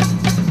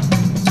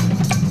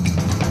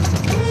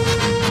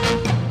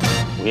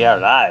We are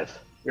live.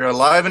 You're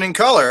alive and in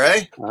color,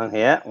 eh?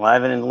 Yeah,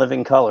 live and in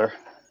living color.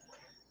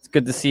 It's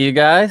good to see you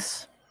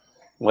guys.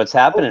 What's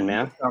happening,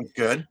 man? Sounds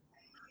good.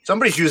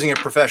 Somebody's using a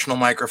professional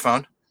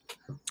microphone.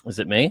 Is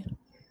it me?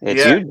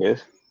 It's Yeah. you,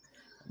 dude.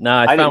 No,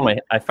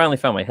 I finally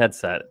found my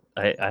headset.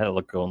 I had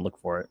to go and look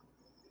for it.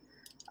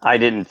 I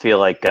didn't feel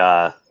like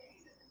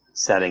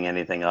setting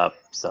anything up,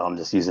 so I'm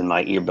just using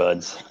my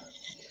earbuds.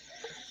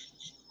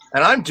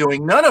 And I'm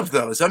doing none of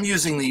those. I'm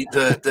using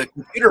the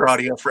computer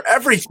audio for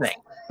everything.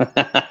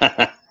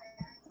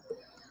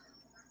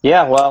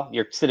 Yeah, well,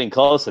 you're sitting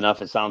close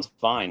enough. It sounds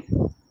fine.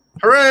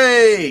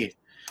 Hooray!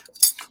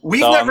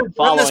 We've So never I'm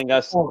following done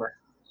this us. before.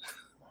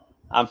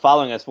 I'm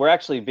following us. We're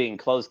actually being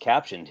closed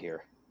captioned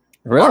here.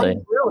 Really?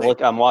 Oh, really?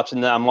 Look, I'm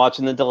watching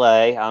the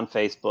delay on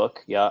Facebook.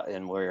 Yeah,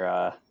 and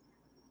we're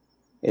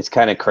it's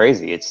kind of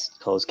crazy. It's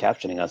closed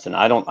captioning us, and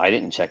I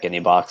didn't check any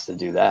box to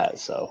do that.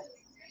 So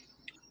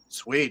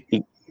Sweet.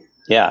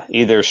 yeah,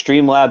 either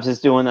Streamlabs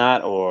is doing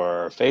that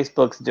or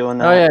Facebook's doing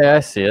that. Oh yeah, I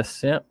see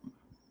us. Yep.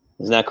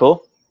 Isn't that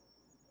cool?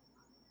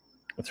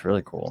 It's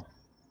really cool.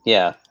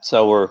 Yeah.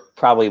 So we're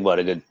probably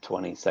a good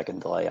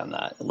 20-second delay on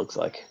that. It looks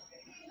like.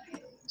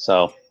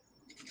 So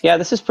yeah,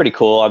 this is pretty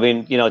cool. I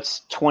mean,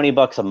 it's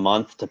 $20 a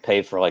month to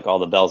pay for like all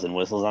the bells and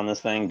whistles on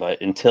this thing,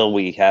 but until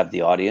we have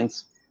the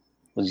audience,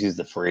 let's use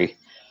the free.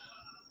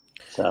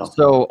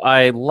 So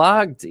I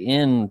logged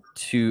in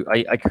to.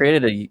 I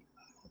created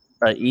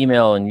an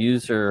email and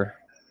user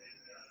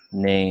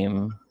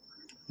name.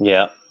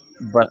 Yeah.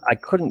 But I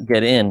couldn't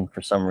get in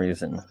for some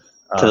reason.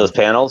 To those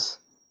panels?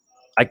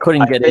 I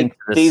couldn't get into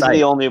the these site. Are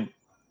the only.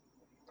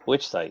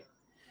 Which site?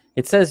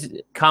 It says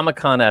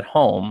Comic-Con at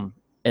home,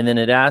 and then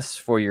it asks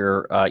for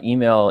your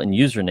email and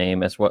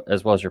username as well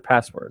as your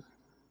password.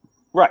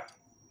 Right.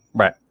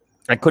 Right.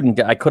 I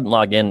couldn't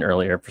log in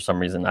earlier for some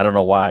reason. I don't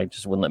know why. It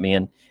just wouldn't let me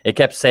in. It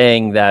kept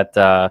saying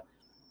that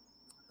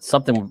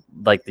something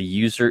like the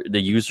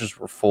users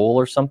were full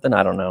or something.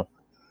 I don't know.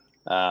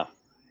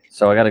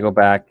 So I got to go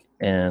back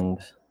and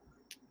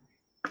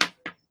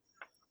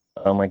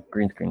my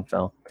green screen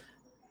fell.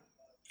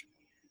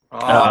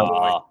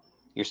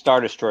 Your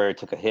Star Destroyer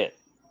took a hit.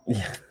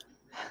 Yeah.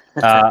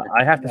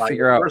 I have to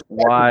figure out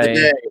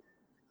why.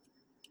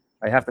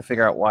 I have to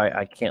figure out why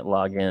I can't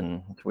log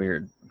in. It's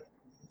weird.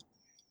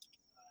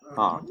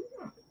 Huh.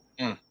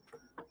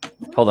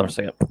 Hold on a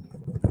second.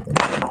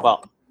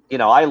 Well,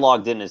 I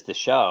logged in as the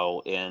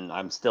show, and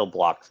I'm still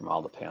blocked from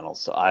all the panels,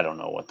 so I don't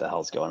know what the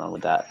hell's going on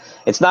with that.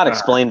 It's not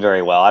explained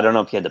very well. I don't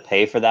know if you had to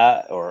pay for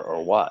that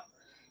or what.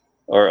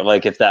 Or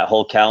like if that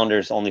whole calendar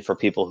is only for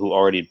people who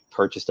already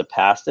purchased a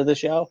pass to the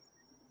show.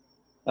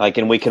 Like,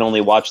 and we can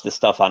only watch the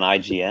stuff on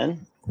IGN.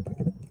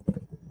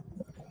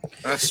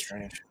 That's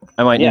strange.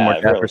 I might need more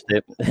gaffer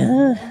tape.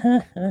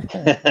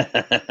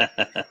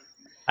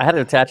 I had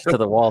to attach it to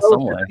the wall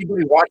somewhere.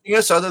 Anybody watching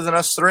us other than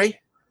us three?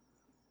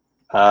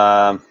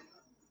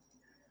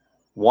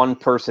 One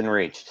person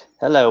reached.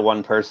 Hello,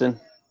 one person.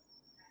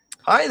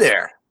 Hi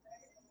there.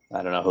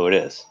 I don't know who it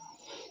is.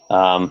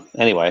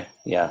 Anyway,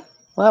 yeah.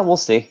 Well, we'll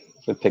see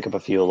if we pick up a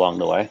few along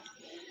the way.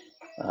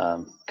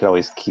 Could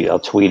always I'll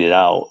tweet it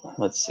out.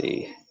 Let's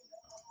see.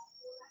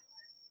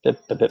 Yeah,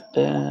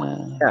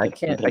 I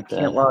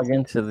can't log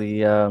into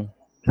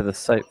the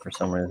site for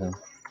some reason.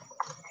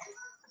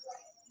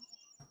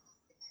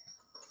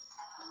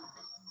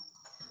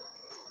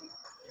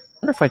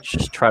 I wonder if I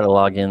just try to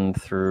log in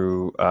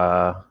through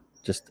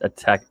just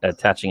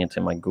attaching it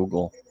to my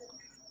Google,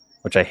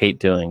 which I hate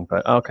doing.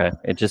 But okay,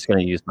 it's just going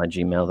to use my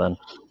Gmail then.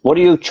 What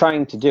are you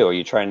trying to do? Are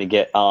you trying to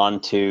get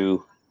on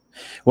to?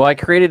 Well, I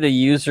created a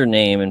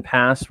username and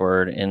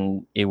password,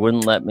 and it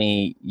wouldn't let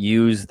me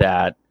use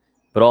that.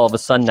 But all of a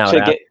sudden now,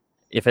 Yeah,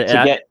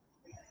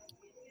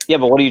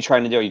 but what are you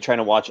trying to do? Are you trying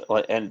to watch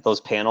and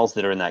those panels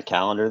that are in that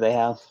calendar they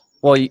have?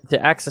 Well,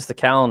 to access the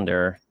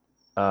calendar,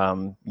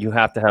 you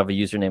have to have a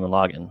username and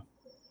login.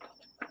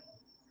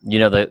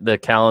 The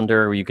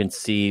calendar where you can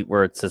see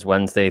where it says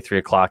Wednesday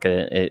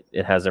 3:00.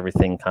 It has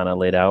everything kind of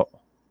laid out.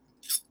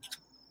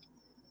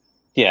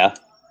 Yeah.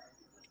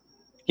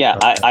 Yeah,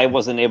 okay. I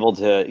wasn't able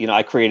to.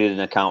 I created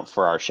an account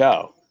for our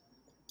show,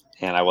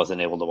 and I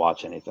wasn't able to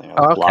watch anything. I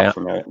was blocked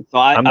from it. So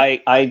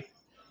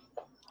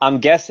I'm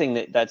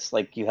guessing that's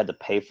like you had to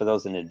pay for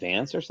those in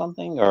advance or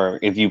something, or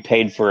if you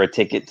paid for a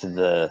ticket to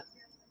the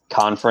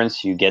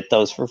conference, you get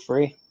those for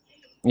free.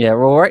 Yeah,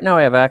 well, right now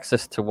I have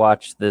access to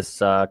watch this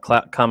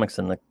comics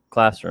in the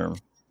classroom.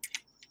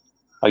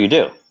 Oh, you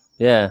do?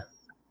 Yeah.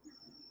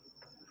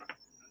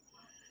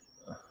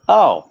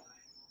 Oh,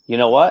 you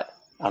know what?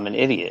 I'm an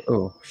idiot.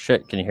 Oh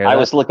shit! Can you hear that? I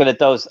was looking at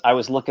those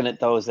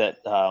at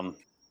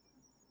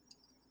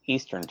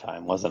Eastern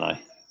time, wasn't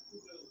I?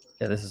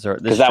 Yeah, this is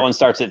because that one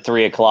starts at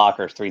 3:00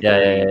 or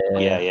 3:30.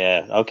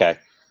 Yeah. Okay,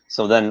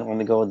 so then let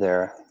me go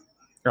there.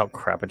 Oh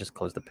crap! I just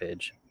closed the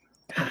page.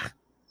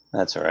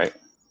 That's all right.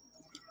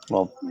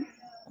 Well,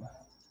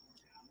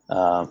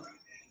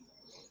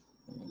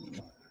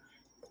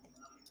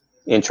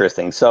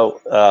 interesting.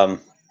 So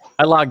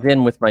I logged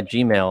in with my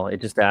Gmail.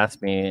 It just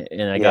asked me,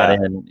 and I got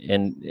in,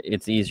 and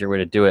it's an easier way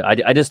to do it.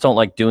 I just don't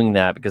like doing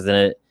that because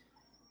then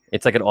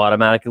It's like it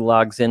automatically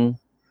logs in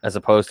as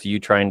opposed to you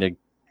trying to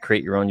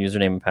create your own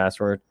username and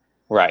password.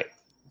 Right.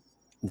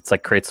 It's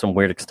like create some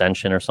weird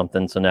extension or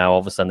something. So now all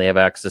of a sudden they have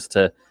access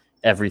to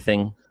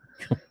everything.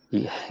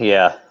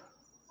 Yeah.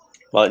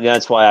 Well, yeah,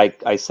 that's why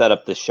I set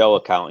up the show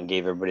account and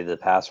gave everybody the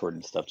password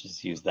and stuff.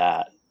 Just use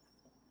that.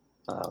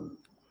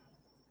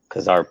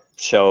 Because our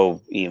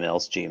show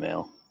emails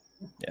Gmail.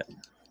 Yeah.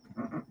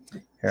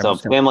 Here, So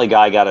Family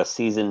Guy got a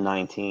season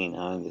 19.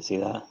 Huh? Did you see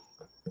that?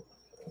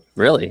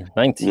 Really?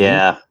 19?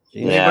 Yeah.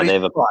 Is Yeah. anybody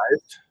They've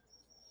surprised?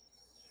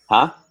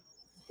 Huh?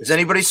 Is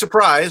anybody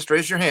surprised?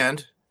 Raise your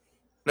hand.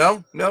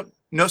 No,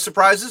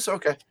 surprises.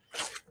 Okay.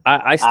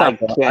 I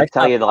stopped. I can't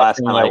tell you the last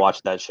time I like,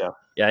 watched that show.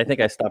 Yeah, I think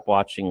I stopped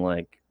watching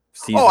like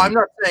season. Oh, I'm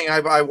not saying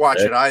I watch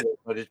it either,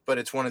 but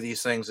it's one of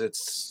these things.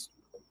 It's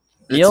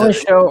the only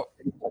show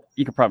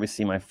you could probably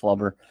see my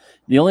flubber.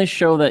 The only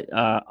show that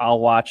I'll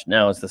watch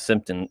now is The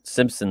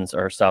Simpsons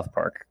or South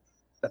Park.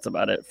 That's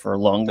about it for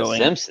long going.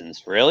 The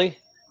Simpsons, really?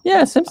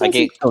 Yeah, Simpsons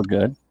is still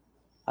good.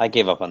 I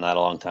gave up on that a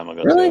long time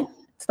ago. Really? Too.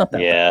 It's not that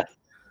bad.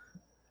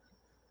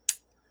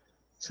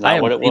 It's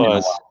not what it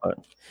was.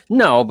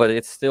 No, but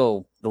it's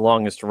still the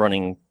longest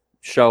running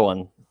show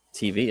on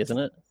TV, isn't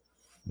it?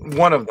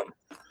 One of them.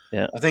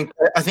 Yeah. I think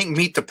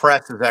Meet the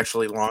Press is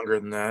actually longer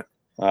than that.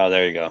 Oh,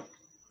 there you go.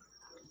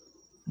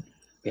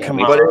 Yeah, Come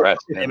But on.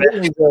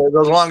 it's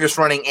the longest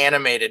running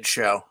animated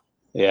show.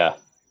 Yeah.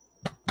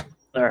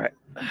 All right.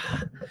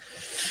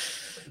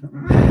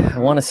 I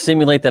want to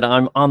simulate that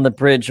I'm on the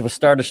bridge of a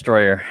Star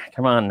Destroyer.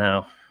 Come on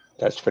now.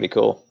 That's pretty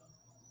cool.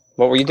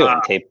 What were you doing?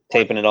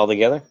 Taping it all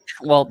together?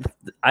 Well,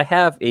 I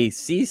have a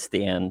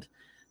C-stand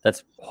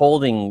that's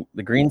holding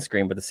the green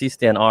screen, but the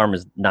C-stand arm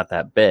is not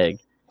that big.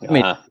 I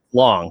mean, it's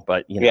long,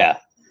 but you know. Yeah.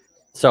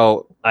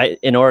 So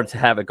in order to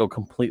have it go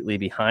completely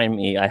behind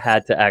me, I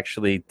had to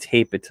actually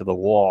tape it to the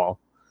wall.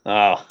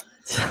 Oh.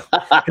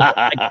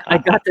 I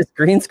got this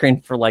green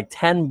screen for like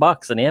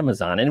 $10 on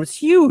Amazon, and it was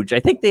huge. I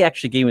think they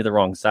actually gave me the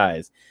wrong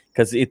size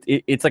because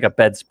it's like a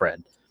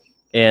bedspread.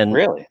 And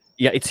really,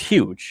 yeah, it's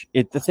huge.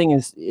 The thing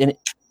is, and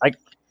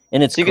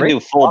it's so you can do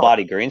full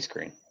body green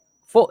screen.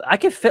 I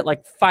could fit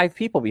like 5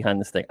 people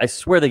behind this thing. I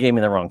swear they gave me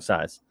the wrong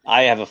size.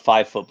 I have a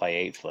 5 foot by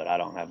 8 foot. I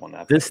don't have one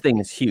that. This thing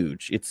is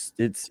huge. It's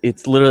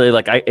literally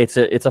like it's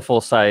a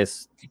full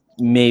size,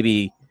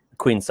 maybe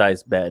queen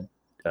size bed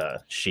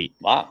sheet.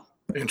 Wow,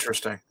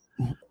 interesting.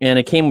 And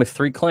it came with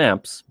 3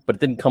 clamps, but it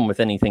didn't come with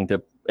any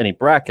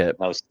bracket.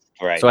 That was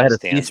right. So I had a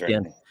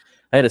C-stand.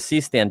 I had a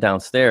C-stand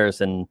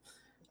downstairs, and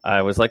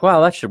I was like,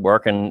 "Well, that should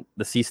work." And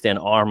the C-stand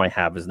arm I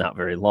have is not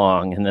very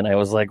long. And then I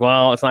was like,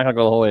 "Well, it's not gonna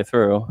go the whole way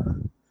through."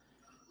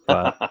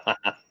 But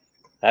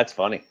that's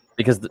funny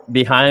because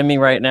behind me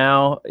right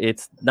now,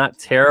 it's not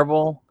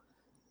terrible,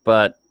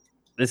 but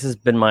this has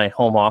been my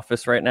home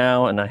office right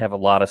now, and I have a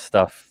lot of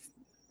stuff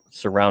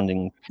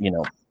surrounding.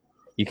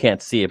 You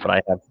can't see it, but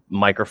I have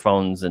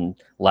microphones and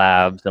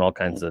labs and all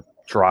kinds of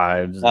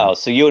drives. Oh,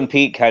 so you and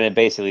Pete kind of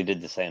basically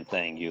did the same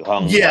thing. You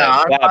hung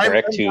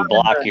fabric to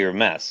block your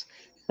mess.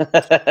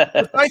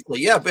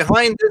 Precisely, yeah.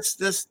 Behind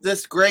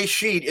this gray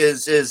sheet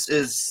is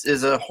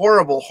a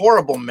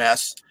horrible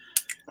mess,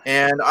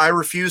 and I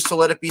refuse to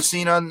let it be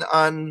seen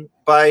on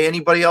by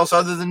anybody else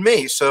other than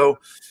me. So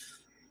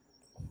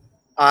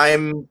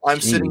I'm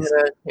sitting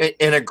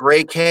in a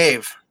gray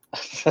cave.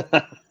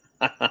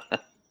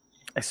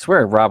 I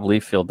swear Rob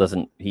Liefeld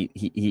doesn't.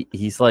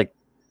 He's like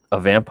a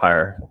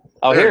vampire.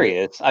 Oh, here he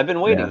is. I've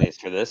been waiting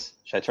for this.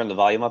 Should I turn the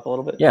volume up a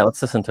little bit? Yeah,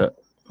 let's listen to it.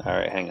 All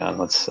right, hang on.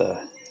 Let's.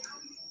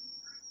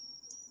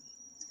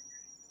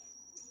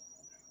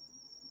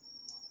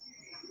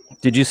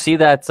 Did you see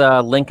that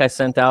link I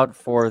sent out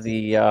for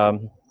the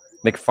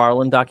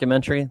McFarlane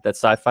documentary that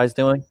Sci-Fi's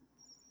doing?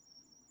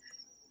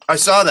 I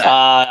saw that.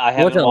 I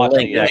haven't watched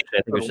it yet. Actually.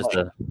 I think it was just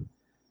a.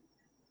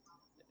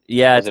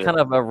 Yeah, it's kind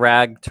of a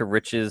rag to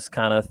riches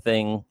kind of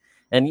thing,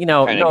 and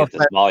trying to get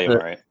this volume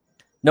right.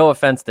 No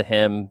offense to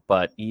him,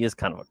 but he is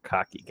kind of a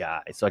cocky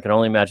guy. So I can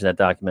only imagine that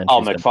documentary.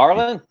 Oh,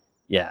 McFarlane?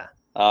 Yeah.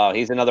 Oh,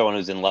 he's another one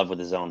who's in love with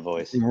his own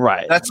voice.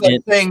 Right. That's like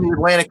saying the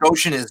Atlantic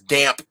Ocean is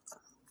damp.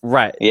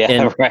 Right.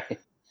 Yeah, right.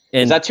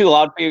 Is that too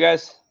loud for you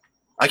guys?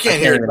 I can't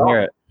hear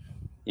it.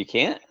 You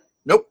can't?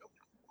 Nope.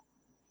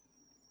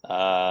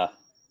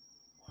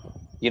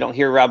 You don't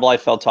hear Rob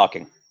Liefeld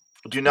talking?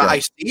 Do not. I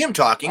see him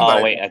talking. Oh,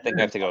 but wait. I think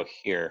I have to go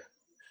here.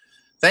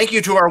 Thank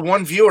you to our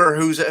one viewer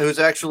who's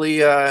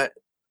actually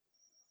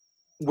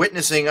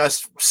witnessing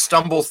us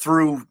stumble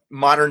through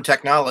modern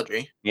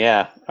technology.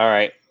 Yeah. All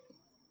right.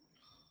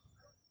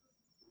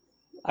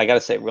 I got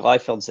to say,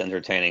 Liefeld's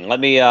entertaining. Let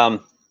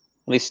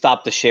me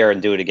stop the share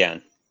and do it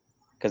again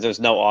because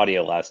there's no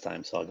audio last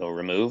time. So I'll go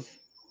remove.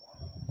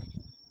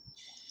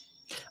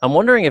 I'm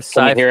wondering if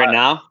Can you hear it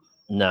now?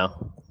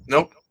 No.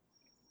 Nope.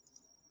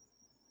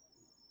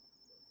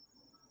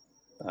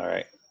 All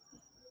right.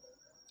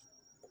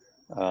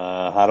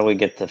 How do we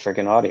get the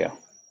freaking audio?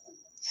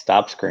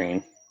 Stop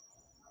screen.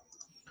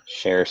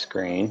 Share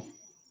screen.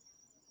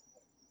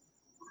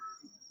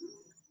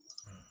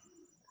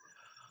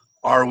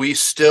 Are we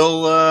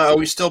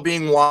still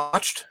being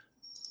watched?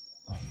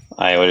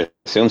 I would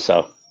assume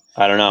so.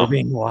 I don't know. We're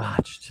being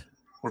watched.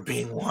 We're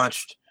being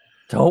watched.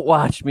 Don't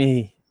watch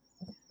me.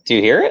 Do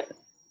you hear it?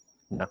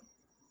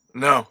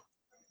 No.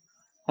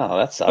 Oh,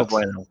 that Oh, sucks.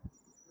 bueno.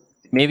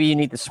 Maybe you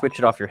need to switch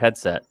it off your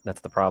headset.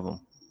 That's the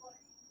problem.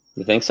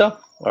 You think so?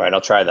 All right,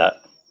 I'll try that.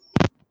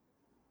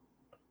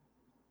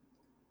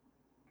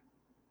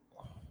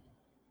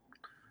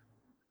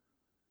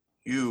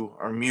 You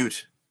are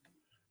mute.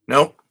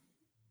 Nope.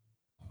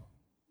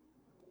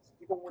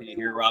 Can you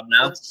hear Rob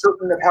now?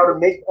 Certain of how to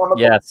make one of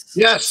them. Yes.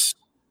 Yes.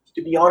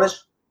 To be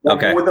honest, we're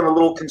Okay. more than a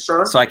little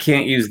concerned. So I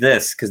can't use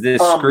this because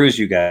this screws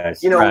you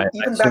guys. You know, Right.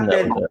 even I back assumed that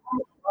then, was it.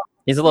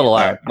 He's a little All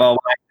loud. right. Well,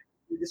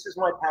 this is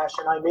my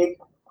passion. I make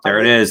there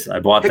it is. I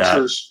bought that.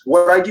 pictures.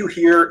 What I do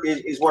here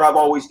is what I've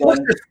always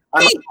done.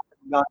 I'm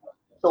not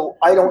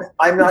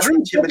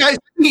intimidated.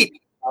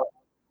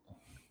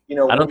 You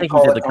know, I don't think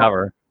he did the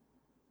cover.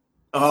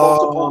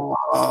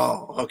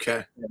 Oh,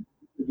 okay.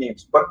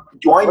 Games, but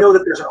do I know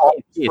that there's an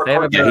Keith, I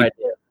have a better idea.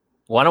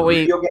 Why don't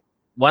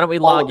we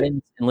log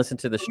in and listen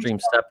to the stream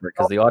separate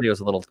because the audio is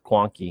a little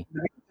quonky.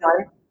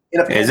 in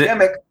a Is it?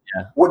 pandemic?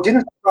 Yeah. What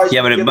didn't surprise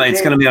Yeah, but me the other it's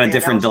day, going to be on a they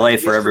different announced delay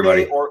that for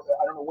everybody. yesterday, or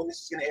I don't know when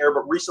this is going to air,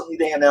 but recently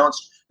they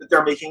announced that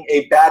they're making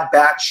a Bad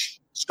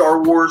Batch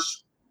Star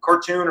Wars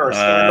cartoon or a Let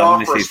standoff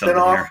me or a see something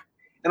spinoff. here.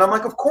 And I'm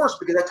like, of course,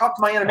 because I talked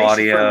to my animation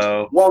Audio.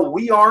 friends. While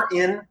we are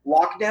in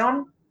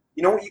lockdown,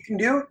 you know what you can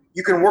do?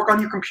 You can work on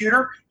your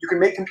computer. You can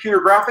make computer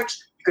graphics.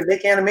 You can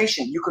make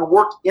animation. You can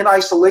work in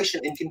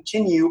isolation and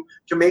continue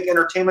to make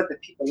entertainment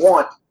that people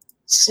want.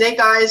 Snake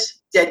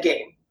Eyes, Dead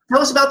Game.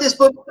 Tell us about this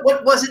book.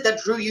 What was it that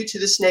drew you to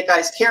the Snake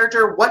Eyes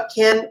character? What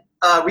can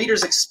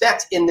readers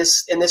expect in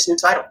this new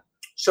title?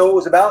 So it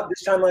was about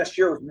this time last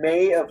year. It was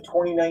May of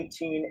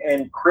 2019,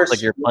 and Chris.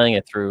 Like you're playing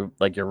it through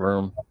like your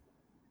room.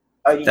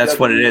 That's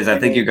what it is. I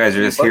think you guys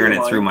are just hearing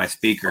it through my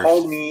speakers.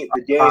 Called me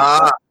the day.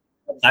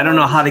 I don't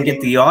know how to get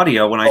the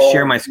audio. When I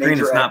share my screen,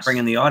 it's not X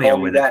bringing the audio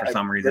called me with it that. for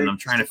some reason. I'm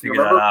trying to figure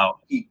Remember? that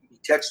out. He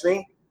texted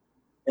me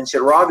and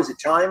said, "Rob, is it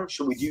time?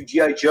 Should we do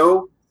G.I.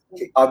 Joe?"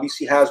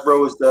 Obviously,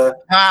 Hasbro is the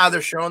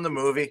They're showing the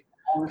movie.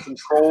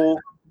 control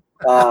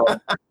all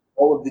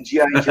of the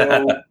G.I.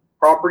 Joe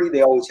property.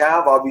 They always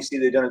have. Obviously,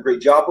 they've done a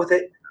great job with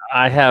it.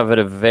 I have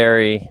a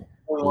very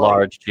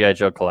large G.I.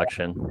 Joe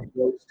collection.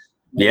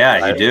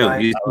 Yeah, you do.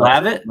 You still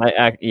have it?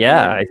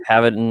 I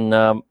have it in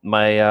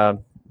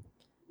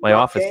my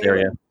office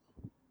area.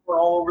 We're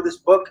all over this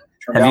book.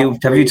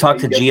 Have you talked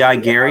to G.I.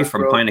 Gary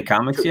from Planet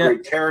Comics yet?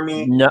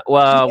 No,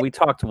 well, we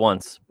talked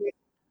once.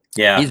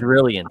 Yeah, he's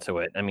really into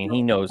it. I mean,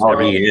 he knows. Oh,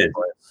 everything. he is.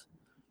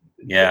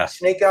 Yeah.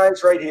 Snake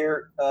Eyes right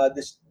here.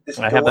 This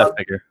I have that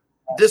figure.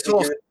 This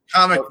little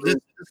comic, this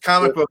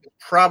comic book is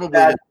probably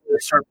to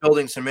start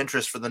building some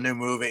interest for the new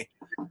movie.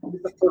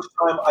 The first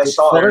time I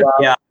saw it.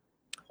 Yeah.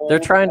 They're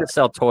trying to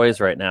sell toys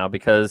right now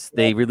because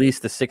they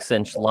released the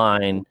 6-inch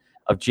line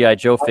of G.I.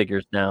 Joe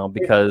figures now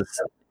because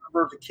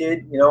as a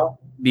kid, you know,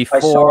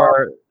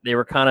 before they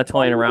were kind of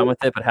toying around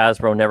with it, but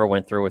Hasbro never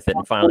went through with it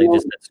and finally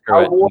just said,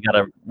 screw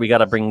it. We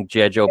gotta bring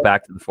G.I. Joe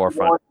back to the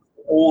forefront.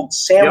 Old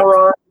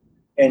samurai.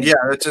 And yeah,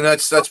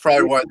 that's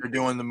probably why they're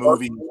doing the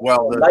movie as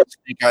well, the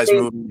Snake Eyes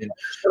movie.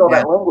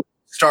 And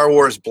Star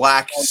Wars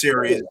Black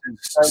series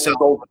is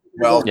selling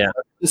well. Yeah.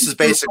 This is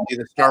basically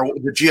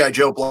the G.I.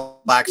 Joe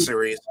Black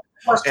series.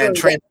 And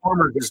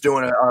Transformers is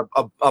doing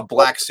a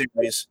Black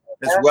series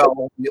as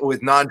well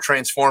with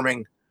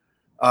non-transforming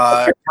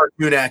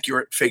cartoon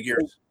accurate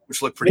figures,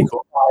 which look pretty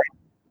cool.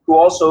 Who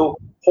also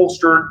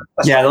holstered.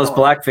 Yeah, those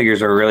black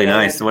figures are really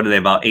nice. What are they,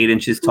 about 8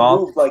 inches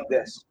tall? Like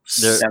this.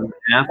 7.5?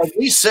 At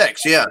least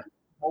 6, yeah.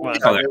 Oh,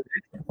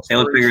 they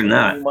look bigger than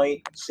that. You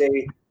might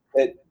say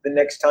that the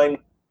next time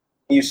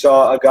you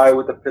saw a guy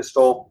with a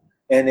pistol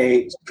and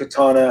a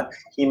katana,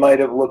 he might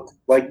have looked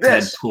like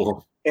this.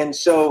 Deadpool. And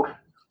so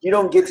you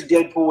don't get to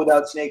Deadpool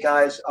without Snake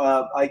Eyes.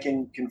 I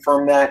can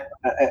confirm that,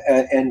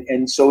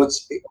 and so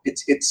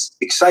it's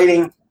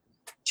exciting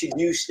to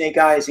do Snake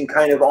Eyes and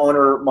kind of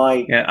honor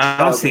my. Yeah,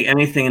 I don't see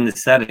anything in the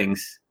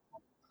settings.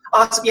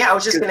 Awesome. Yeah, I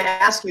was just going to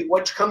ask you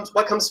what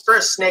comes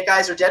first, Snake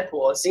Eyes or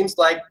Deadpool? It seems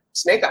like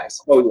Snake Eyes.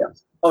 Oh yeah.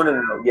 Oh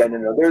no. Yeah,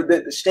 no.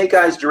 The Snake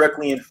Eyes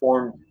directly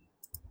informed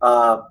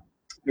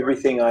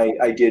everything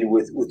I did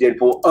with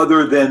Deadpool,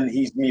 other than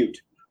he's mute.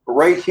 But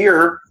right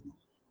here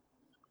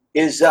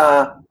is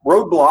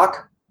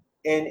Roadblock,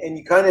 and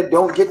you kind of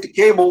don't get to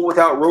Cable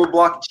without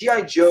Roadblock.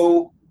 G.I.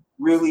 Joe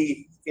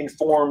really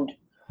informed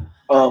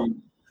my.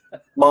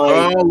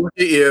 Oh, look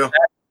at you!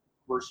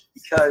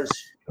 Because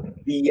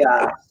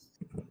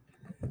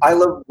I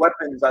love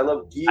weapons. I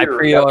love gear. I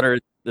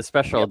pre-ordered the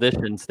special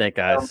edition Snake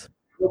Eyes.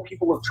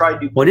 People have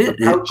tried to. What is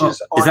pouches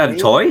is that a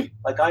toy?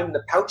 Like I'm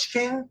the pouch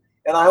king,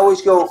 and I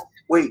always go,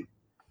 wait.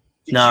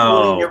 Did you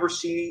really never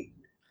see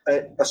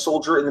a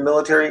soldier in the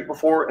military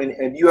before? And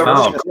have you ever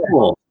seen a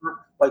cool.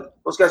 Like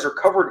those guys are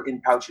covered in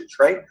pouches,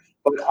 right?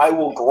 But I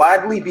will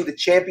gladly be the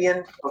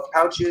champion of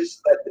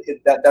pouches.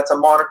 That's a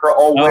moniker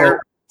I'll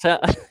wear.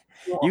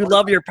 You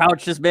love your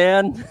pouches,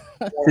 man.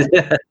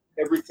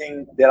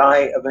 Everything that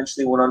I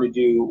eventually went on to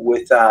do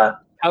with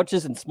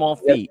pouches and small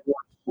feet.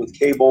 with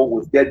Cable,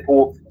 with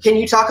Deadpool. Can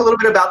you talk a little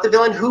bit about the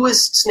villain? Who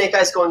is Snake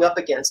Eyes going up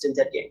against in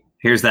Dead Game?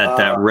 Here's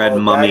that red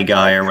mummy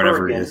guy or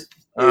whatever he is.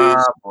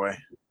 Boy.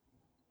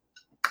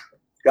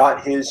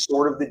 Got his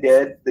Sword of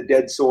the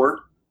Dead sword.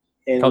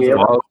 And we have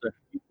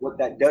what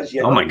that does.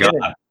 Oh my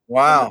god.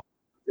 Wow.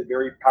 The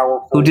very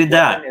powerful. Who did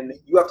that? And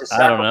you have to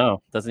I don't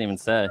know. Doesn't even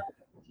say.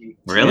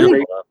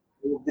 Really?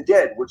 The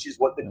Dead, which is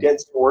what the Dead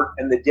sword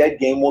and the Dead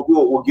game will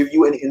do. It will give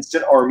you an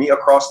instant army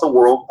across the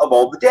world of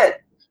all the dead.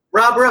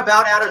 Rob, we're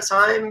about out of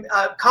time.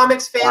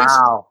 Comics fans,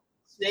 Wow.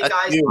 Snake That's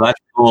Eyes huge. That's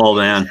cool,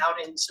 man.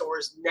 out in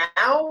stores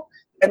now.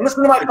 And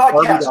listen to my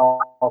podcast.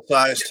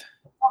 Sized.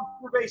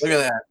 Look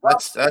at that.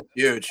 That's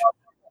huge.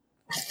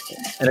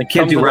 And I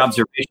can't do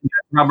observation.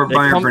 Robert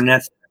Bryan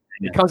Burnett's.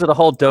 It comes with a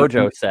whole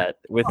dojo set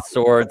with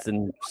swords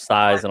and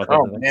size and all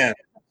kinds of things.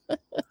 Man.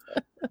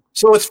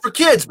 So it's for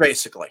kids,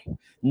 basically.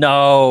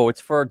 No,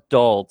 it's for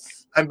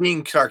adults. I'm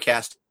being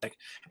sarcastic.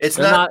 It's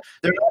They're not.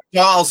 They're not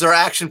dolls. They're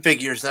action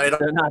figures. And I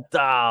don't They're not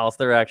dolls.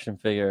 They're action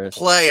figures.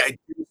 play. I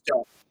do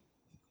stuff.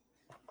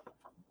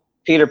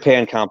 Peter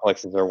Pan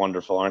complexes are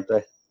wonderful, aren't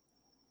they?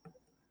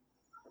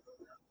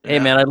 Hey,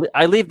 man,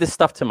 I leave this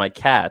stuff to my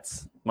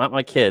cats. Not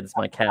my kids,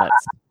 my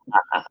cats.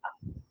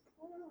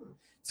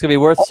 It's gonna be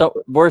worth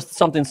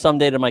something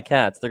someday to my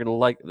cats. They're gonna.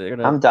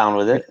 I'm down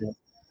with it.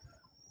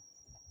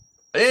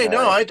 Hey,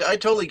 no, I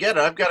totally get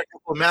it. I've got a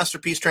couple of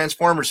Masterpiece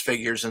Transformers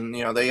figures, and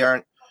they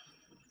aren't.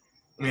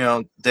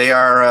 They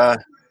are. I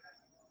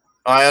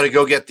ought to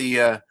go get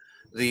the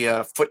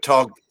foot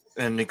tall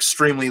and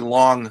extremely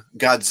long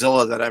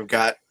Godzilla that I've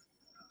got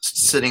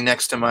sitting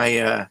next to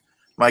my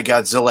my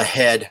Godzilla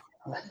head,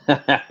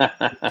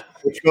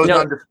 which goes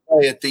on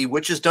display at the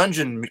Witch's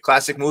Dungeon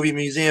Classic Movie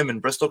Museum in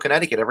Bristol,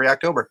 Connecticut, every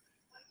October.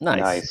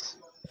 Nice.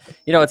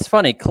 It's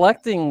funny.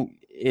 Collecting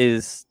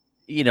is,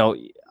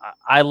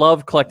 I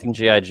love collecting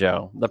G.I.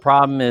 Joe. The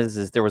problem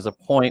is there was a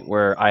point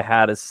where I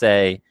had to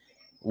say,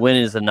 when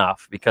is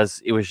enough?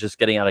 Because it was just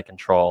getting out of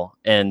control.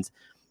 And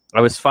I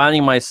was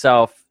finding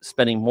myself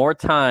spending more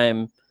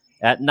time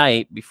at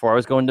night before I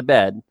was going to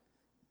bed,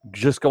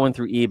 just going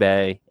through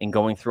eBay and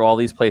going through all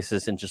these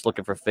places and just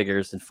looking for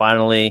figures. And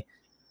finally,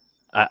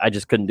 I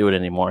just couldn't do it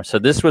anymore. So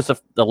this was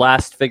the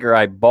last figure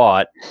I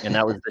bought, and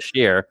that was this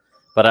year.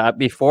 But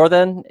before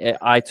then,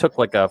 I took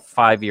like a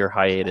 5-year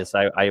hiatus.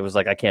 I was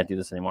like, I can't do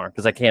this anymore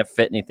because I can't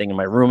fit anything in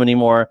my room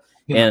anymore.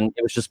 And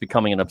it was just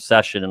becoming an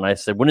obsession. And I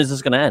said, when is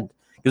this going to end?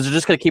 Because they're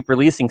just going to keep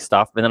releasing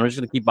stuff, and then I'm just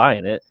going to keep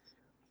buying it.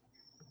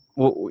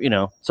 Well,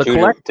 so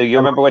collect. Do you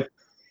remember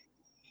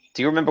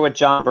what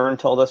John Byrne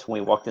told us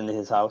when we walked into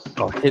his house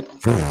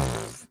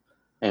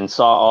and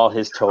saw all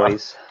his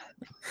toys?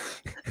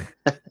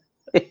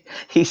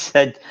 He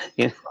said,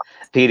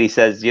 Pete, he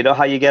says, you know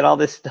how you get all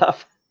this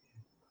stuff?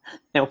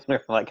 And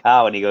we're like,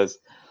 how? And he goes,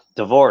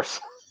 divorce.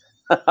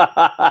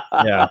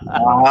 Yeah.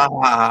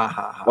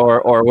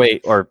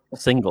 or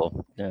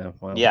single. Yeah.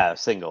 Wow. Yeah,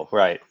 single,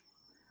 right.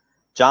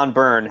 John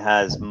Byrne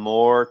has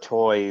more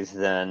toys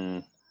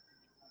than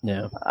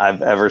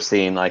I've ever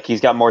seen. Like, he's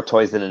got more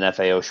toys than an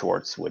FAO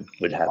Schwartz would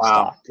have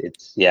stocked.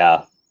 It's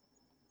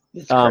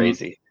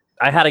crazy.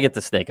 I had to get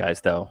the Snake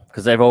Eyes though,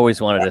 because I've always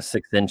wanted a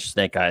 6-inch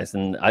Snake Eyes,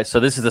 and so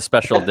this is a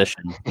special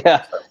edition.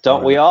 Yeah,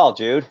 don't we all,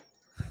 Jude?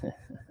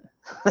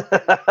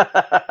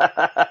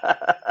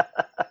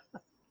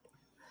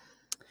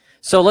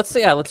 So let's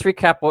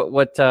recap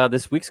what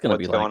this week's going to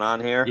be like. What's going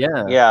on here?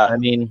 Yeah. I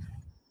mean,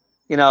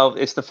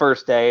 it's the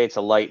first day. It's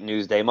a light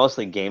news day,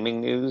 mostly gaming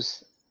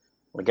news.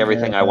 Like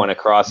everything I went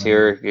across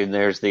here, and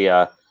there's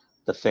the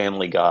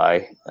Family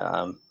Guy.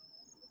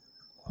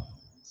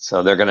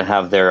 So they're going to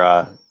have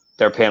their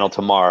panel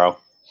tomorrow.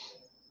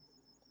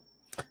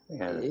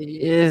 And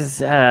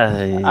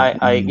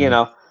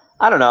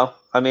I don't know.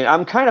 I mean,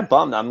 I'm kind of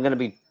bummed. I'm going to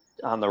be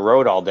on the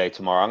road all day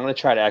tomorrow. I'm going to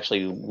try to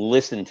actually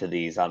listen to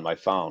these on my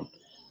phone.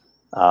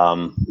 It's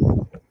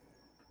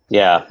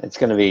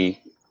going to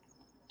be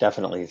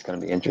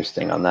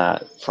interesting on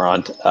that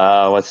front.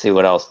 Let's see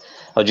what else.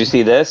 Oh, did you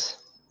see this?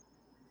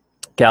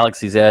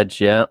 Galaxy's Edge,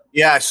 yeah.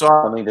 Yeah, I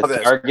saw Coming to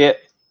this. Target.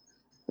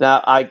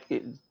 Now,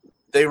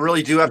 They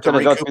really do have to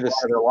recoup a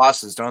lot of their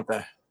losses, don't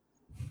they?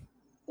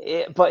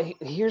 But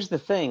here's the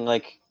thing,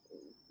 like,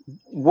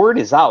 word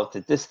is out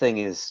that this thing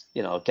is,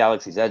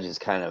 Galaxy's Edge is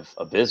kind of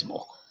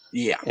abysmal.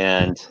 Yeah.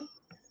 And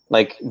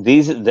like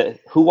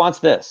who wants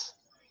this?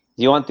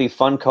 Do you want the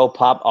Funko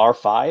Pop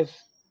R5?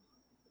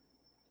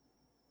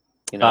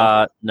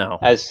 No.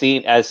 As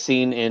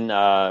seen in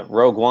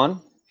Rogue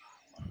One?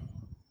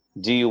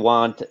 Do you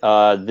want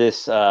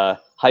this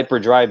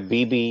Hyperdrive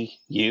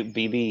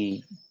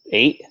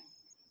BB-8?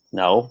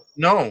 No.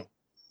 No.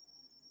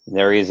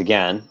 There he is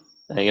again.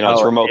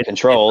 It's remote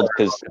controlled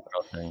because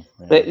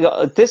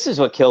this is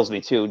what kills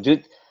me too. Do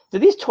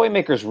these toy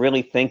makers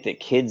really think that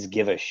kids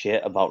give a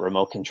shit about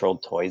remote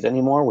controlled toys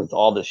anymore with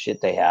all the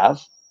shit they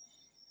have?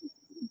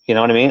 You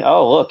know what I mean?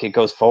 Oh, look, it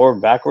goes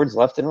forward, backwards,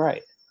 left, and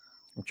right.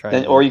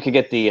 Or you could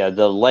get the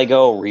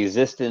Lego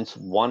Resistance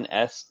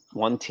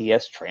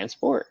 1TS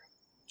Transport.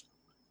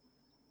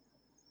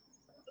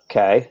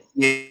 Okay.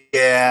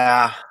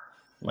 Yeah.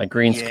 My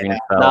green screen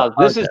fell. Now,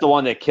 this is the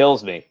one that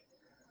kills me.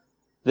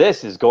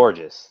 This is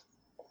gorgeous,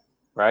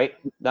 right?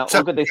 Now,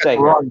 look what they say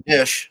here. Wrong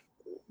dish.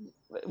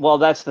 Well,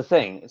 that's the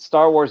thing.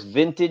 Star Wars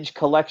Vintage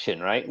Collection,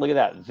 right? Look at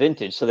that,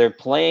 vintage. So they're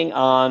playing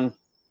on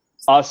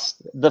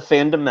us, the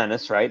Phantom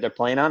Menace, right? They're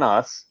playing on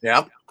us.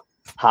 Yep.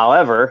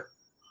 However,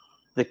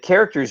 the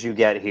characters you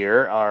get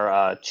here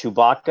are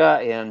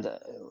Chewbacca and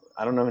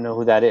I don't even know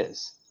who that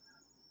is.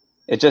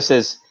 It just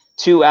says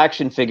 2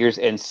 action figures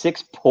and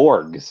 6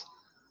 porgs.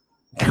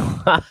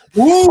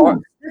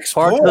 Ooh,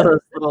 Parts of those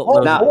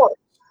little, Now,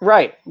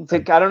 right. I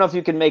don't know if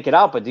you can make it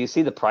out, but do you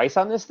see the price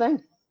on this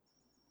thing?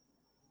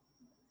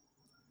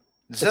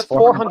 Is It's that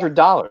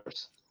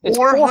 $400. It's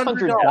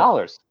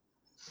 $400.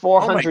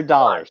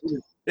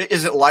 $400.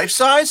 Is it life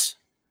size?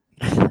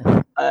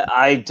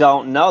 I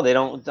don't know. They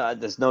don't.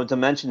 There's no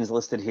dimensions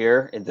listed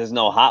here. There's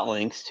no hot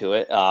links to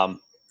it.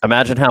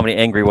 Imagine how many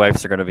angry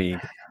wives are going to be.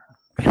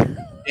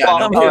 Yeah.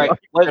 Well, all right.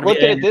 Look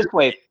at it this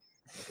way.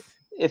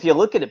 If you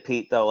look at it,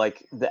 Pete, though,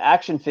 like the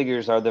action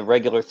figures are the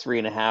regular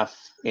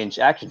 3.5-inch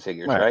action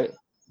figures, right?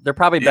 They're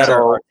probably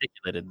better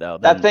articulated, though.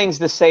 That thing's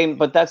the same,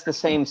 but that's the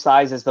same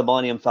size as the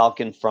Millennium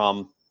Falcon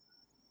from.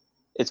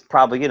 It's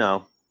probably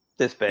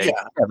this big. Yeah,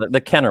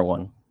 the Kenner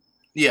one.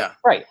 Yeah.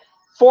 Right.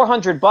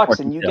 $400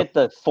 and you get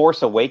the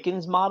Force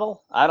Awakens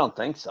model? I don't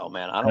think so,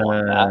 man. I don't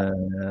want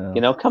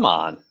that. Come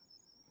on.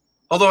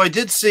 Although I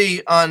did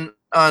see on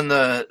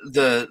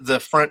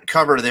the front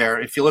cover there,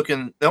 if you look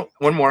in,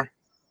 one more.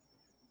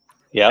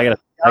 Yeah. I got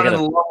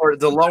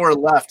the lower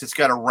left, it's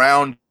got a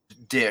round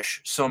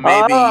dish, so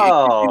maybe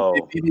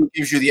it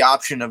gives you the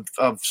option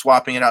of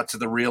swapping it out to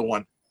the real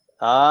one.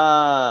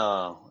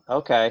 Oh,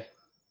 okay.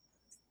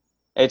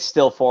 It's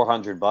still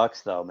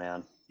 $400 though,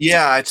 man.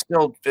 Yeah, it's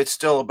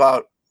still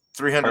about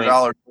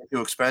 $300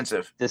 too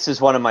expensive. This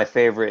is one of my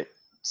favorite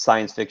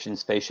science fiction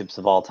spaceships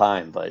of all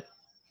time, but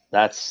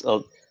that's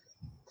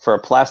for a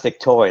plastic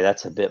toy,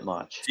 that's a bit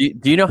much.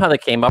 Do you know how they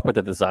came up with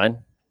the design?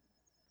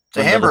 It's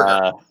a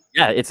hamburger.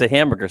 Yeah, it's a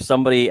hamburger.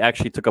 Somebody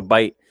actually took a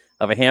bite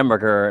of a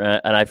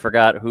hamburger, and I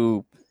forgot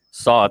who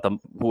saw it.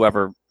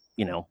 Whoever,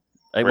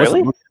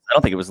 Really? I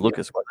don't think it was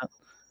Lucas. Was it?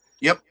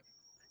 Yep.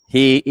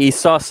 He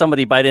saw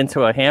somebody bite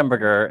into a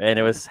hamburger, and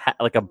it was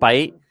like a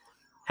bite,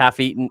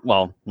 half eaten.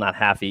 Well, not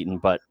half eaten,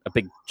 but a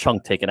big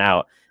chunk taken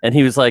out. And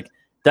he was like,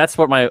 "That's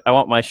what I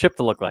want my ship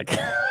to look like."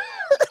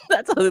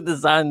 That's how they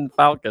designed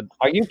Falcon.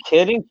 Are you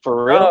kidding?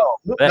 For real?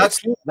 That's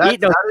true.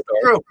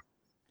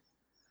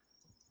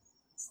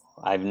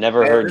 I've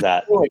never heard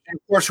that. Of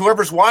course,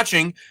 whoever's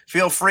watching,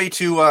 feel free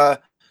to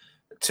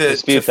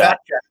dispute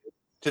fact check it,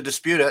 to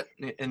dispute it,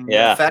 and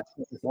fact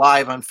check it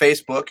live on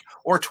Facebook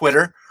or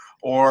Twitter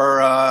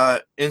or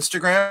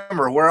Instagram,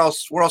 or where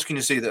else can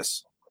you see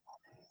this?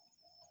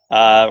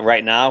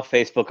 Right now,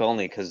 Facebook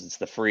only, because it's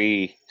the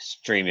free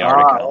StreamYard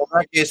account. Well, in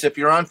that case, if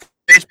you're on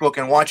Facebook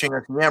and watching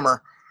us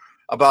yammer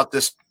about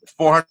this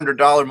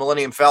 $400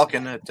 Millennium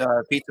Falcon at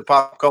Pizza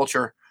Pop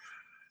Culture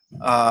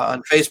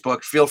on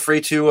Facebook, feel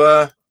free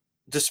to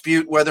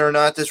dispute whether or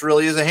not this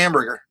really is a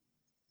hamburger.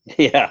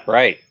 Yeah,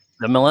 right.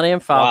 The Millennium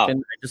Falcon,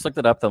 I just looked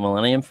it up. The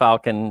Millennium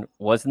Falcon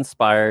was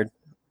inspired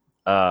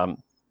by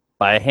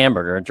a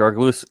hamburger.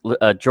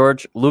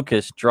 George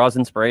Lucas draws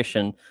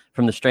inspiration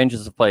from the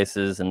strangest of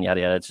places, and yada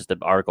yada. It's just an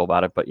article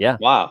about it, but yeah.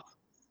 Wow.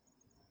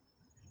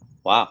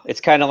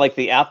 It's kind of like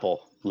the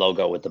Apple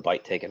logo with the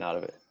bite taken out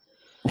of it.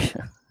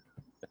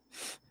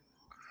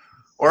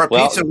 Or a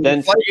pizza.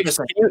 Then,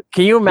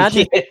 can you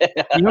imagine?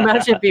 Can you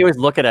imagine if he was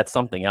looking at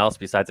something else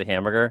besides a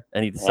hamburger,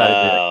 and he decided?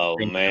 Oh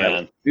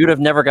man, we would have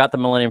never got the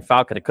Millennium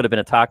Falcon. It could have been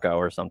a taco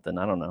or something.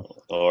 I don't know.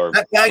 Or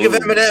that bag of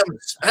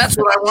M&Ms. That's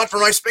what I want for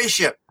my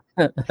spaceship.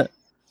 The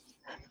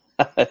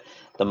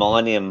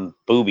Millennium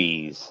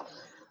Boobies.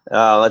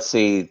 Let's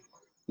see.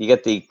 You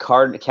get the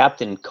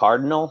Captain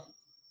Cardinal.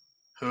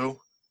 Who?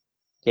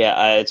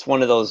 Yeah, it's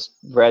one of those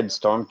red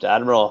storm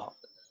Admiral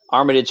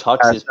Armitage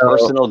Hux's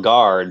personal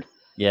guard.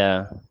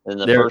 Yeah, in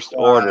the First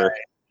Order.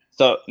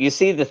 So you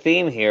see the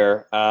theme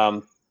here.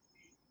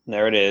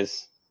 There it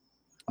is.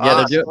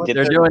 Yeah,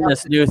 they're doing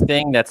this new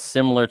thing that's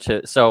similar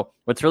to. So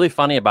what's really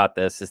funny about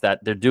this is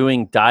that they're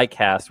doing die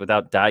cast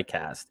without die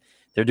cast.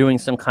 They're doing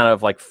some kind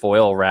of like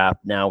foil wrap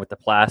now with the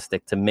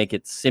plastic to make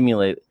it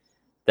simulate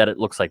that it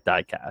looks like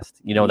die cast.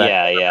 You know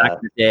that? Yeah. Back in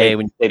the day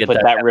when they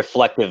put that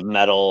reflective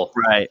metal,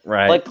 right.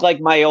 Like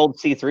my old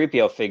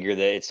C-3PO figure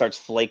that it starts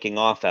flaking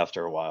off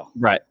after a while.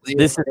 Right.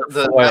 This is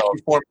the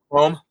vacuum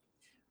chrome.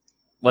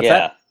 What's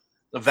that?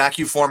 The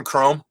vacuum form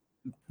chrome.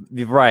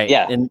 Right.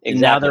 Yeah. And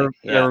exactly.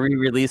 now they're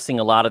re-releasing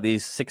a lot of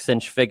these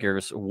 6-inch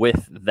figures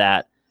with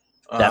that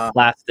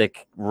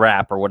plastic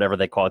wrap or whatever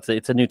they call it.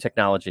 It's a new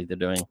technology they're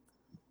doing.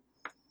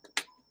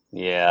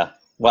 Yeah.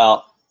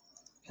 Well,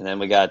 and then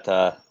we got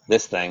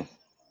this thing.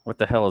 What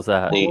the hell is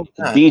that? The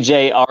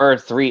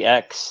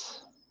BJ-R3X.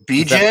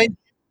 BJ?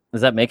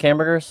 Does that make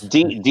hamburgers?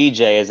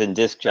 DJ is in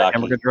disc jockey.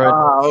 Hamburger droid?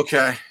 Oh,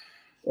 okay.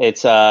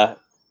 It's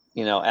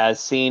as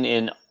seen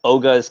in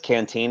Oga's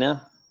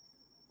Cantina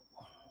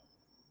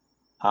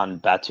on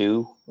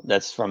Batuu.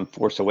 That's from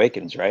Force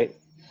Awakens, right?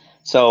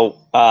 So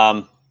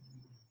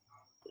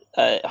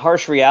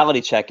harsh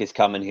reality check is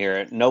coming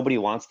here. Nobody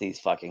wants these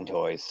fucking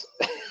toys.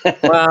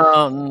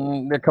 Well,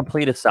 the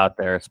completists out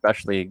there,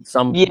 especially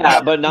some.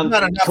 Yeah, but There's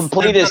not enough,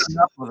 completists. there's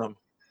not enough of them.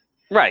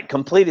 Right,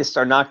 completists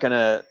are not going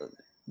to.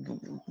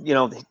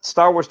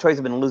 Star Wars toys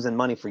have been losing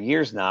money for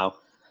years now,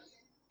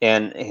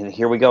 and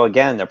here we go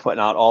again. They're putting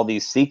out all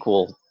these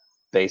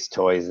sequel-based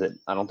toys that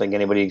I don't think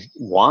anybody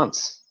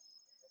wants.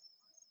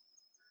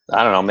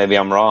 I don't know. Maybe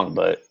I'm wrong,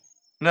 but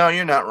No,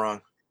 you're not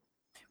wrong.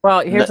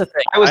 Well, here's the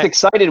thing. I was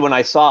excited when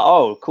I saw,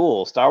 oh,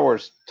 cool, Star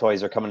Wars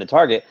toys are coming to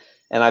Target,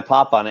 and I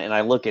pop on it and I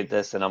look at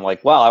this and I'm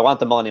like, wow, I want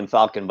the Millennium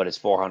Falcon, but it's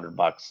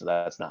 $400, so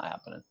that's not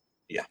happening.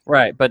 Yeah,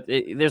 right. But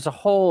there's a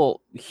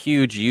whole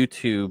huge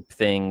YouTube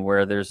thing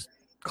where there's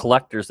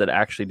collectors that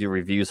actually do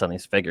reviews on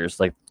these figures,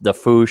 like the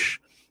Foosh,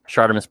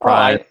 Shartimus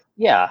Prime.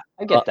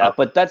 I get that,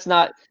 but that's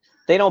not.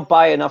 They don't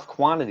buy enough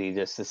quantity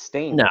to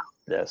sustain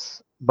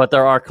this. But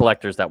there are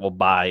collectors that will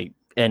buy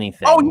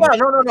anything. Oh yeah,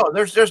 no.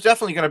 There's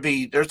definitely going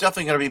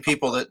to be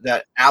people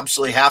that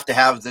absolutely have to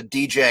have the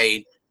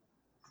DJ.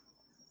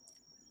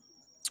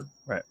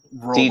 Right.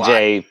 Robot.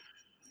 DJ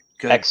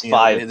Good,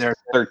 X5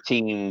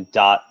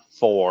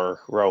 13.4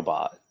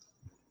 robot.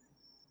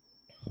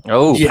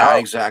 Oh yeah,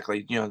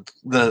 exactly.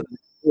 The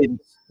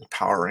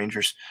Power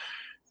Rangers.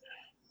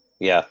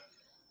 Yeah.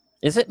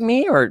 Is it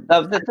me or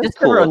that's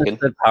cool looking.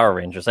 Power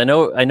Rangers? I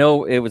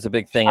know it was a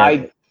big thing.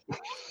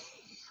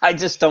 I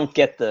just don't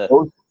get the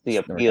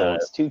appeal.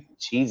 It's too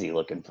cheesy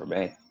looking for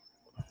me.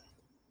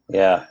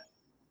 Yeah.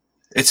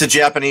 It's a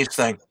Japanese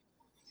thing.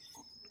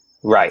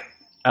 Right.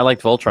 I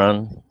liked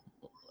Voltron.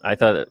 I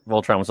thought that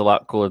Voltron was a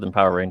lot cooler than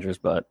Power Rangers,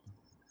 but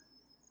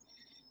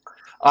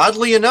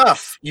oddly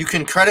enough, you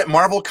can credit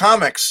Marvel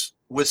Comics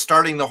with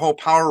starting the whole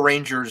Power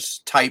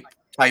Rangers type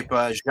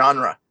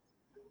genre.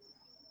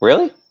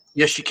 Really?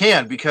 Yes, you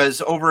can,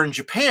 because over in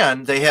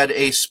Japan they had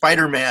a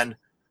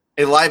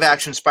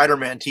live-action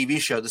Spider-Man TV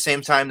show the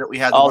same time that we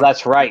had.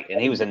 That's right,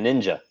 and he was a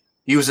ninja.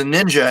 He was a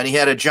ninja, and he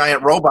had a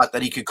giant robot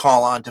that he could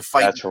call on to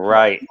fight. That's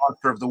right. The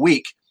Monster of the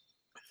Week.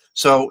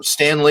 So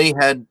Stan Lee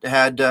had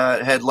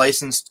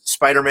licensed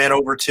Spider-Man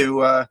over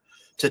to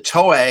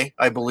Toei,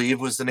 I believe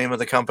was the name of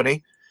the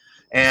company,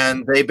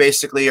 and they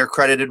basically are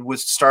credited with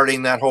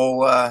starting that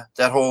whole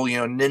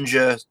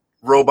ninja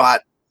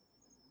robot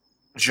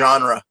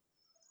genre.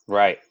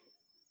 Right.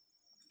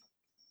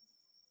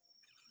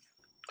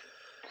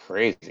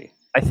 Crazy.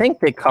 I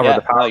think they covered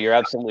the Power. No, you're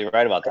absolutely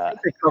right about that.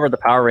 They covered the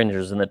Power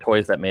Rangers and the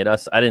Toys That Made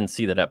Us. I didn't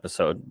see that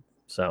episode,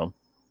 so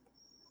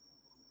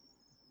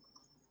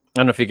I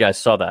don't know if you guys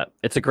saw that.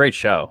 It's a great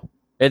show.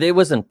 It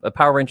wasn't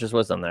Power Rangers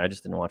was on there. I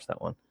just didn't watch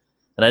that one,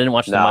 and I didn't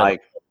watch the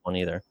one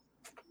either.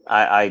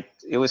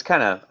 It was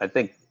kind of, I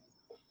think,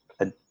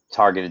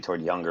 targeted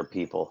toward younger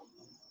people.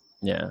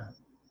 Yeah.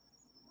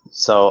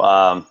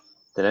 So,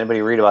 did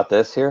anybody read about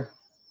this here?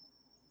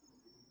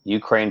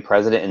 Ukraine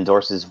president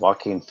endorses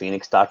Joaquin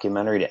Phoenix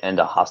documentary to end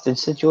a hostage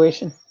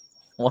situation.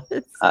 What?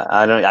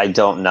 I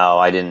don't know.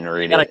 I didn't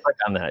read it. You gotta click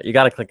on that. You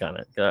gotta click on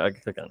it.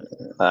 Click on it.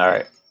 All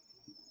right.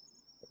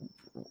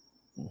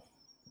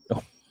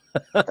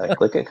 Gotta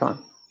click it. Come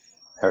on.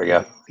 There we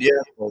go. Yeah.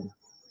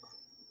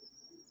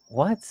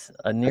 What?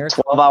 A near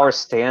 12-hour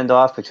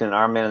standoff between an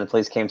armed man and the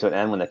police came to an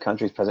end when the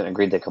country's president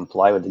agreed to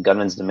comply with the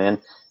gunman's demand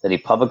that he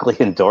publicly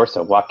endorse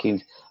a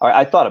Joaquin. All right,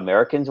 I thought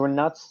Americans were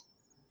nuts.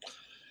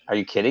 Are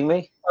you kidding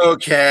me?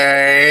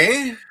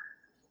 Okay.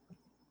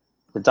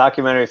 The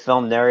documentary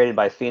film, narrated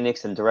by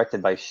Phoenix and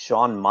directed by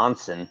Sean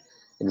Monson,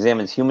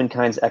 examines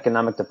humankind's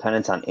economic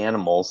dependence on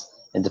animals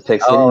and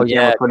depicts hidden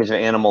camera footage of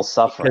animals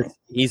suffering.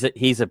 He's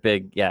a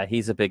big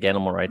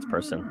animal rights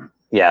person.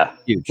 Yeah,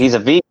 huge. He's a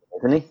vegan,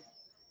 isn't he?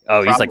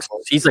 Oh,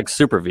 he's like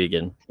super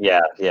vegan.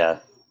 Yeah.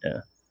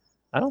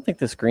 I don't think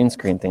this green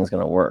screen thing's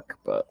gonna work,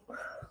 but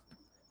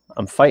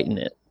I'm fighting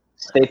it.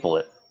 Staple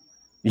it.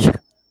 Yeah.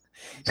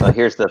 So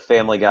here's the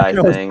Family Guy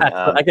thing.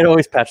 I can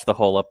always patch the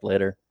hole up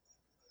later.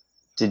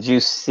 Did you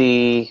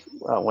see?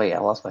 Oh wait, I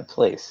lost my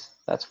place.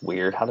 That's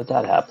weird. How did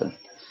that happen?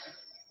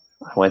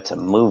 I went to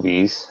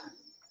movies.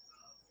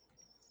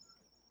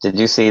 Did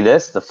you see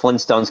this? The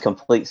Flintstones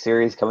complete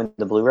series coming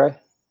to Blu-ray.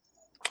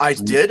 I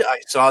did. I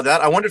saw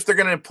that. I wonder if they're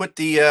going to put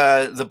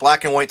the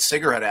black and white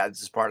cigarette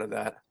ads as part of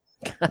that.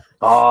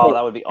 Oh,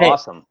 that would be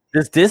awesome.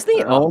 Does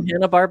Disney own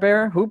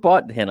Hanna-Barbera? Who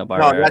bought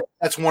Hanna-Barbera? No,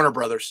 that's Warner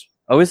Brothers.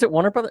 Oh, is it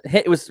Warner Brothers?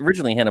 It was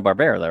originally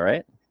Hanna-Barbera, though,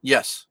 right?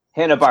 Yes.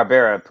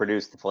 Hanna-Barbera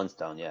produced the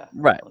Flintstone, yeah.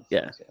 Right,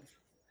 yeah.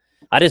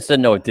 I just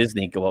didn't know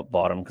Disney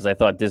bought them because I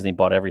thought Disney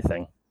bought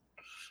everything.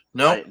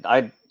 No.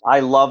 I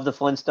love the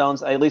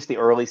Flintstones, at least the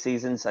early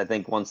seasons. I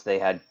think once they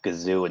had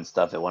Gazoo and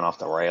stuff, it went off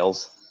the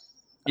rails.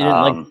 You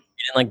didn't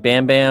like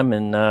Bam Bam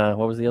and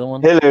what was the other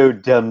one? Hello,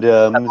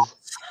 Dum-Dums.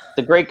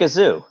 The Great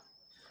Gazoo.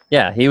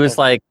 Yeah, he was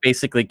like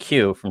basically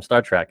Q from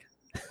Star Trek.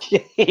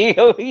 he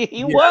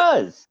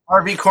was.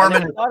 R.V.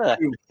 Corman. Wasn't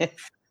it?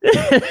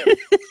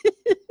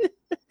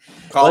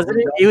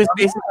 He was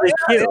basically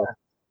Q.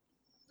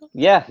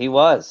 Yeah, he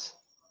was.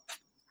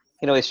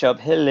 He'd always show up,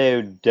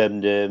 hello,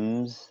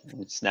 Dum-Dums.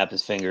 He'd snap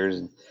his fingers.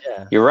 And,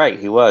 You're right,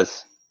 he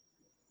was.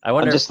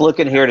 I'm just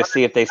looking here to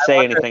see if they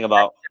say anything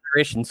about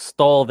generation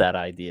stole that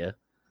idea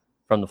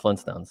from the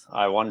Flintstones.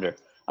 I wonder.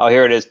 Oh,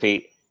 here it is,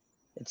 Pete.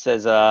 It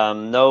says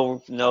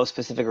no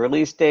specific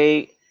release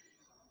date.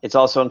 It's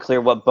also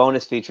unclear what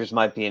bonus features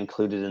might be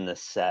included in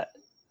this set.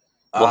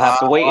 We'll have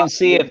to wait and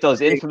see if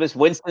those infamous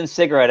Winston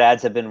cigarette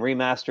ads have been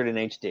remastered in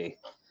HD.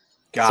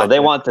 So they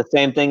want the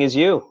same thing as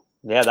you.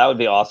 Yeah, that would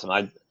be awesome.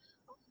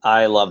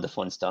 I love the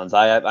Flintstones.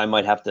 I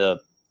might have to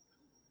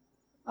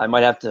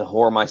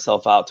whore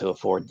myself out to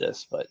afford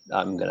this, but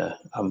I'm gonna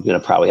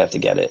probably have to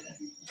get it.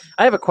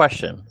 I have a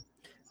question.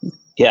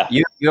 Yeah.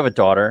 You have a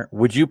daughter.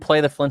 Would you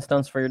play the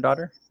Flintstones for your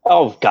daughter?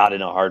 Oh God,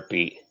 in a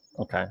heartbeat.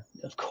 Okay.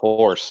 Of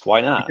course.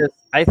 Why not? Because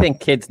I think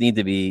kids need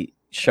to be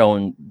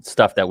shown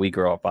stuff that we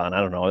grew up on. I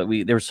don't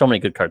know. There were so many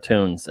good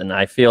cartoons, and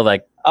I feel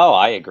like. Oh,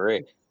 I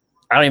agree.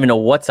 I don't even know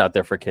what's out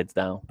there for kids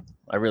now.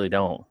 I really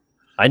don't.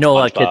 I know a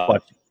lot of kids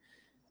watch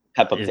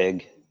Peppa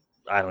Pig.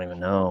 I don't even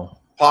know.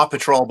 Paw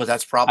Patrol, but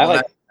that's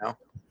problematic now.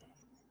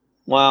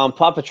 Well,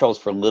 Paw Patrol's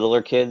for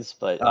littler kids,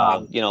 but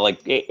like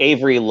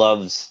Avery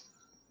loves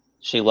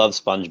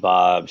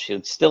SpongeBob.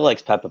 She still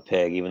likes Peppa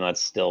Pig, even though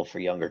it's still for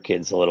younger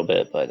kids a little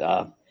bit.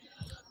 But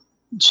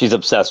she's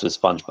obsessed with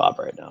SpongeBob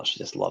right now. She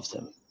just loves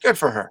him. Good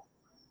for her.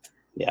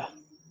 Yeah.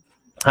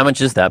 How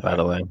much is that, by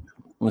the way?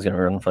 I was going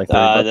to run for like 30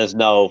 bucks. There's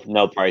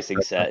no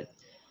pricing set.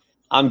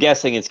 I'm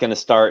guessing it's going to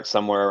start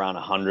somewhere around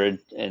 100,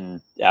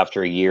 and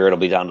after a year, it'll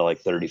be down to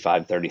like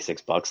 $35,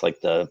 $36,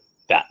 like the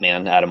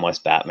Batman, Adam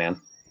West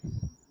Batman.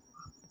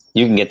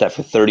 You can get that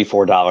for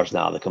 $34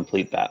 now, the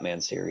complete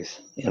Batman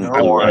series. I'm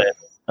going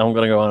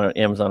to go on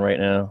Amazon right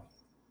now.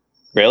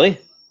 Really?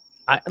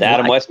 The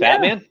Adam West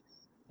Batman?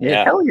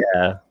 Yeah. Hell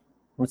yeah.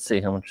 Let's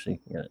see how much you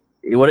can get it.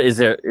 What is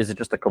there? Is it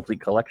just a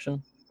complete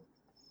collection?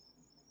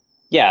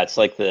 Yeah, it's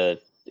like the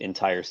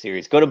entire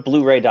series. Go to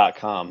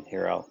Blu-ray.com.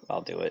 Here,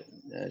 I'll do it.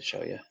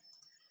 Show you.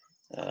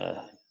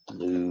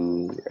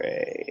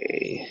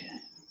 Blu-ray.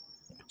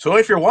 So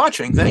if you're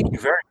watching, thank you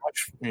very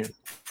much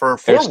for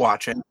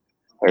watching.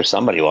 There's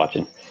somebody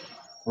watching.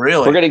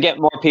 Really? We're gonna get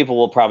more people.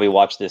 Will probably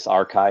watch this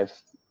archive.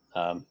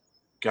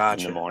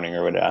 Gotcha. In the morning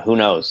or whatever. Who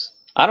knows?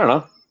 I don't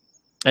know.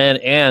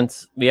 And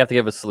we have to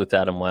give a salute to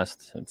Adam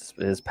West. It's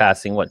his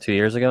passing, 2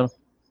 years ago?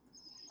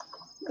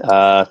 2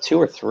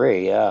 or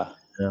 3, yeah.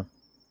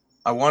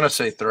 I want to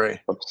say 3.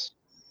 Oops.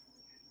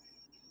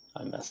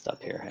 I messed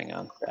up here. Hang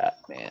on.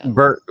 Batman.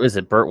 Is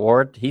it Burt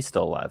Ward? He's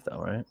still alive, though,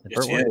 right?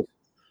 Yes, he is.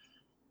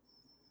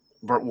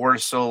 Burt Ward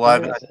is still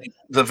alive. And I think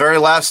the very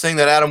last thing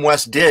that Adam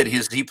West did,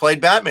 he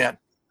played Batman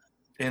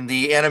in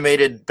the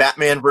animated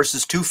Batman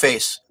versus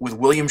Two-Face with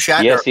William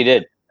Shatner. Yes, he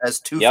did. As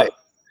Two-Face.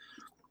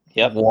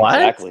 Yep. What?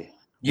 Exactly.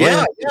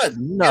 Yeah.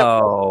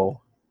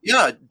 No.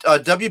 Yeah.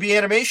 WB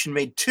Animation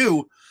made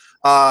 2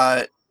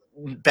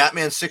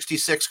 Batman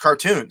 66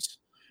 cartoons,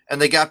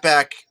 and they got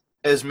back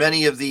as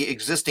many of the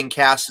existing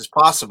cast as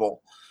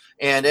possible.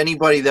 And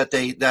anybody that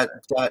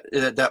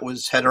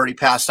had already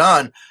passed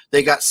on,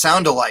 they got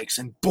sound-alikes,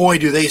 and boy,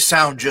 do they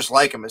sound just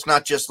like him. It's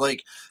not just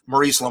like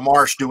Maurice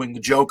LaMarche doing the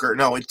Joker.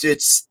 No,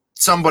 it's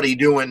somebody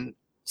doing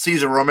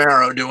Cesar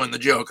Romero doing the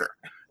Joker.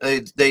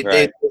 They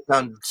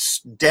sound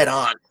dead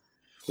on.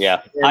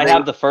 Yeah, and I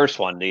have the first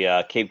one,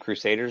 the Cape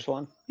Crusaders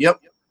one. Yep,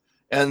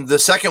 and the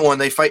second one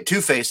they fight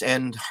Two-Face,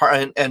 and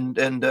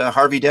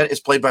Harvey Dent is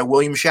played by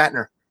William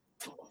Shatner.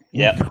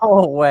 Yeah.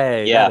 No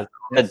way. Yeah.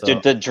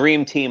 The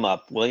dream team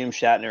up, William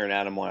Shatner and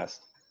Adam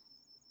West.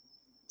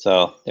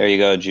 So there you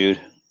go,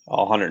 Jude.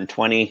 All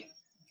 120,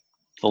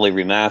 fully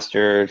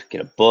remastered.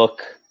 Get a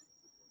book.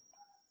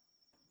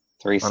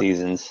 3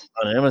 seasons.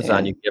 On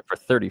Amazon, you can get for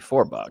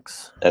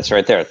 $34. That's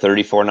right there,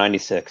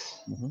 $34.96.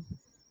 Mm-hmm.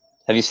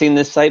 Have you seen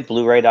this site,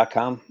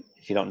 Blu-ray.com?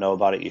 If you don't know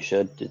about it, you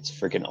should. It's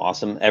freaking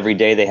awesome. Every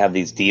day they have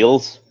these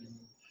deals.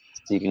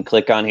 So you can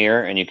click on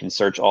here and you can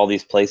search all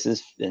these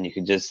places, and you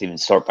can just even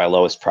sort by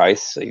lowest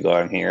price. So you go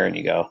on here and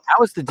you go.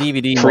 How is the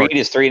DVD? Creed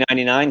is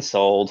 $3.99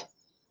 sold.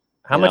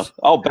 How much?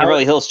 Oh,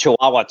 Beverly Hills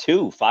Chihuahua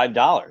 2,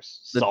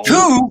 $5. The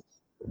 2?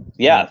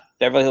 Yeah,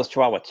 Beverly Hills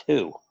Chihuahua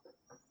 2.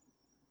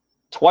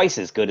 Twice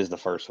as good as the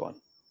first one.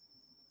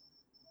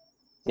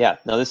 Yeah,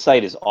 no, this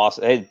site is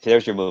awesome. Hey,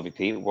 there's your movie,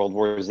 Pete. World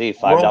War Z,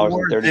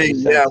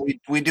 $5.32. Yeah,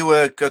 we do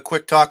a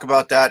quick talk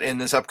about that in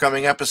this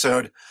upcoming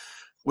episode,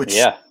 which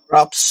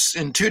drops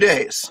in 2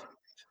 days.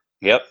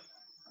 Yep.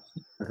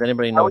 Does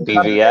anybody know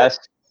BVS?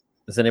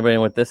 Does anybody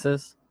know what this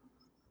is?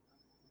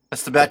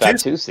 That's the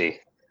Batusi.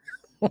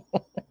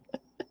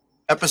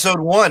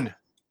 Episode 1.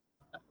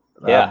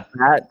 Yeah.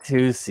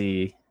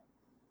 Batusi.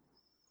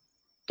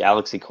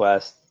 Galaxy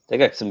Quest. They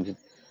got some.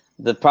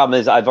 The problem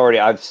is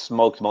I've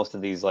smoked most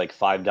of these like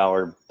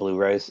 $5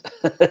 Blu-rays.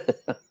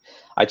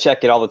 I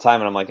check it all the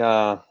time and I'm like,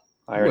 I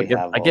already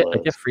have. I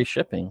get free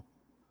shipping.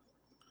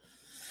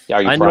 Yeah,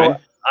 are you Prime?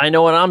 I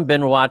know what I've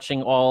been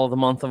watching all the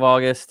month of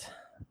August.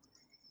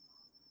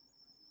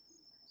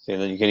 So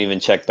then you can even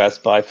check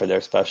Best Buy for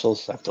their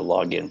specials. I have to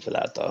log in for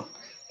that though.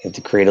 You have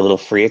to create a little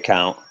free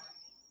account.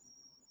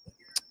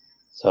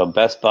 So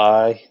Best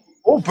Buy.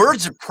 Oh,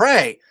 Birds of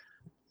Prey.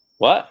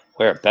 What?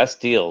 Where?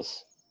 Best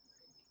deals.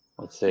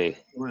 Let's see.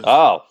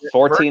 Oh,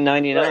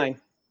 $14.99.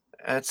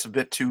 That's a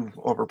bit too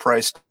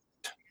overpriced.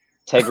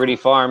 Integrity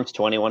Farms,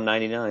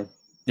 $21.99.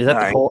 Is that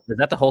the whole? Is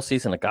that the whole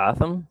season of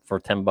Gotham for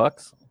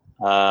 $10?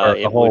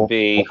 It would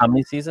be how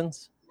many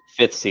seasons?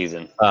 5th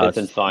season, Oh, 5th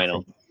and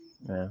final.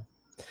 Yeah,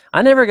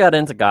 I never got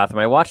into Gotham.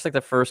 I watched like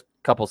the first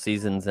couple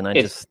seasons, and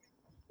it's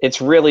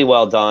really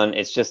well done.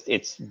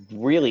 It's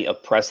really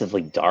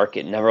oppressively dark.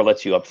 It never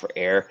lets you up for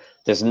air.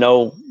 There's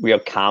no real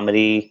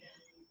comedy.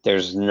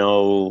 There's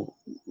no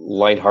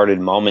lighthearted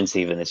moments.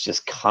 Even it's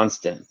just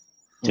constant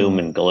doom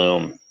and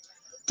gloom.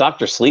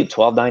 Dr. Sleep,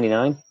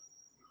 $12.99.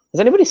 Has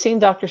anybody seen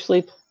Dr.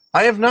 Sleep?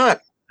 I have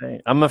not.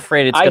 I'm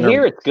afraid it's. I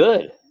hear it's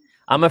good.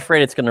 I'm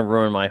afraid it's going to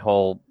ruin my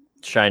whole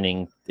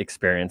Shining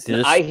experience.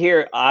 I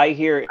hear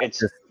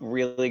it's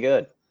really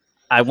good.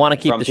 I want to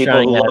keep the people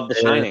Shining. Who love the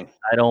Shining.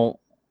 I don't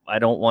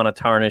want to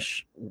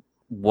tarnish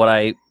what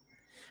I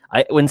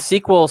when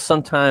sequels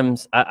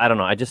sometimes I don't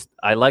know.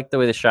 I like the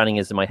way the Shining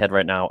is in my head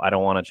right now. I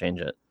don't want to change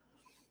it.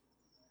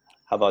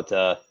 How about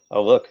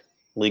oh look,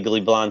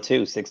 Legally Blonde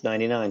 2,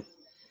 $6.99.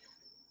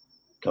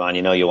 Come on,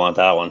 you want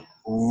that one.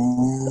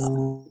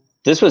 Ooh.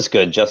 This was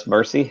good, Just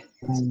Mercy.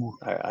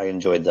 I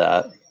enjoyed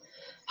that.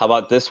 How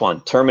about this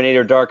one?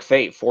 Terminator Dark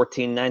Fate,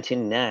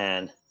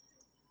 $14.99.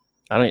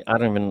 I don't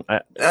even.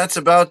 That's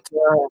about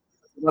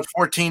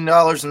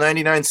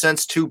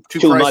 $14.99. Too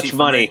much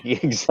money.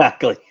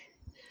 Exactly.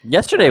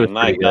 Yesterday was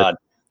my God.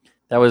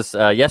 That was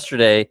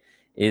yesterday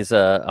is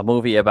a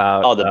movie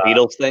about the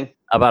Beatles thing,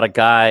 about a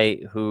guy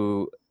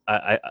who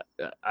I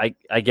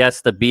guess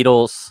the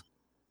Beatles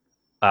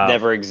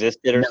never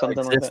existed or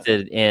something like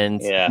that.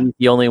 And he's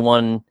the only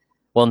one.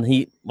 Well,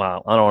 I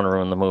don't want to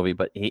ruin the movie,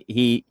 but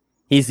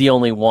he's the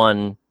only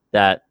one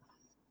that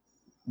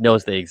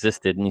knows they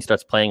existed, and he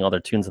starts playing all their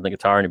tunes on the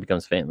guitar, and he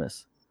becomes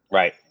famous.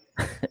 Right.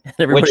 And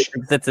everybody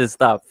thinks it's his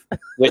stuff.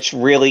 Which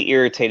really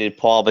irritated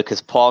Paul,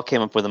 because Paul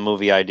came up with a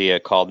movie idea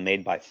called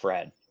Made by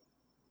Fred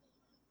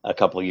a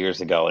couple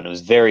years ago, and it was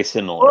very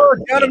similar. Oh,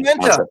 John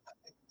Amenta.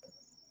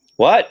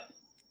 What?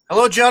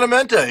 Hello, John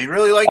Amenta. He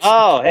really likes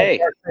hey.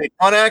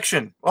 On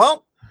action.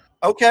 Well,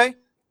 okay.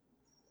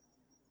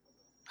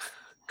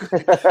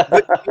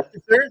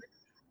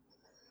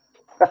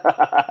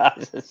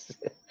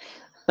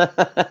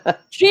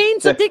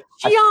 Jane's addiction.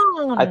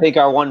 I think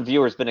our one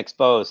viewer's been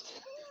exposed.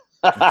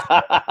 Did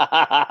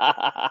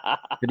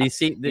he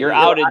see? You're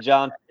outed,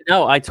 John.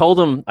 No, I told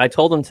him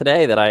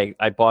today that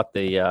I bought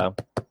the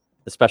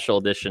special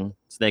edition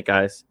Snake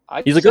Eyes.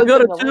 He's like, I got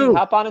it too.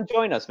 Hop on and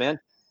join us, man.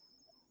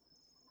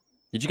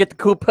 Did you get the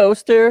cool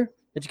poster?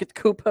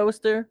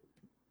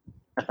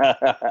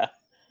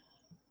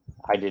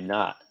 I did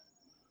not.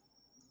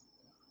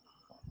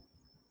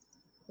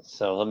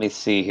 So let me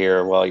see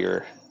here while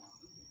you're.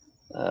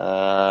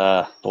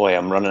 Boy,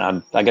 I'm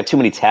running. I got too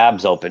many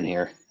tabs open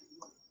here.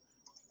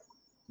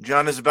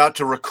 John is about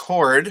to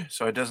record,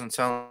 so it doesn't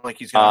sound like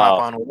he's going to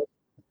hop on with it.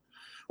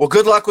 Well,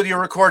 good luck with your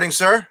recording,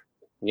 sir.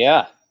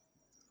 Yeah.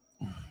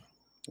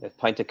 The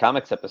Pint of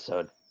Comics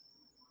episode.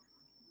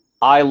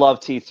 I love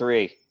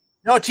T3.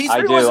 No,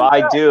 T3.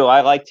 I do.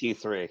 I like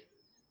T3.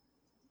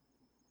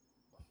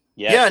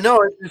 Yes. Yeah, no,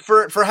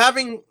 for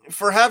having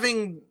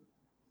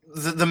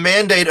the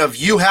mandate of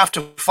you have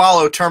to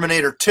follow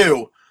Terminator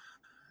 2.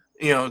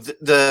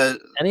 The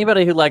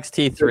anybody who likes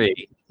T3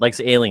 likes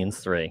Aliens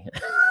 3.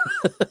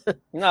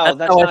 No,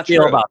 that's how not I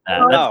feel true. about that.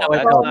 No,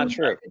 that's not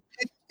true.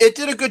 It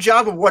did a good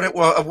job of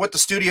what the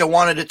studio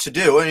wanted it to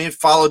do, and it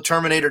followed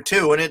Terminator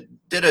 2, and it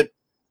did a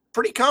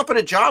pretty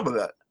competent job of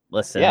it.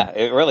 Listen, yeah,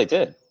 it really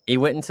did. He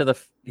went into the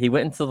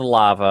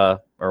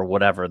lava or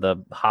whatever,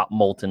 the hot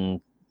molten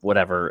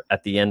whatever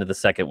at the end of the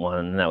second one,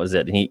 and that was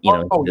it. And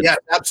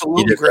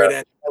absolutely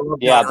great.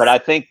 Yeah, but I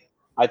think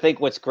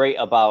what's great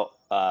about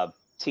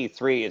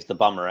T3 is the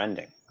bummer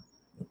ending.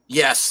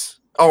 Yes.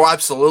 Oh,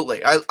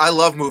 absolutely. I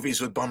love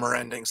movies with bummer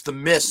endings. The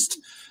Mist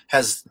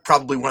has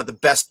probably one of the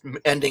best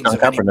endings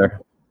I've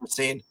ever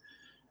seen.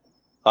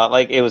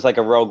 Like it was like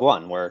a Rogue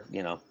One where,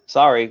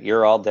 sorry,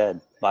 you're all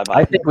dead.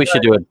 Bye-bye. I think we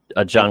should do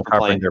a John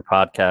Carpenter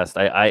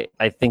podcast.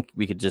 I think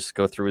we could just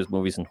go through his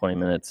movies in 20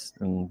 minutes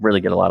and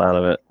really get a lot out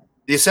of it.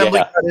 The assembly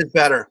cut is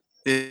better.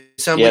 The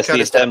assembly cut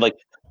is better.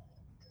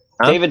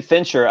 David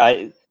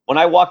Fincher, when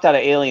I walked out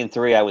of Alien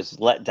 3, I was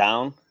let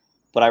down,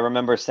 but I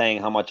remember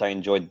saying how much I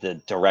enjoyed the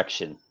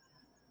direction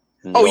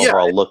and the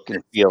overall look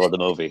and feel of the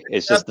movie.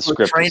 It's just the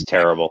script is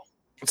terrible.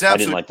 I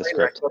didn't like the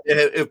script.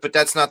 But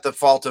that's not the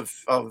fault of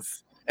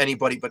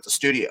anybody but the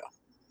studio.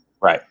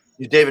 Right.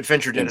 David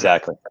Fincher did an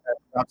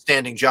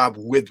outstanding job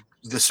with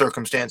the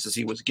circumstances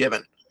he was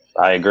given.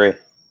 I agree.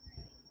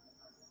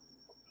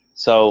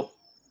 So,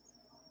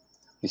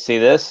 you see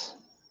this?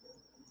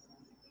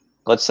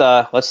 Let's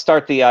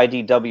start the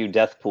IDW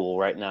death pool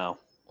right now.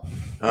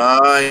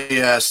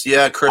 Yes.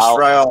 Yeah, Chris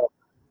Ryall.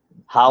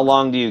 How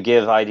long do you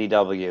give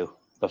IDW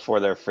before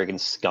they're freaking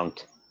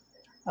skunked?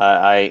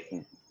 I'd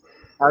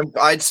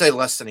say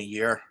less than a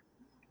year.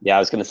 Yeah, I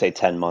was going to say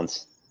 10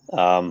 months.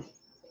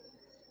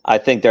 I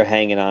think they're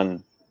hanging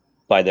on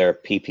by their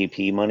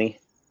PPP money.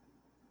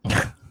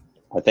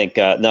 I think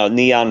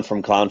Neon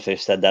from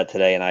Clownfish said that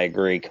today, and I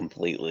agree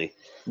completely.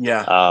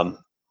 Yeah.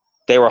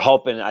 They were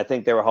hoping. I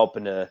think they were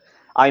hoping to.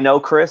 I know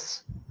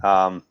Chris,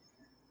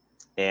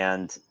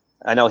 and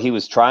I know he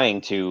was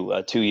trying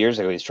to 2 years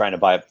ago. He was trying to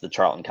buy up the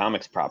Charlton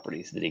Comics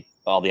properties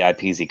all the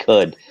IPs he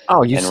could.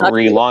 Oh, you and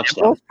relaunched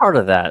them. Part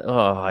of that.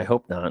 Oh, I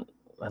hope not.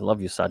 I love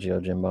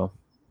Usagi Jimbo.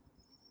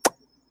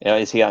 Yeah,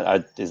 is he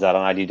on? Is that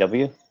on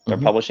IDW? They're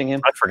publishing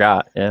him. I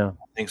forgot. Yeah,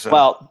 I think so.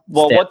 Well,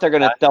 what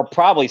they'll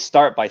probably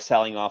start by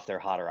selling off their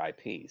hotter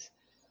IPs.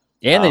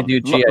 And they do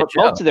GI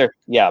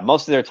Joe.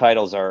 Most of their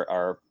titles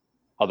are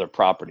other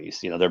properties.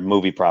 They're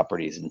movie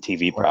properties and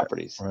TV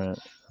properties. Right.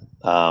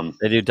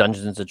 They do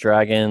Dungeons and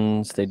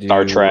Dragons. They do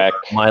Star Trek,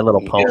 My Little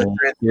Pony,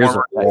 Years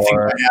of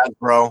War.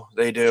 Hasbro.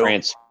 They do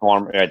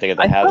Transform. Right, they get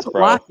the I Hasbro. thought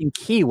Lock and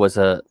Key was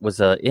a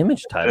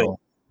Image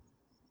title.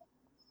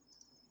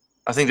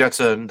 I think that's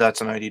an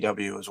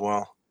IDW as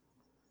well.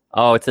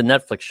 Oh, it's a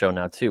Netflix show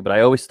now too. But I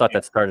always thought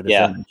that started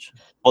as Image.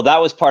 Well, that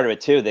was part of it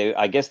too.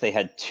 I guess they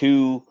had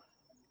two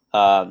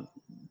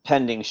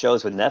pending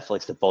shows with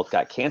Netflix that both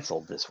got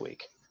canceled this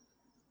week.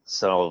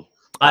 So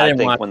I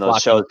think when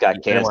those shows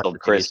got canceled,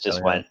 Chris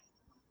just went.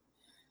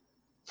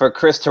 For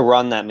Chris to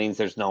run, that means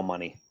there's no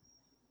money.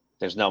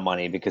 There's no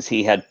money because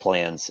he had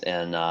plans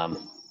and.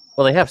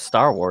 Well, they have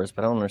Star Wars,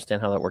 but I don't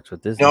understand how that works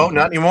with Disney. No,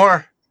 not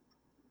anymore.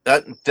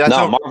 That's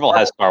Marvel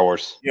has Star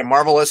Wars. Yeah,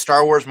 Marvel has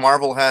Star Wars.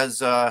 Marvel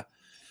has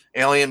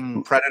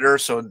Alien, Predator.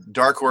 So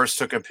Dark Horse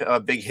took a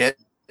big hit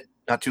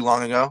not too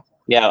long ago.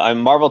 Yeah,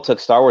 Marvel took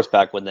Star Wars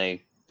back when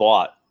they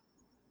bought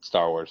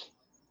Star Wars.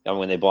 And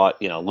when they bought,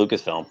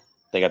 Lucasfilm,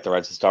 they got the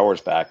rights to Star Wars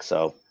back.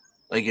 So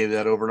they gave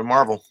that over to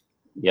Marvel.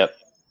 Yep.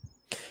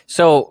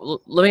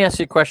 So let me ask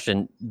you a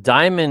question.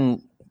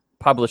 Diamond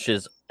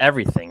publishes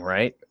everything,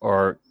 right?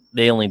 Or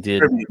they only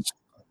did?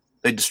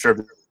 They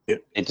distribute.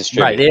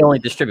 Right, they only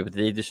distribute, but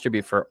they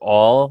distribute for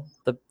all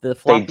the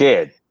flop?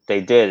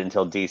 They did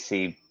until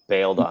DC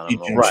bailed on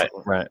them.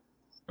 Right.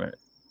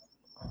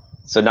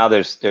 So now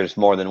there's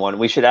more than one.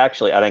 We should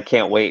actually, and I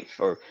can't wait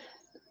for.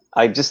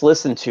 I just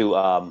listened to.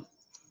 I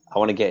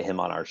want to get him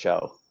on our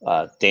show,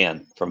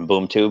 Dan from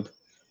BoomTube.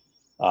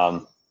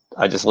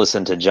 I just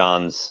listened to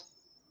John's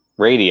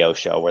radio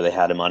show where they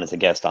had him on as a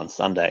guest on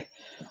Sunday,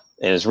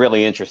 and it's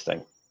really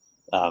interesting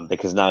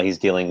because now he's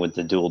dealing with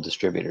the dual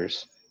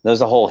distributors.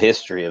 There's a whole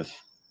history of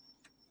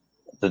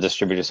the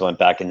distributors that went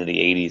back into the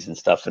 80s and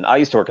stuff. And I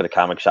used to work at a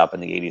comic shop in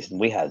the 80s, and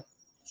we had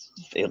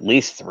at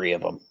least 3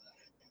 of them.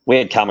 We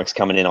had comics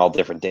coming in all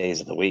different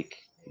days of the week,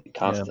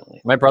 constantly.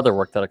 Yeah. My brother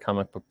worked at a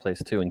comic book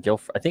place too in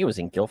Guilford. I think it was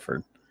in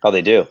Guilford. Oh,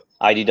 they do.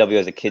 IDW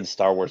has a kid's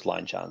Star Wars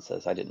line, John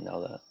says. I didn't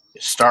know that.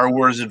 Star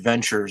Wars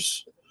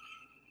Adventures.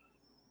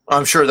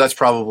 I'm sure that's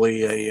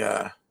probably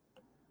a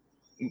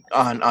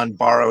on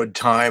borrowed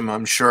time,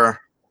 I'm sure.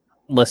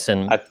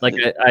 Listen,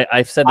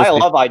 I've said this. I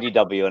love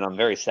IDW, and I'm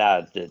very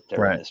sad that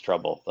they're in this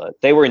trouble. But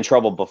they were in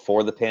trouble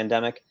before the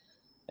pandemic,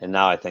 and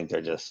now I think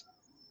they're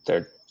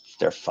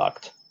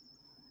fucked.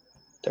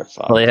 They're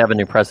fucked. Well, they have a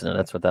new president.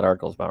 That's what that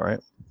article's about, right?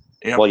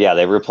 Yep. Well, yeah,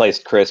 they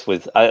replaced Chris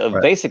with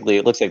basically.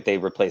 It looks like they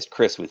replaced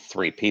Chris with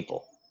 3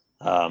 people.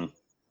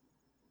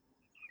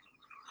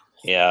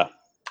 Yeah.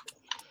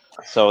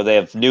 So they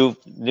have new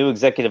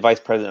executive vice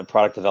president of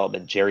product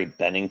development, Jerry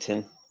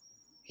Bennington.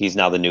 He's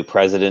now the new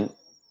president.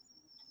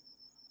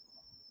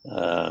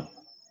 I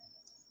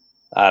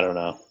don't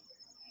know.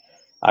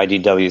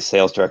 IDW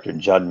sales director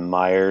Judd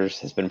Myers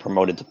has been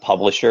promoted to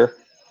publisher.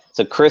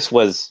 So Chris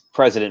was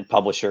president,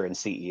 publisher, and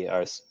CEO,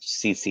 or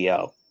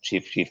CCO,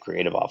 chief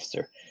creative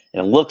officer.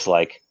 And it looks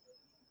like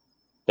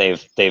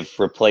they've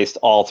replaced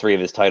all 3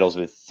 of his titles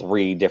with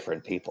 3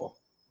 different people.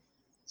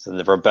 So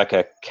the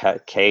Rebecca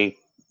K.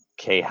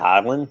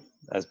 Hadlin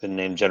has been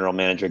named general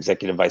manager,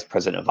 executive vice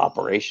president of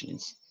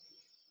operations.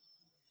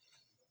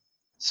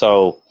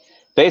 So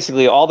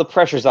basically all the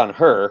pressure's on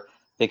her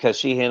because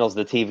she handles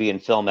the TV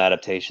and film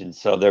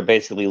adaptations. So they're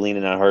basically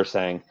leaning on her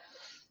saying,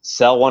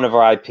 sell one of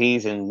our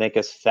IPs and make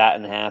us fat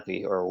and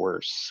happy or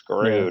we're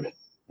screwed.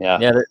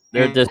 Yeah.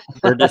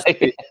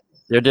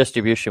 Their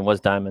distribution was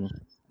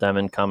Diamond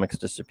Comics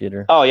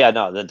distributor. Oh yeah,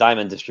 no, the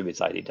Diamond distributes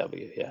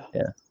IDW.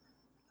 Yeah.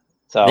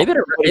 So they've been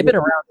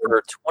around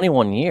for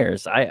 21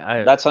 years.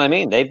 That's what I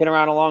mean. They've been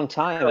around a long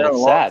time, and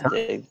it's sad.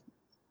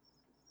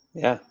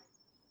 Yeah.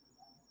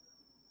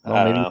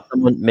 Well,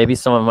 maybe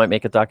someone might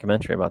make a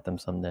documentary about them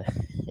someday.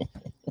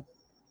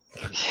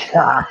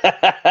 Yeah.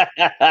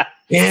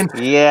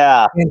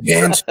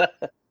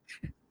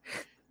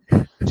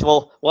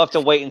 We'll have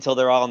to wait until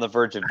they're all on the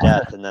verge of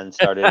death and then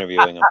start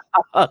interviewing them.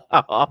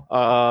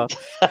 That's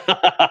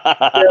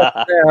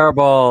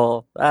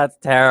terrible. That's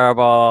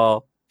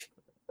terrible.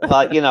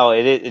 But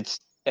it's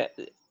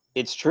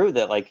true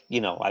that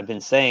I've been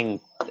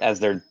saying as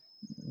they're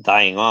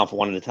dying off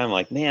one at a time,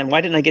 like, man, why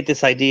didn't I get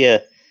this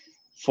idea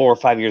 4 or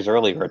 5 years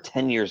earlier or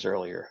 10 years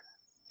earlier?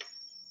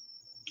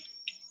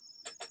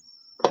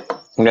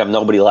 We have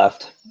nobody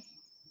left.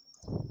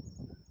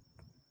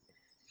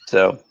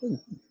 So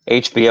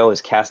HBO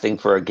is casting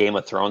for a Game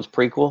of Thrones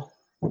prequel.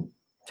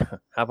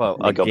 How about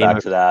back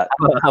to that?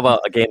 How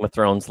about a Game of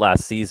Thrones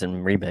last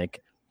season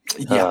remake?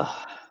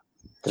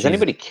 Does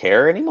anybody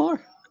care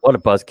anymore? What a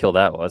buzzkill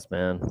that was,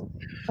 man.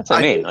 That's what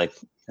I mean. Like,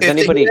 If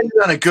anybody they ended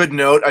on a good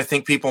note, I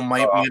think people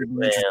might Oh, have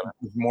been interested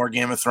in more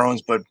Game of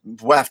Thrones. But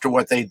after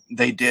what they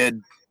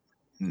did,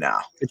 no.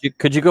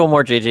 Could you go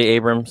more J.J.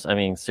 Abrams? I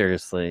mean,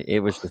 seriously, it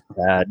was just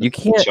bad. You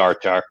can't. Jar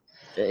Jar?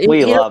 you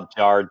We know, love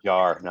Jar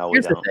Jar. No, we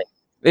here's the don't. thing.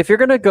 If you're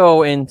gonna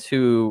go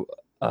into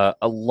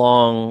a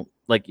long,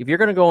 like, if you're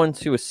gonna go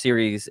into a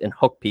series and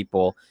hook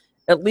people,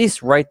 at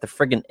least write the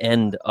friggin'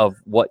 end of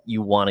what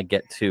you want to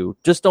get to.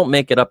 Just don't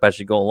make it up as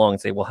you go along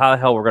and say, well, how the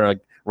hell we're gonna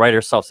write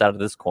ourselves out of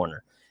this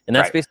corner? And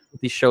that's Right. basically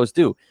what these shows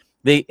do.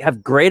 They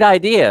have great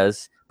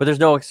ideas, but there's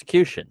no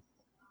execution.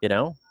 You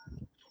know.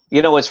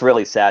 You know what's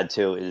really sad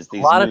too is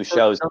these lot of new shows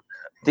shows. don't-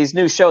 These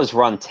new shows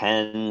run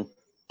 10,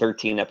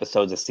 13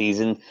 episodes a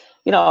season.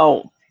 You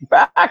know,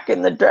 back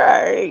in the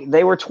day,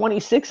 they were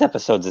 26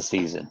 episodes a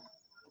season.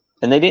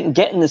 And they didn't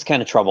get in this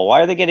kind of trouble.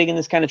 Why are they getting in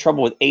this kind of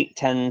trouble with 8,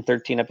 10,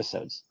 13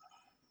 episodes?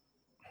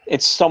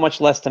 It's so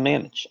much less to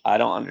manage. I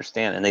don't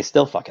understand. And they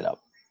still fuck it up.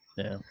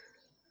 Yeah.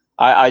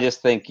 I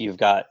just think you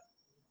got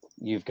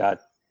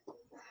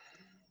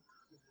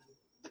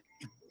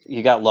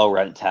low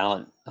rent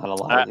talent on a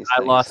lot of these I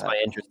things. lost my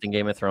interest in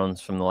Game of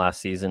Thrones from the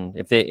last season.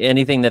 If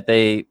anything that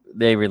they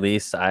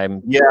release, I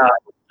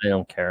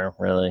don't care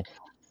really.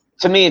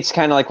 To me, it's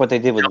kind of like what they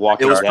did with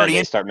Walking was Dead. pretty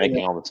They start interesting.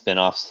 making all the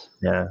spin-offs.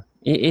 Yeah,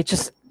 it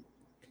just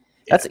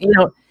that's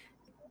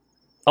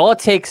all it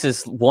takes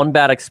is one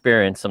bad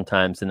experience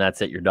sometimes, and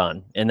that's it. You're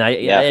done. And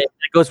it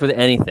goes with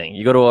anything.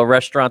 You go to a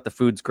restaurant, the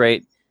food's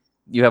great.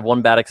 You have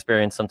one bad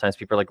experience. Sometimes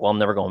people are like, "Well, I'm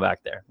never going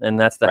back there." And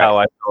that's how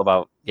I feel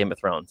about Game of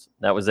Thrones.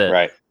 That was it.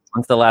 Right.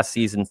 Once the last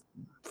season,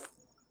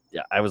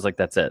 I was like,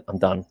 "That's it. I'm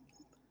done."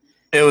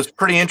 It was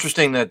pretty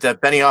interesting that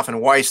Benioff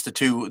and Weiss, the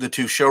two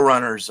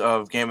showrunners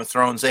of Game of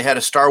Thrones, they had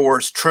a Star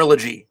Wars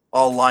trilogy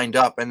all lined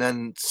up, and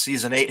then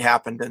season 8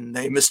 happened, and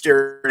they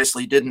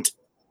mysteriously didn't.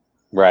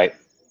 Right.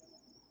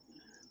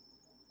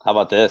 How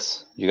about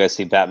this? You guys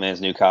see Batman's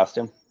new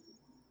costume?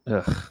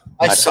 Ugh.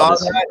 I saw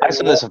this, that. I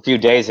saw this a few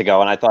days ago,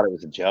 and I thought it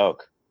was a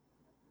joke.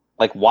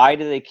 Like, why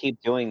do they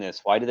keep doing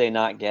this? Why do they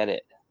not get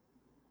it?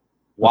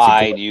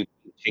 Why do you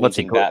keep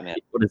changing Batman?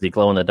 What does he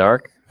glow in the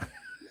dark?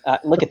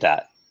 Look at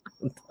that.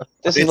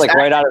 This is It's like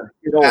right out of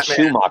Joel Batman.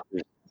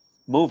 Schumacher's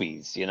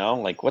movies, you know?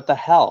 Like, what the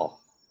hell?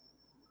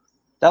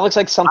 That looks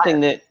like something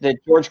that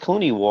George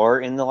Clooney wore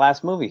in the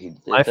last movie he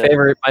did. My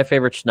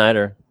favorite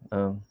Schneider.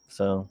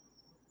 So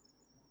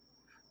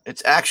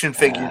It's action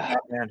figure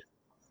Batman.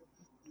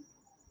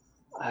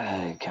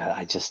 God,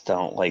 I just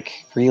don't like.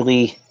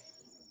 Really,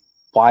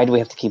 why do we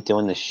have to keep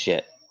doing this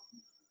shit?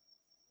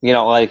 You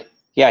know, like,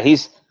 yeah,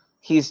 he's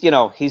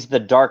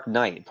the Dark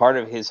Knight. Part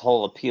of his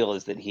whole appeal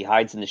is that he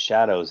hides in the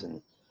shadows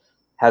and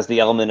has the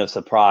element of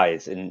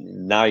surprise.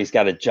 And now he's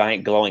got a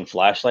giant glowing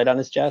flashlight on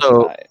his chest.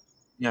 So-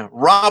 Yeah,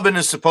 Robin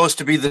is supposed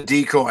to be the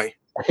decoy.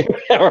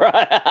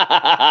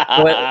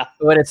 Right.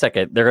 wait a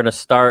second. They're gonna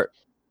start.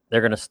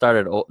 They're gonna start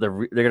it.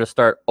 They're gonna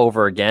start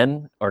over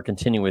again, or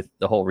continue with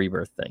the whole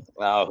rebirth thing.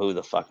 Well, who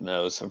the fuck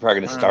knows? I'm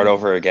probably gonna start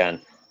over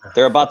again.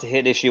 They're about to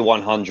hit issue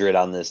 100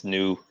 on this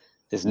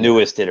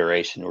newest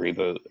iteration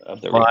reboot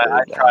of the Well, reboot.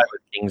 I tried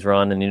with King's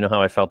Run, and you know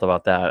how I felt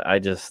about that.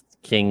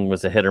 King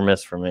was a hit or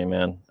miss for me,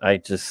 man.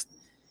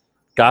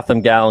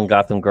 Gotham Gal and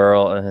Gotham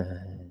Girl.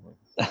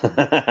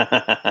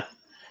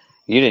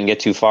 You didn't get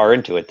too far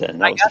into it then.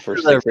 That was the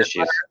first 6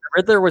 issues.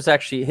 Riddler was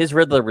his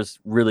Riddler was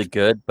really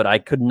good, but I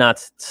could not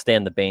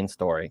stand the Bane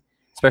story,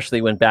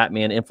 especially when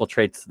Batman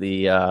infiltrates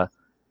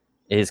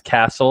his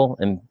castle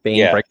and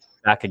Bane breaks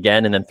back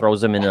again and then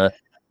throws him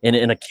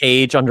in a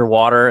cage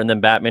underwater, and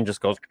then Batman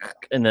just goes,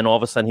 and then all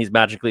of a sudden he's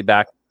magically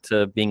back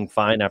to being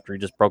fine after he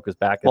just broke his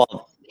back.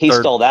 Well, he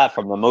stole that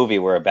from the movie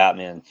where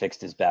Batman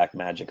fixed his back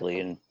magically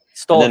and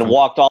stole then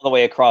walked all the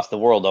way across the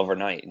world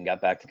overnight and got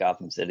back to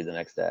Gotham City the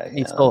next day.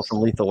 He stole it from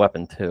Lethal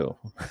Weapon too.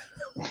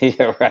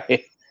 Yeah,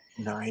 right.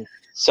 Nice.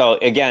 So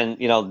again,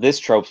 this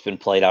trope's been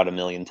played out a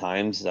million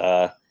times.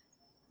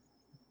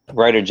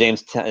 Writer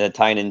James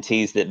Tynion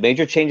teased that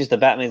major changes to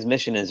Batman's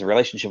mission and his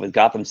relationship with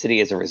Gotham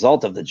City as a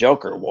result of the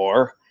Joker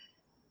war.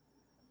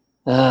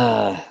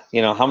 How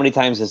many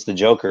times has the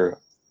Joker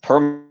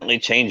permanently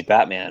changed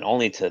Batman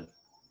only to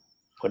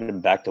put him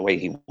back the way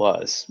he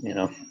was,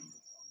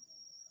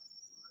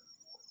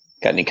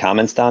 Got any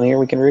comments down here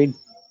we can read?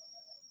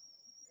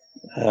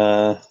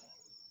 No?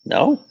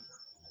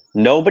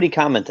 Nobody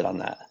commented on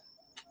that.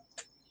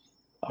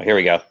 Oh, here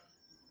we go.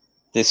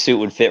 This suit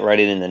would fit right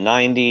in the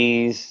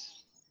 90s.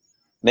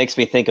 Makes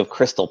me think of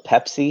Crystal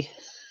Pepsi.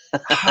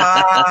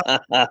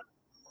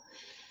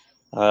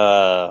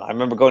 I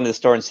remember going to the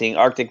store and seeing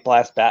Arctic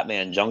Blast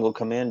Batman, Jungle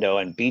Commando,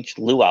 and Beach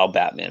Luau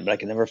Batman, but I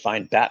could never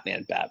find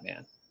Batman.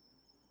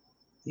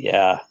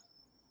 Yeah.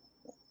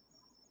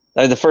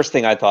 The first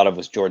thing I thought of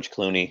was George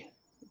Clooney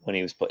when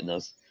he was putting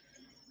those.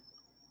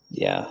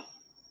 Yeah.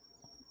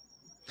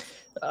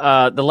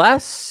 The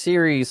last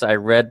series I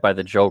read by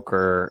the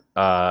Joker,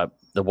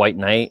 The White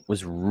Knight,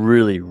 was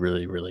really,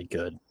 really, really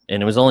good.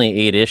 And it was only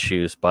 8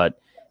 issues, but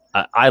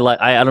I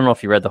don't know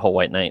if you read the whole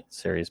White Knight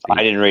series.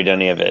 I didn't read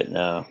any of it,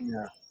 no.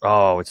 Yeah.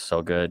 Oh, it's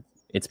so good.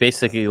 It's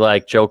basically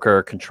like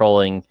Joker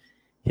controlling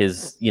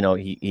his,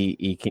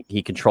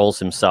 he controls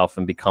himself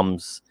and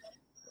becomes,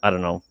 I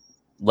don't know,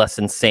 less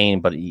insane.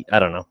 But I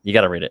don't know. You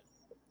got to read it.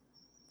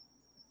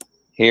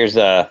 Here's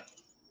a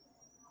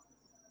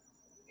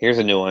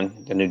new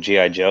one, the new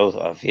G.I.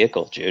 Joe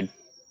vehicle, Jude.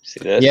 See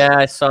this? Yeah,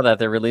 I saw that.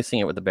 They're releasing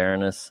it with the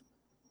Baroness.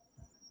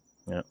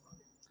 Yeah.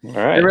 All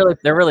right.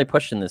 They're really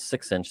pushing this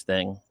 6-inch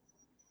thing.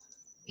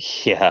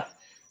 Yeah,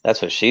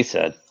 that's what she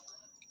said.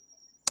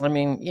 I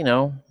mean,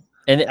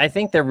 and I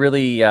think they're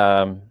really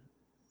kind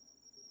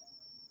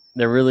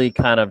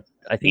of,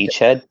 I think,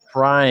 Beachhead?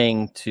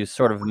 trying to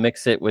sort of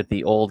mix it with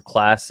the old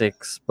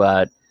classics,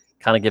 but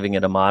kind of giving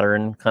it a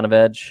modern kind of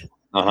edge.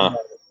 Uh-huh.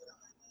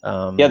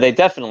 Yeah, they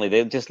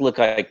just look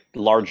like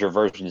larger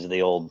versions of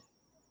the old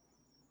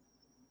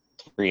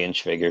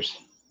 3-inch figures.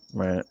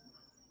 Right.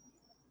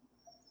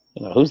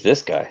 Who's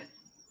this guy?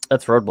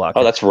 That's Roadblock.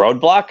 Oh, that's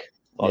Roadblock?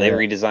 Oh, Yeah.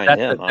 they redesigned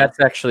him. That's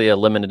actually a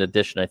limited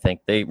edition, I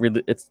think.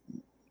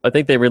 I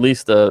think they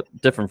released a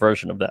different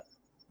version of that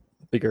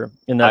figure.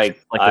 And I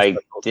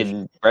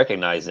didn't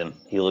recognize him.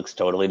 He looks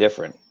totally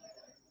different.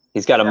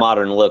 He's got a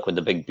modern look with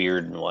the big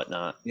beard and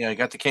whatnot. Yeah, he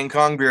got the King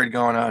Kong beard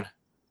going on.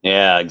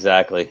 Yeah,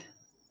 exactly.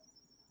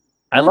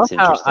 I love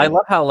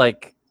how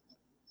like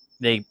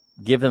they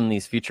give them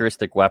these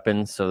futuristic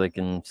weapons so they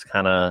can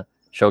kind of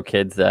show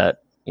kids that,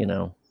 I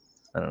don't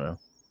know.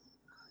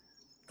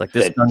 Like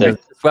this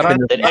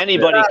weapon that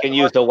anybody can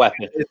use the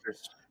weapon.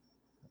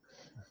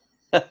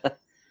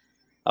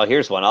 Oh,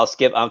 here's one.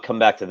 I'll come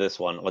back to this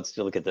one. Let's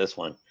look at this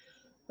one.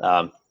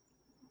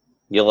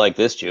 You'll like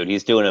this, Jude.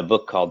 He's doing a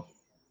book called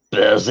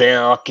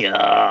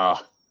Berserker.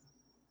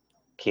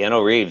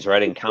 Keanu Reeves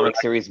writing comic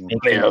series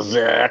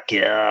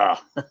Berserker.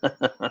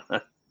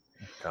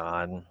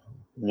 God.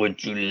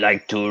 Would you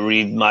like to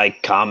read my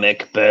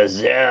comic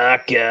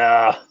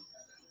Berserker?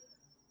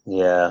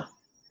 Yeah.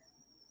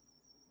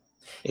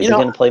 Is he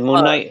going to play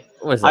Moon Knight?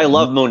 I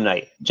love Moon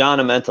Knight. John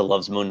Amenta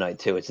loves Moon Knight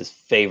too. It's his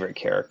favorite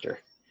character.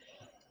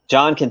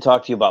 John can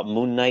talk to you about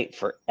Moon Knight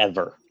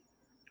forever.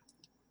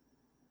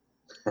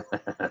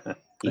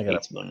 He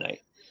hates Moon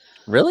Knight.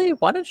 Really?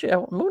 Why didn't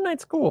you? Moon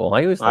Knight's cool.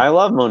 I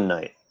love Moon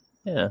Knight.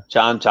 Yeah.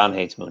 John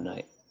hates Moon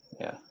Knight.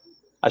 Yeah.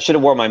 I should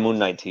have wore my Moon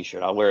Knight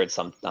t-shirt. I'll wear it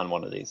on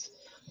one of these.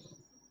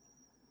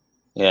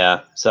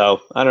 Yeah.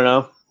 So, I don't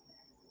know.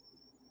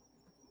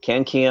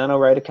 Can Keanu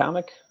write a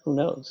comic? Who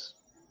knows?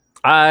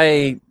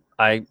 Yeah,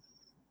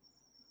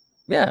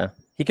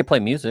 he could play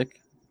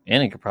music,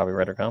 and he could probably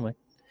write a comic.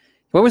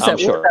 What was that?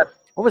 Sure.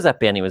 What was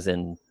that band he was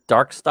in?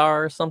 Dark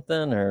Star or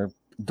something, or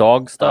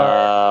Dog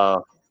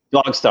Star?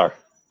 Dog Star.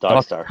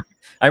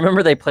 I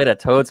remember they played at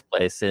Toad's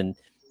place, and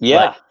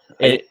yeah.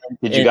 Did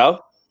you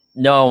go?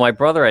 No, my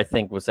brother I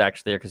think was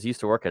actually there because he used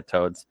to work at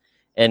Toad's,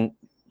 and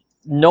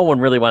no one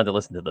really wanted to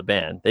listen to the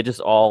band. They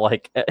just all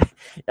like.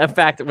 In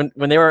fact, when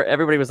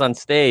everybody was on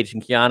stage,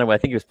 and Keanu, I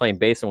think he was playing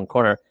bass in one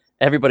corner.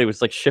 Everybody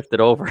was like shifted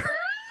over.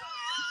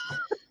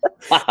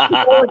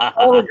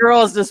 all the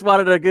girls just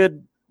wanted a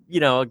good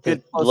look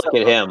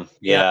at him.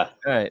 Yeah.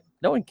 Right.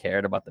 No one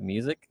cared about the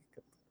music.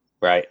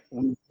 Right.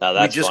 No,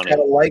 that's we just funny. got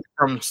a like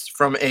from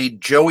a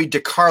Joey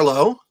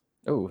DiCarlo.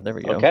 Oh, there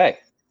we go. Okay.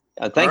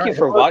 Thank you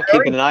for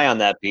keeping an eye on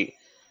that, Pete.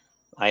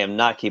 I am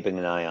not keeping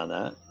an eye on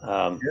that.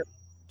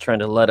 Trying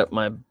to let up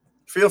my.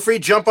 Feel free,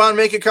 jump on,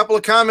 make a couple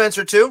of comments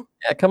or two.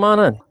 Yeah, come on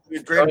in.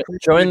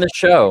 Join the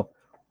show.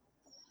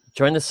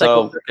 Join the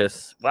Cycle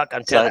Circus.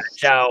 Welcome to the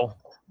show.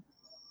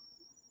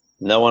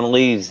 No one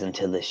leaves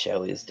until the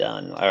show is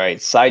done. All right,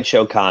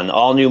 Sideshow Con.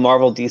 All new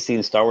Marvel, DC,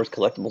 and Star Wars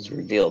collectibles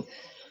revealed.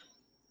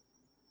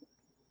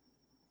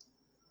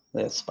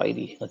 That's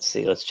Spidey. Let's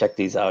see. Let's check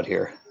these out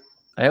here.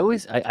 I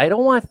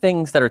don't want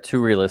things that are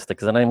too realistic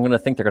because then I'm going to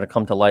think they're going to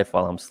come to life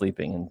while I'm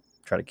sleeping and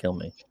try to kill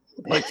me.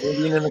 Like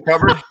being in the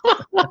cupboard?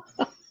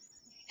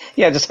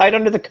 Yeah, just hide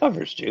under the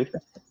covers, Jude.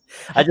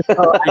 I just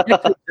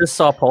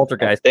saw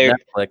Poltergeist on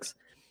Netflix.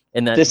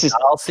 And that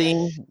doll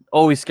scene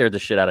always scared the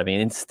shit out of me.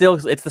 And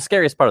still, it's the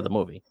scariest part of the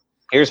movie.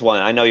 Here's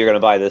one. I know you're going to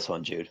buy this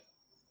one, Jude.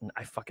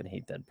 I fucking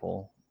hate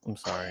Deadpool. I'm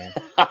sorry.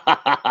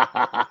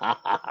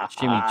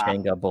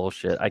 Chimichanga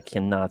bullshit. I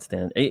cannot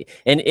stand it.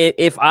 And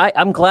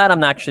I'm glad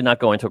I'm actually not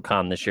going to a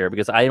con this year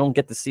because I don't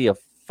get to see a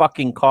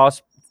fucking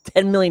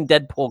 10 million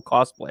Deadpool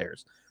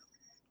cosplayers.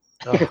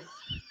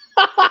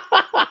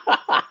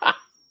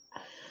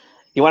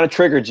 You want to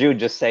trigger Jude,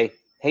 just say,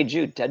 hey,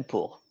 Jude,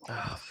 Deadpool.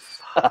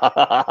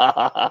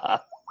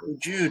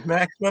 Jude,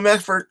 maximum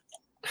effort.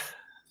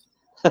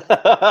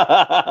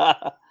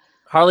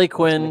 Harley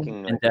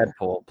Quinn and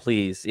Deadpool,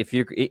 please. If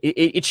you,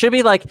 it should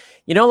be like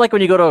like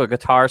when you go to a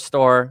guitar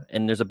store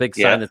and there's a big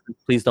sign that says,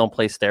 "Please don't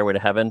play Stairway to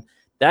Heaven."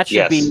 That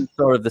should be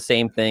sort of the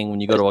same thing when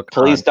you go to a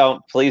con. Please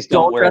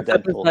don't wear dress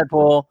Deadpool. Up as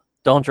Deadpool.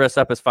 Don't dress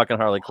up as fucking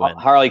Harley Quinn.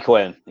 Harley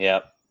Quinn, yeah.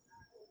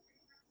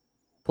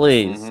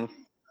 Please.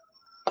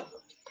 Mm-hmm.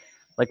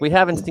 Like we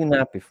haven't seen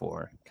that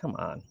before. Come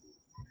on.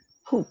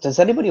 Does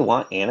anybody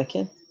want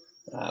Anakin?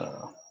 I don't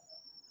know.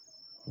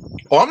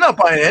 Well, I'm not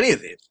buying any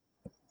of these.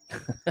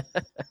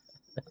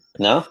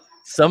 No?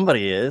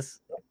 Somebody is.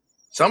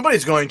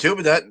 Somebody's going to,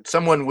 but that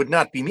someone would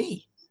not be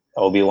me.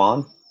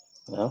 Obi-Wan?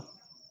 No?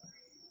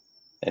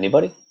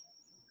 Anybody?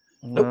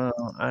 No,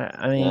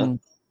 I mean,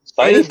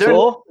 Spidey's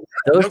cool.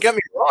 those Don't get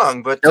me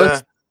wrong, but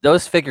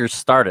those figures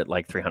start at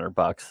like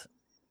 $300.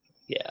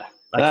 Yeah.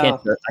 I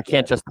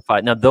can't justify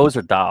it. Now those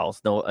are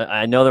dolls. No,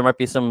 I know there might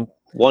be some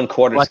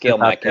 1/4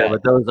 scale out there, maquette.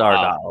 but those are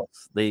Wow.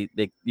 dolls. They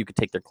you could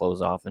take their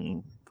clothes off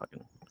and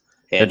fucking.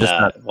 And just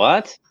not-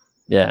 what?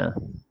 Yeah.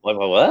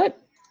 What?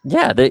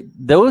 Yeah.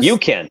 Those You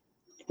can.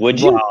 Would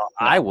you? Well,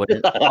 I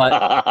wouldn't.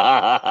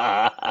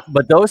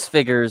 But those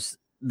figures,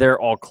 they're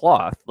all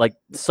cloth. Like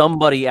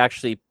somebody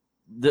actually,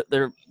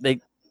 they're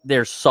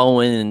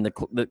sewing in the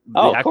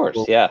Oh, of course,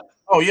 yeah.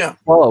 oh yeah,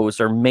 clothes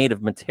are made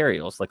of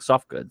materials like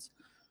soft goods.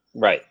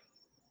 Right.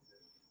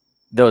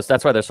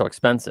 That's why they're so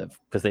expensive,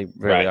 because they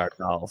really Right. are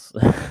dolls.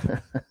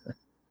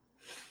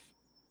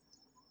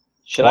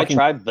 Should I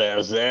try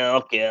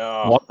Berserk?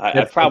 Yeah.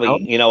 I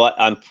probably, you know what?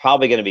 I'm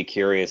probably going to be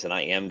curious, and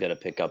I am going to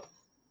pick up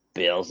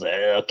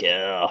Berserk.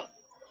 Yeah.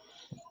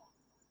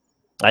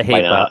 I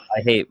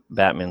hate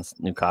Batman's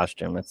new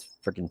costume. It's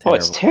freaking terrible. Oh,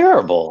 it's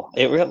terrible.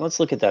 Let's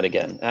look at that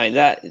again. I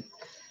mean,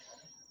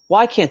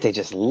 why can't they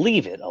just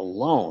leave it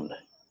alone?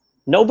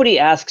 Nobody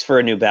asks for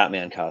a new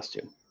Batman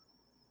costume.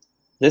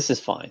 This is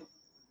fine.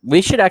 We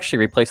should actually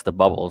replace the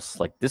bubbles.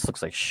 Like, this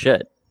looks like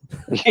shit.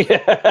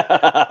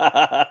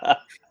 Yeah.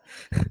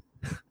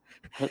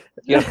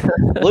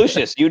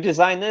 Lucius, you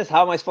designed this?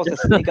 How am I supposed to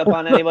sneak up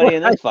on anybody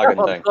in this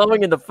fucking thing?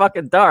 Glowing in the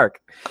fucking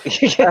dark.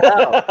 It's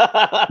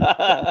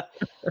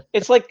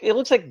like, it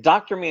looks like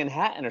Dr.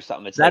 Manhattan or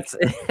something.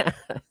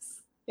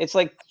 It's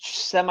like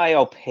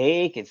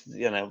semi-opaque. It's,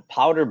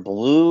 powder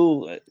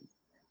blue.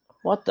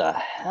 What the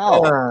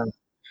hell?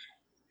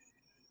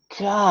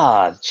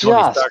 God,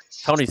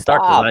 Tony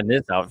Stark designed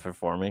this outfit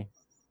for me.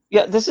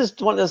 Yeah, this is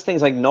one of those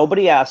things, like,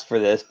 nobody asked for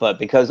this, but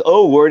because,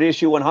 we're at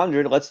issue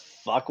 100, let's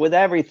fuck with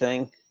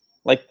everything.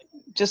 Like,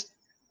 just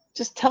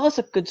tell us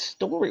a good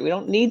story. We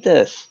don't need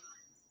this.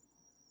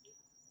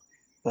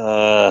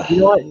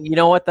 You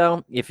know what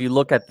though? If you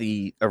look at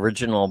the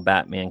original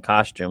Batman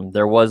costume,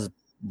 there was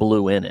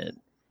blue in it,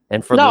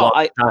 and for the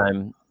longest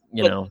time,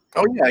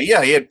 Oh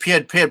yeah. He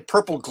had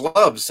purple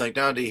gloves like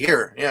down to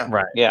here. Yeah.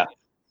 Right. Yeah.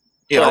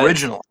 Yeah.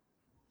 Original.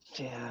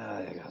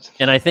 Yeah.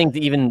 And I think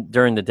even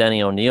during the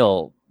Denny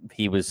O'Neil,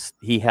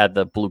 he had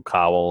the blue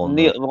cowl. And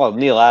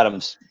Neil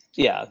Adams.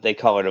 Yeah, they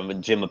colored him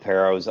with Jim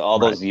Apparo's. All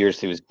those years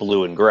he was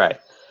blue and gray.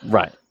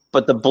 Right.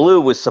 But the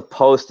blue was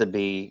supposed to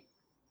be.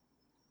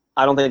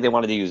 I don't think they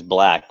wanted to use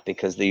black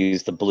because they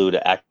used the blue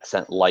to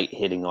accent light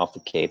hitting off the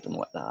cape and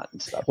whatnot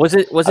and stuff. I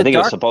think it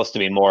was supposed to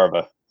be more of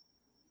a.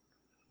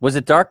 Was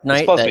it Dark Knight?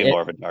 It's supposed to be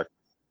more of a dark.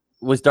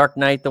 Was Dark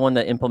Knight the one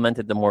that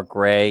implemented the more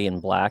gray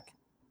and black?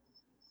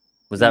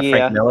 Was that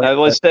Frank Miller?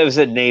 It was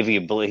a navy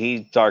blue.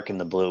 He darkened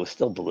the blue. It was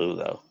still blue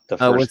though. The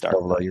first it was Dark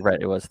still blue. You're right.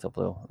 It was still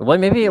blue. Well,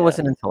 maybe it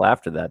wasn't until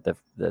after that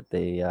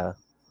they.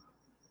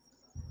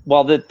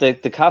 Well,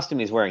 the costume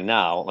he's wearing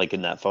now, like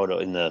in that photo,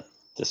 in the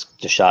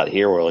shot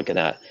here we're looking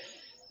at,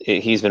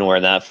 he's been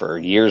wearing that for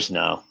years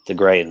now. The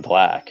gray and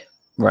black.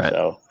 Right.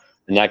 So,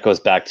 and that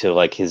goes back to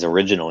like his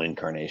original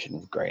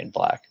incarnation, gray and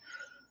black.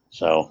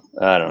 So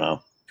I don't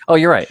know. Oh,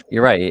 you're right.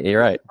 You're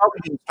right. Probably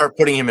didn't start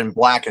putting him in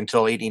black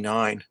until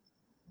 '89.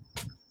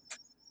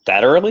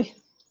 That early?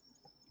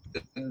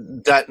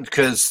 That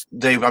because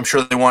I'm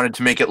sure they wanted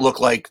to make it look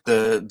like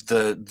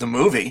the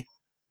movie.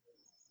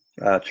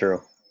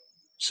 True.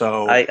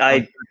 So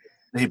I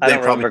don't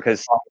remember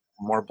because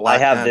more black.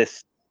 I have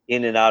this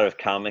in and out of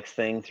comics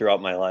thing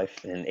throughout my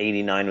life, and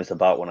 '89 was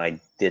about when I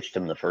ditched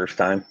him the first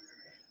time,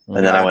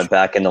 and then I went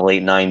back in the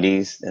late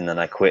 '90s, and then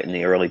I quit in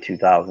the early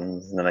 2000s,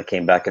 and then I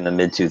came back in the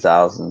mid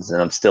 2000s, and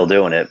I'm still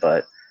doing it,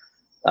 but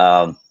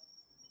I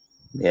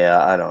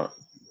don't.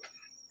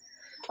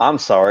 I'm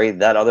sorry,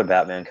 that other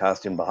Batman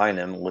costume behind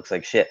him looks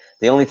like shit.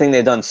 The only thing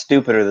they've done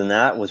stupider than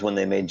that was when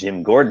they made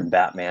Jim Gordon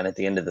Batman at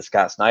the end of the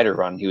Scott Snyder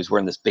run. He was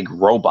wearing this big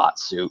robot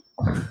suit.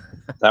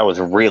 That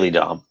was really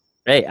dumb.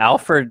 Hey,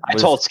 Alfred. I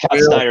told Scott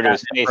Snyder to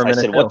his face, I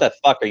said, what the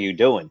fuck are you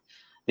doing?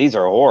 These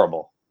are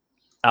horrible.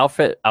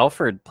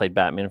 Alfred played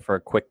Batman for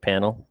a quick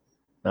panel.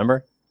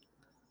 Remember?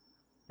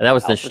 And that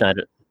was the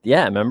Snyder.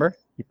 Yeah, remember?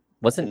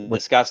 Wasn't the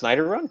Scott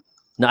Snyder run?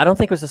 No, I don't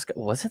think it was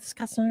was it the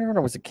Scott Snyder run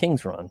or was it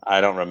King's run?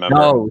 I don't remember.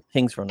 No, it was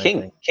King's run.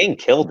 King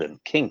killed him.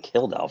 King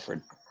killed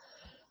Alfred.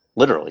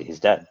 Literally, he's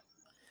dead.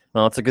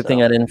 Well, it's a good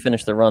thing I didn't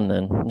finish the run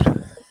then.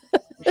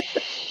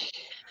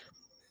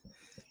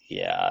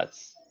 Yeah,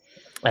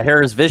 I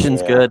hear his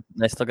Vision's good.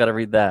 And I still got to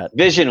read that.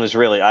 Vision was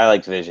I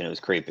liked Vision. It was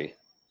creepy.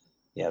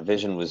 Yeah,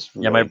 Vision was.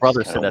 Really my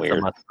brother said that's weird.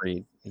 a must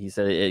read. He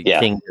said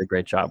King did a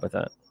great job with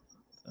that.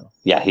 So.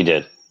 Yeah, he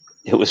did.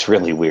 It was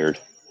really weird.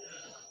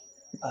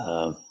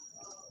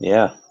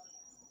 Yeah.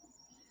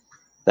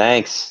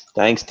 Thanks,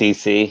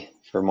 DC,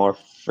 for more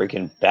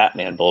freaking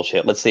Batman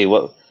bullshit. Let's see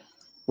what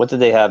did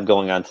they have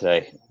going on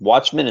today?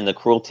 Watchmen and the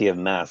Cruelty of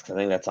Masks. I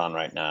think that's on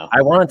right now.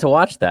 I wanted to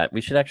watch that. We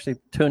should actually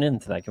tune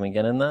into that. Can we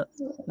get in that?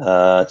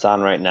 It's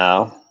on right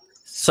now.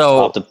 So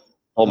I'll have to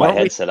pull my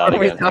headset out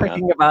again. We were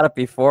talking about it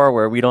before,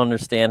 where we don't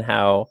understand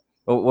how.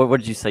 What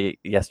did you say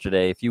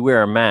yesterday? If you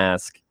wear a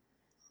mask,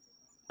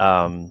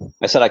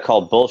 I said I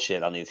call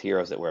bullshit on these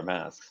heroes that wear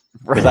masks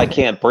because I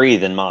can't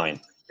breathe in mine.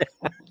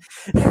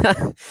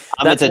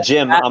 I'm at the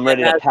gym. I'm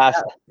ready to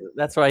pass.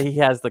 That's why he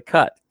has the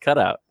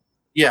cutout.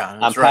 Yeah,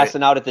 I'm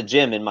passing out at the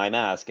gym in my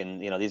mask,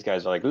 and these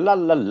guys are like, la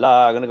la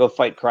la, I'm gonna go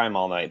fight crime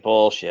all night.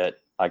 Bullshit.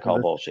 I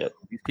call bullshit.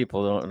 These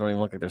people don't even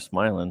look like they're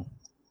smiling.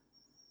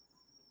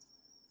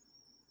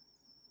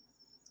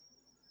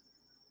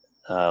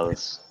 Oh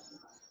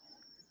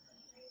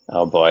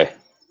boy,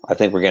 I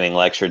think we're getting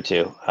lectured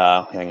to.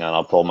 Hang on,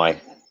 I'll pull my.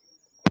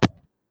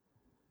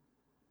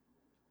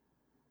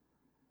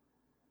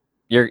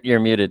 You're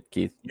muted,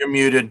 Keith. You're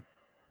muted.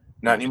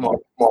 Not anymore.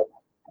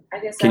 I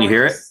guess Can you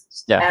hear it?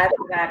 Yeah. Add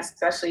to that,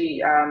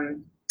 especially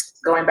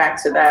going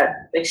back to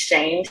that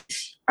exchange,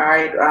 all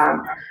right,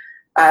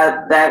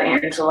 that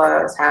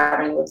Angela is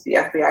having with the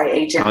FBI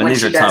agent. Oh, and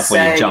these are tough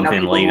when you jump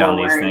in late on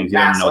these things. You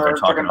don't even know what they're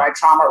talking about. By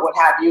trauma or what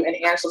have you. And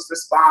Angela's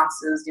response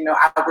is,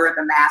 I wear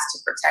the mask to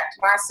protect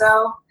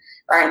myself.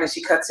 Right, and then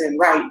she cuts in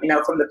right,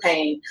 from the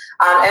pain.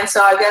 And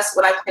so I guess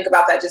when I think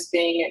about that, just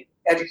being an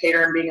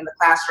educator and being in the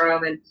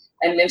classroom and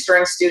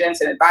mentoring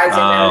students and advising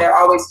them, they're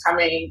always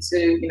coming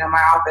to,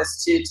 my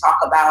office to talk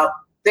about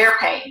their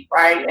pain,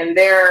 right, and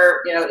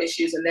their,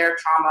 issues and their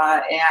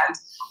trauma and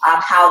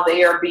how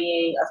they are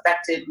being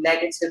affected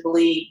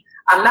negatively.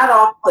 Not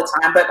all the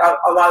time, but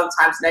a lot of the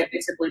times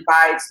negatively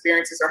by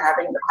experiences they're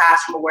having in the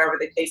classroom or wherever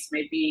the case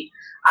may be.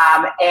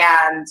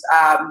 And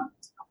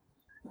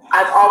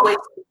I've always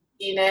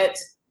seen it,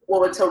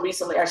 well, until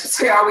recently, I should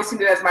say, I always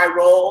seen it as my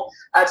role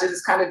to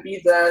just kind of be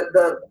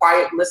the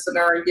quiet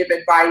listener and give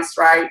advice,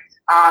 right?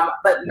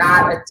 But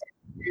not attempt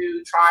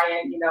to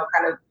try and,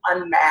 kind of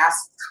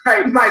unmask,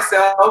 right,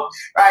 myself,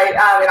 right? And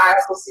I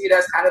also see it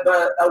as kind of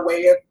a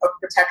way of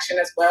protection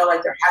as well.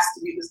 Like there has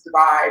to be this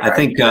divide. I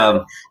think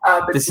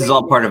this is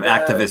all part of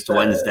Activist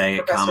Wednesday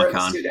at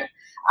Comic-Con.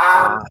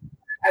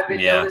 I've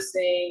been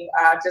noticing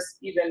just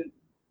even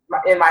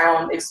in my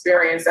own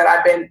experience that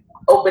I've been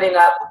opening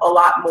up a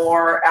lot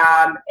more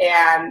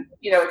and,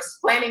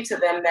 explaining to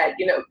them that,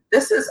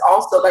 this is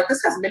also like,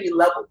 this has many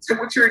levels.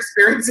 What you're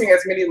experiencing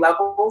has many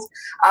levels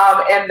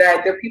and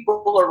that there are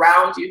people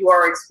around you who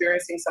are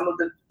experiencing some of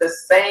the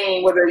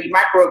same, whether it be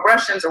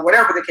microaggressions or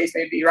whatever the case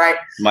may be, right?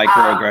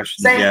 Microaggressions,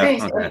 same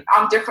things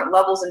on different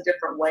levels in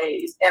different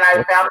ways. And I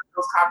found that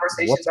those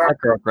conversations are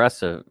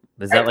microaggressive.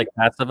 Is that like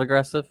passive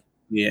aggressive?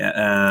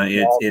 Yeah,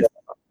 it's a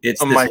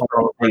this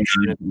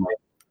microaggression.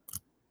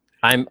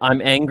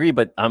 I'm angry,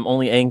 but I'm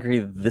only angry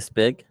this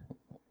big.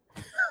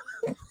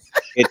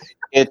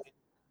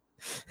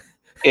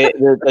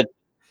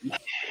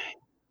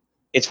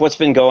 It's what's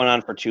been going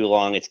on for too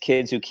long. It's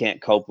kids who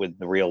can't cope with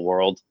the real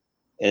world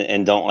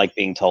and don't like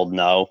being told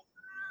no,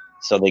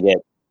 so they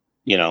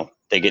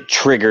get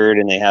triggered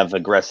and they have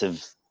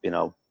aggressive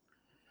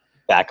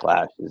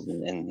backlashes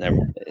and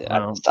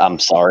I'm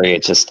sorry,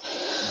 it's just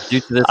due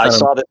to this. I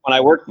saw that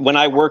when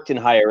I worked in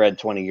higher ed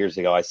 20 years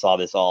ago. I saw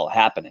this all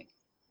happening.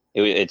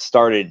 It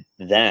started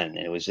then, and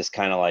it was just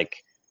kind of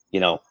like,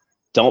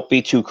 don't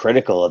be too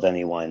critical of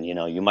anyone.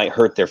 You might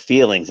hurt their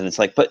feelings, and it's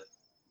like, but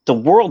the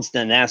world's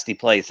a nasty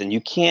place, and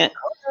you can't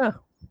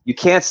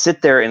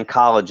sit there in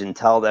college and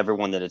tell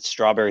everyone that it's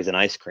strawberries and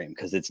ice cream,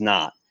 because it's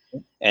not.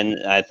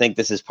 And I think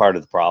this is part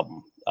of the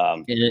problem.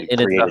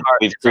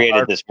 We've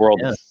created this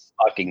world of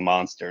fucking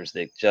monsters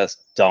that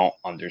just don't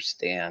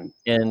understand.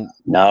 And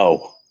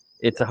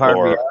it's a hard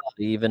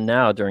reality even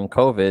now during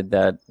COVID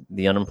that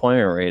the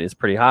unemployment rate is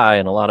pretty high,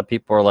 and a lot of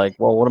people are like,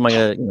 "Well, what am I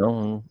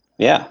gonna?"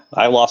 Yeah,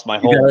 I lost my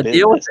whole business.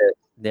 Deal with it.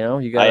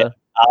 You gotta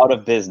out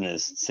of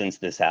business since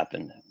this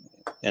happened,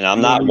 and I'm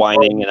not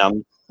whining.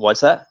 And what's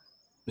that?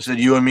 I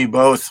said you and me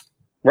both.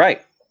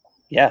 Right.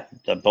 Yeah,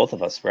 both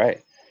of us.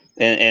 Right.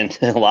 And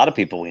a lot of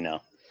people we know.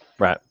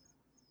 Right.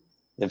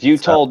 If you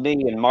told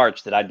me in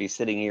March that I'd be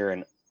sitting here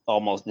in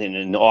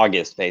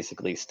August,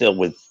 basically, still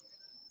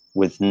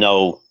with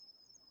no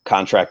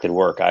contracted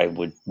work, I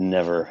would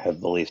never have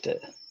believed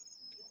it.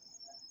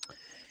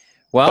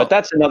 Well, but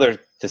that's another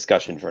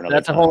discussion for another.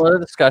 That's time. A whole other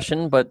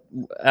discussion. But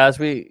as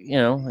we,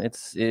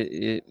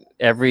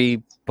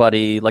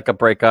 everybody, like a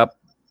breakup,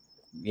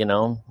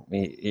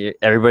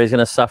 everybody's going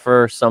to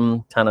suffer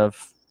some kind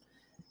of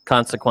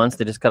consequence.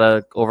 They just got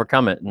to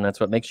overcome it, and that's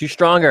what makes you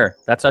stronger.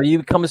 That's how you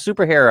become a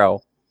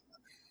superhero.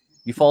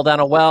 You fall down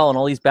a well, and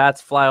all these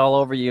bats fly all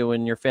over you,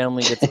 and your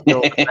family gets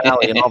killed in the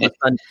valley, and all of a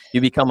sudden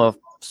you become a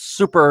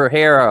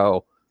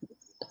superhero.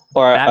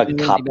 Or a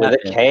cop with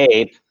a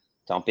cape.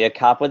 Don't be a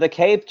cop with a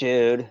cape,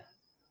 Jude.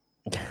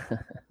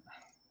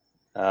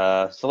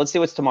 So let's see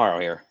what's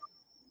tomorrow here.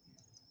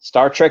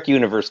 Star Trek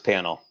Universe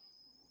panel.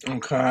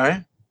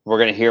 Okay. We're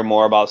going to hear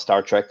more about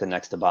Star Trek: The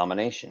Next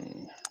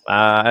Abomination.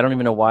 I don't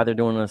even know why they're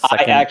doing a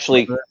second. I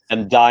actually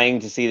am dying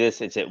to see this.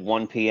 It's at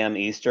 1 p.m.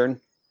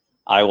 Eastern.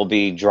 I will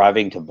be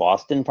driving to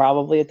Boston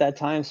probably at that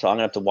time, so I'm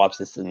gonna have to watch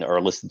this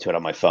or listen to it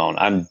on my phone.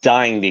 I'm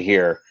dying to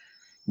hear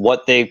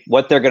what they're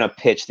gonna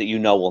pitch that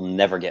will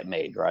never get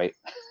made, right?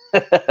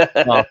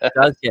 Well, if it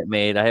does get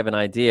made, I have an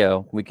idea.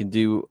 We can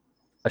do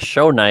a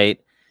show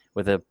night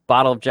with a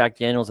bottle of Jack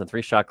Daniels and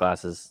 3 shot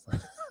glasses.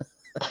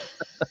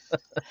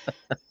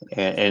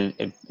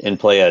 and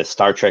play a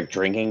Star Trek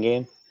drinking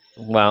game.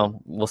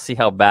 Well, we'll see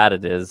how bad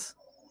it is.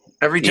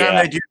 Every time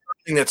Yeah. they do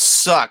something that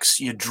sucks,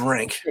 you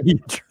drink.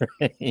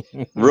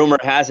 Rumor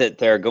has it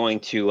they're going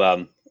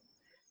to.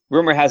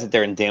 Rumor has it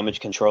they're in damage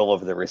control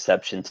over the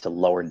reception to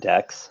lower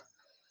decks.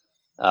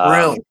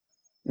 Really?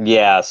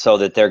 Yeah, so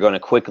that they're going to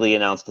quickly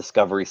announce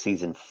Discovery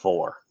Season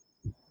 4.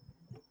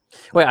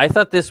 Wait, I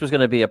thought this was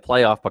going to be a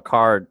playoff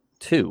Picard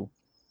too.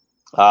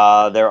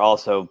 They're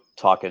also going to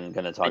talk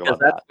Because about that's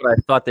that. what I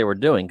thought they were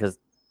doing. Because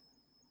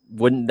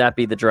wouldn't that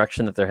be the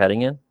direction that they're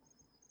heading in?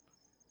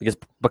 Because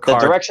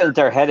Picard, The direction that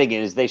they're heading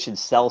in is they should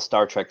sell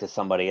Star Trek to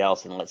somebody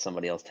else and let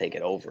somebody else take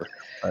it over.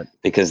 Right.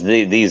 Because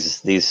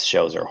these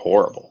shows are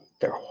horrible.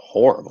 They're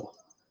horrible.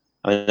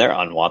 I mean, they're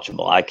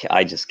unwatchable.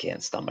 I just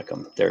can't stomach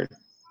them.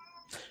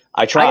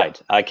 I tried.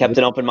 I kept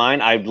an open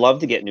mind. I'd love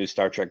to get new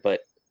Star Trek,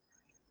 but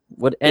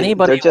would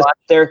anybody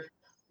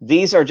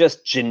these are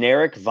just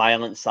generic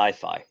violent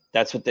sci-fi.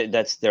 That's what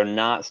they're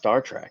not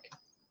Star Trek.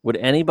 Would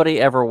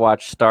anybody ever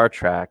watch Star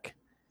Trek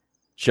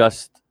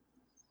just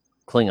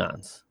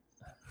Klingons?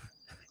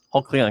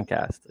 Whole Klingon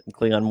cast and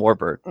Klingon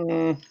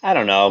Warbird. I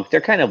don't know.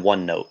 They're kind of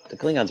one note. The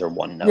Klingons are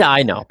one note. Yeah,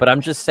 I know, but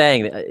I'm just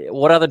saying,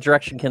 what other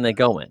direction can they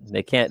go in?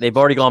 They can't. They've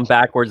already gone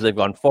backwards. They've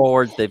gone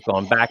forwards. They've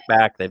gone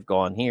back. They've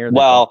gone here.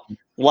 Well,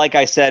 like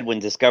I said, when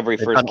Discovery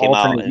first came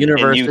out, and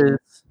universes.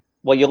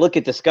 you look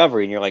at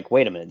Discovery and you're like,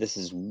 wait a minute, this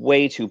is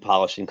way too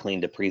polished and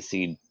clean to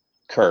precede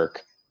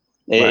Kirk.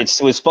 Right.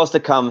 It was supposed to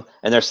come,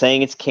 and they're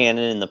saying it's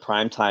canon in the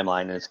prime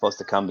timeline, and it's supposed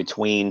to come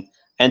between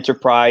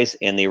Enterprise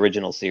and the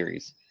original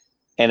series.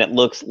 And it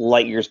looks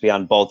light years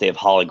beyond both. They have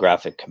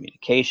holographic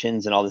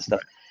communications and all this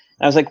stuff.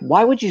 And I was like,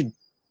 why would you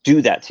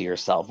do that to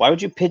yourself? Why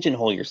would you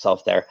pigeonhole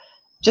yourself there?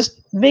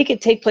 Just make it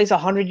take place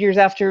 100 years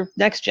after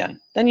Next Gen.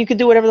 Then you could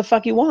do whatever the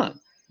fuck you want.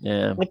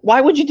 Yeah. Like, why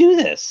would you do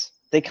this?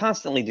 They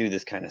constantly do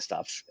this kind of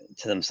stuff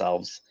to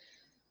themselves.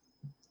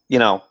 You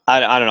know, I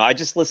don't know. I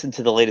just listened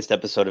to the latest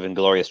episode of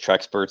Inglorious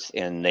Trexperts,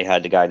 and they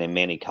had a guy named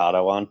Manny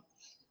Cotto on,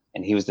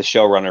 and he was the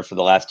showrunner for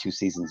the last 2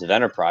 seasons of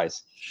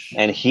Enterprise.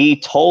 And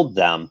he told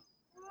them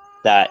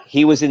that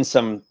he was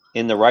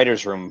in the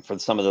writer's room for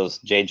some of those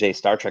JJ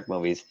Star Trek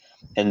movies,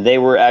 and they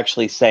were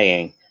actually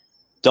saying,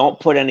 don't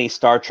put any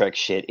Star Trek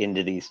shit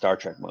into these Star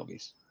Trek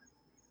movies.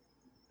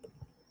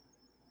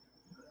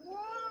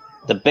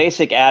 The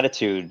basic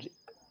attitude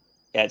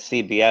at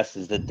CBS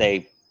is that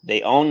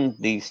they own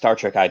the Star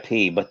Trek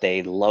IP, but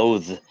they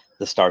loathe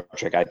the Star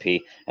Trek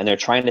IP, and they're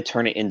trying to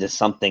turn it into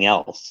something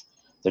else.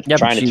 They're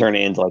trying to turn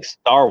it into like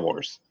Star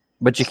Wars.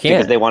 But you can't.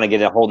 Because they want to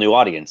get a whole new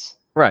audience.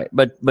 Right,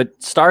 but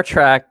Star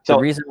Trek, So the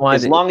reason why...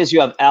 as long as you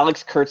have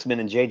Alex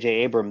Kurtzman and J.J.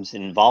 Abrams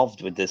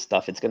involved with this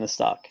stuff, it's going to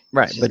suck.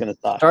 Right, it's going to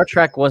suck. Star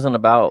Trek wasn't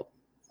about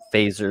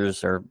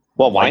phasers or...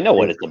 Well, I know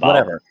what it's about.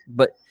 Whatever,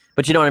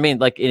 but you know what I mean?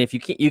 Like, and if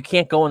you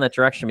can't go in that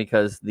direction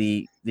because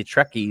the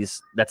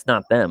Trekkies, that's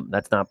not them.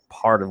 That's not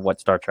part of what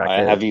Star Trek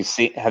is.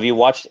 Have you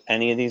watched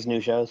any of these new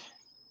shows?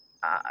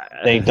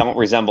 They don't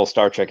resemble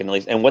Star Trek in the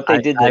least. And what they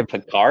did to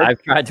Picard...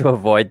 I've tried to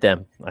avoid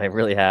them. I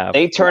really have.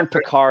 They turned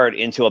Picard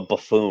into a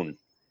buffoon.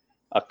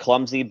 A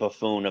clumsy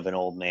buffoon of an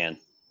old man,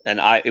 and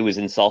it was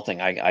insulting.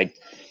 I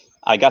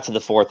got to the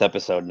 4th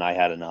episode and I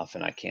had enough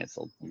and I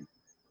canceled.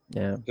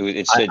 Yeah, it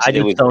was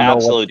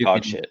absolute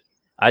dog shit.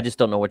 I just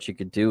don't know what you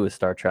could do with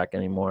Star Trek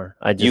anymore.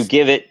 You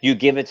give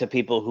it to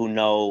people who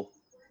know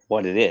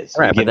what it is.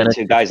 Right, you give it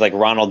to guys like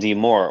Ronald D.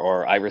 Moore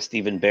or Ira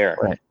Stephen Bear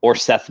or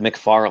Seth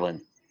MacFarlane.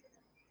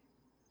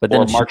 But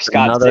then Mark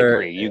Scott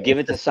Zickery. You give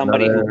it to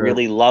somebody who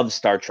really loves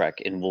Star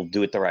Trek and will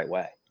do it the right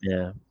way.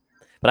 Yeah.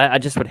 But I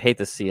just would hate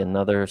to see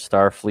another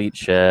Starfleet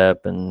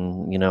ship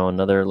and,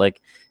 another,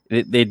 like,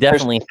 they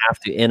definitely have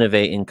to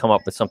innovate and come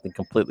up with something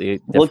completely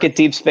different. Look at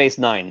Deep Space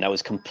Nine. That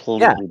was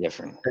completely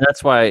different. And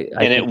that's why...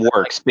 it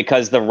works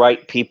because the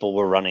right people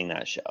were running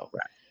that show.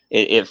 Right.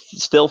 It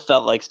still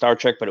felt like Star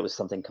Trek, but it was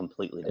something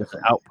completely different. It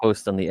was an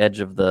outpost on the edge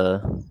of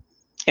the...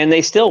 And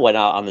they still went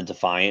out on the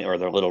Defiant or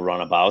their little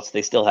runabouts.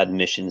 They still had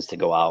missions to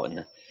go out.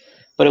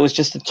 But it was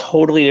just a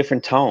totally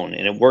different tone,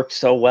 and it worked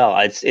so well.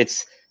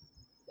 It's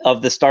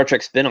of the Star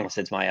Trek spin-offs,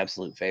 it's my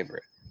absolute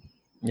favorite.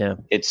 Yeah.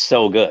 It's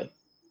so good.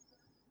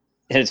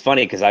 And it's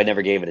funny because I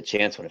never gave it a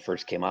chance when it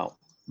first came out.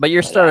 But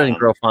you're starting to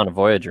grow fond of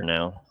Voyager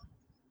now.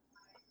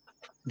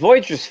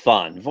 Voyager's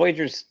fun.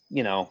 Voyager's,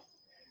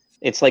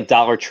 it's like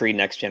Dollar Tree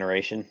Next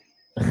Generation.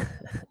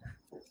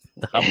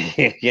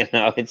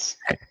 It's...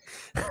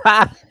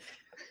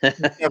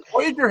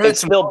 Voyager had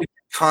some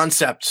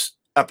concept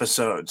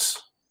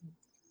episodes.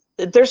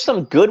 There's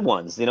some good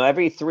ones.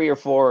 Every 3 or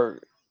 4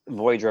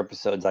 Voyager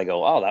episodes I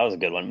go, oh, that was a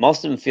good one.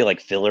 Most of them feel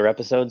like filler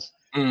episodes.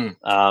 And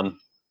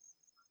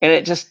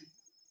it just,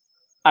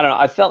 I don't know,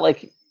 I felt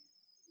like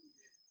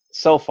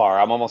so far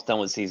I'm almost done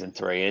with season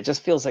 3. It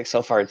just feels like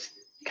so far it's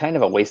kind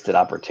of a wasted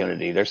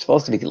opportunity. They're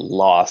supposed to be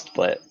lost,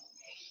 but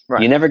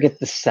you never get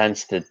the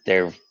sense that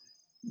they're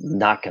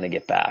not going to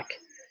get back.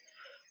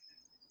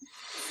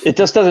 It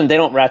just doesn't, they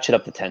don't ratchet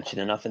up the tension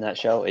enough in that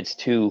show. It's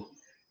too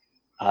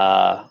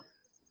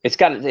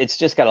it's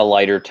just got a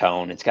lighter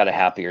tone. It's got a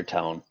happier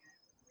tone.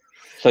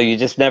 So you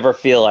just never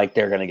feel like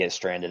they're going to get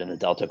stranded in the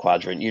Delta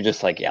Quadrant. You're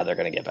just like, yeah, they're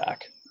going to get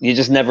back. You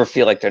just never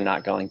feel like they're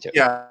not going to.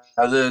 Yeah,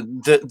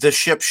 the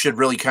ship should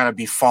really kind of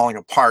be falling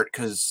apart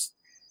because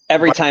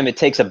every time it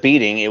takes a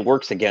beating, it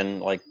works again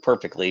like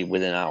perfectly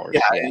within hours.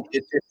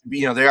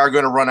 Yeah, they are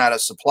going to run out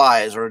of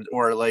supplies,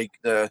 or like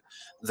the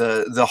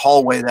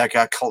hallway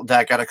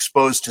that got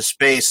exposed to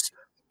space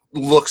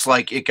looks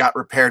like it got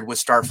repaired with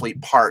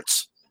Starfleet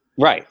parts.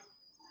 Right.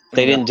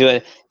 They didn't do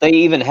it. They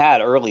even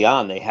had early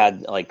on. They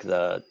had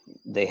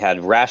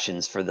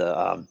rations for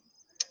the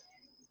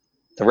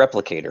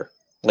replicator.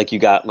 Like you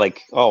got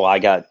I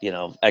got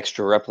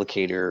extra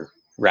replicator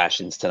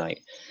rations tonight.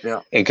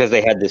 Yeah. Because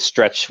they had to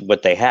stretch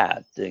what they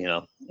had,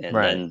 and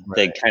then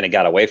they kind of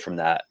got away from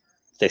that.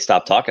 They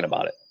stopped talking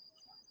about it.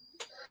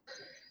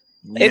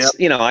 Yep.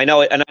 It's I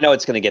know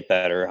it's going to get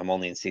better. I'm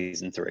only in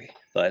season 3,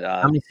 but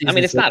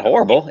it's not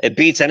horrible. It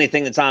beats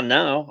anything that's on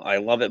now. I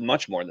love it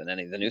much more than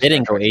any of the new. They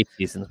didn't go 8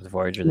 seasons with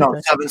Voyager. No,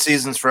 7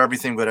 seasons for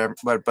everything, but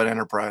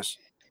Enterprise.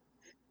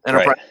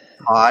 Enterprise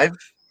 5,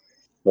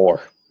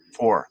 4.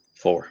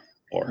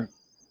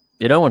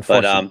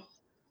 Unfortunately.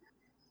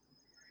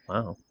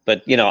 Wow.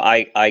 But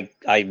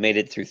I made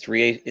it through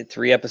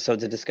three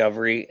episodes of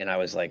Discovery, and I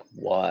was like,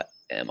 "What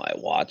am I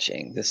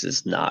watching? This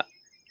is not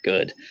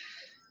good."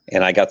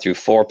 And I got through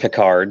 4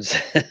 Picards,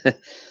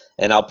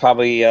 and I'll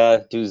probably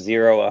do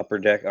 0 upper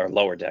deck or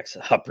lower decks.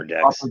 Upper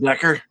decks. Upper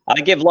decker.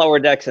 I give lower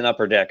decks and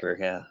upper decker.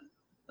 Yeah.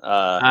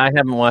 I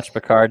haven't watched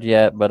Picard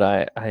yet, but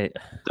I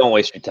don't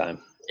waste your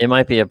time. It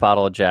might be a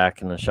bottle of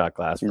Jack and a shot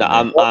glass. No,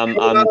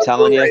 I'm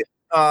telling you.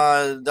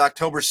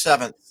 October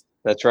 7th.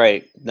 That's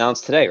right.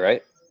 Announced today,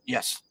 right?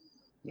 Yes.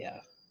 Yeah.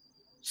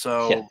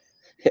 So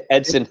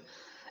Edson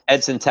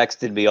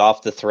texted me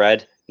off the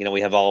thread.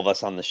 We have all of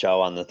us on the show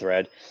on the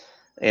thread.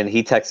 And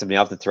he texted me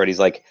off the thread. He's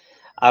like,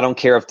 I don't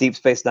care if Deep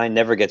Space Nine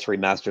never gets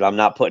remastered. I'm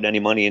not putting any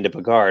money into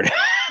Picard.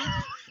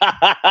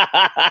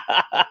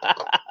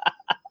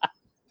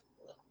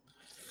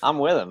 I'm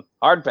with him.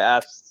 Hard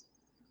pass.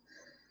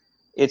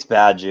 It's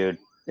bad, Jude.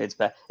 It's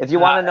bad. If you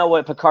want to know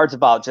what Picard's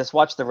about, just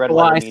watch the Red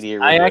Letter Media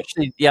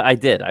review. I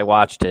did. I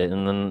watched it,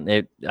 and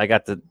then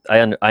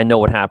I know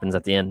what happens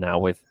at the end now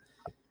with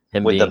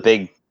him with the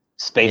big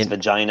space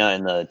vagina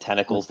and the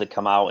tentacles that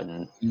come out,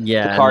 and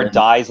Picard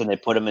dies, and they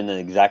put him in the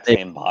exact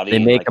same body. They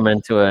make him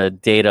into a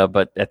Data,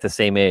 but at the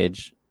same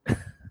age,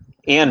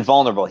 and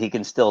vulnerable. He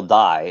can still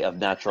die of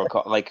natural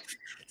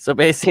So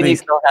basically, he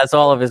still has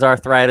all of his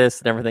arthritis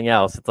and everything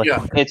else. It's like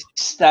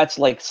that's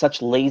like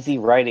such lazy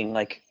writing.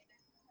 Like,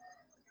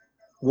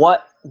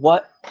 what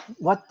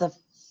the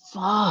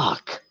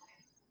fuck?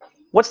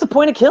 What's the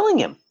point of killing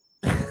him?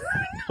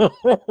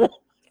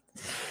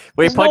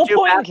 We put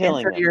you back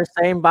into your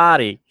same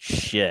body.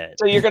 Shit.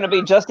 So you're going to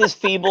be just as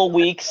feeble,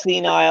 weak,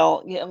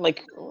 senile. Yeah,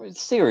 like,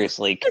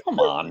 seriously, come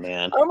on,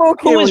 man. I'm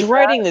okay. Who is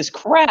writing this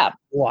crap?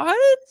 What?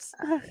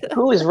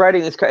 Who is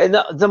writing this crap? And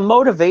the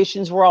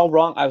motivations were all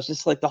wrong. I was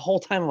just like, the whole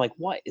time, I'm like,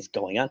 what is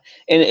going on?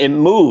 And it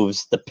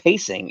moves. The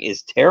pacing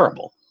is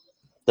terrible.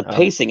 The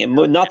pacing,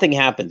 nothing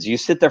happens. You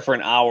sit there for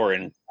an hour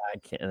and I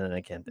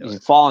can't do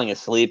it. Falling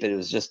asleep. It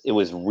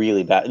was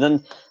really bad. And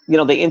then,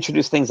 they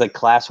introduced things like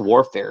class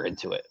warfare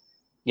into it.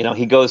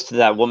 He goes to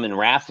that woman,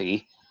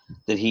 Raffi,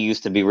 that he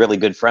used to be really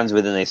good friends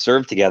with, and they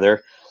served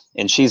together.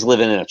 And she's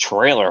living in a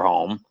trailer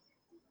home,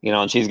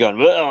 and she's going,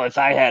 well, if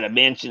I had a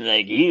mansion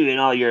like you and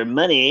all your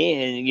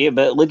money,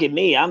 but look at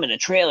me, I'm in a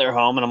trailer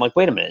home. And I'm like,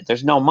 wait a minute,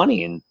 there's no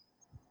money in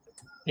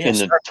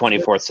the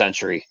 24th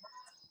century.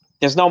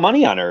 There's no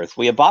money on Earth.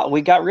 We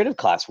got rid of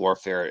class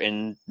warfare,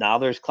 and now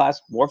there's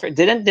class warfare.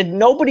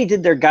 Nobody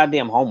did their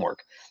goddamn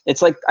homework.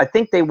 It's like, I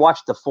think they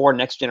watched the 4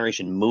 Next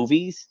Generation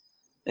movies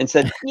and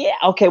said, yeah,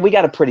 okay, we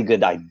got a pretty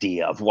good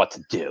idea of what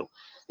to do.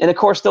 And of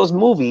course, those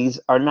movies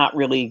are not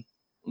really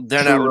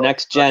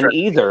next gen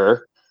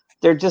either.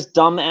 They're just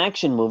dumb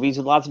action movies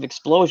with lots of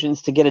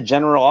explosions to get a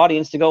general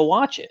audience to go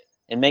watch it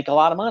and make a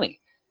lot of money.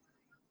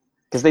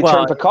 Because they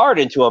turned Picard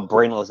into a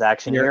brainless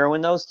action hero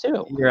in those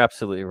too. You're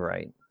absolutely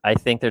right. I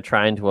think they're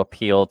trying to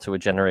appeal to a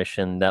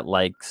generation that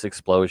likes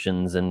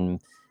explosions and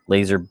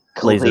laser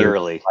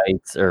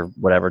fights or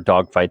whatever,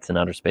 dog fights in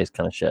outer space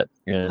kind of shit.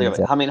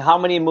 I mean, how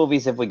many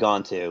movies have we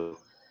gone to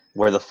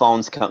where the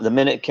phones come? The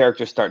minute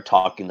characters start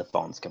talking, the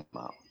phones come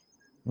out.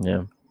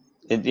 Yeah.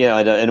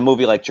 In a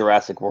movie like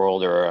Jurassic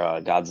World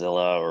or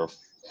Godzilla or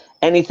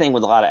anything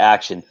with a lot of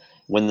action,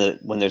 when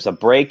there's a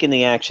break in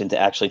the action to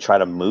actually try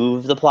to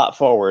move the plot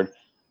forward,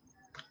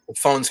 the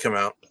phones come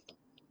out.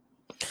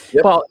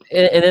 Yep. Well,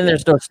 and then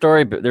there's no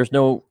story, but there's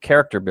no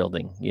character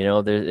building.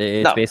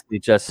 It's basically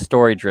just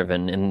story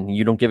driven, and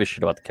you don't give a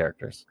shit about the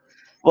characters.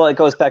 Well, it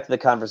goes back to the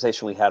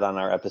conversation we had on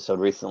our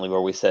episode recently,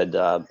 where we said,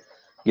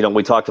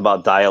 we talked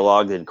about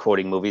dialogue and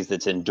quoting movies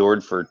that's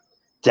endured for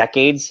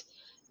decades,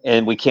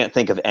 and we can't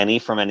think of any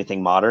from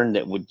anything modern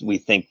that we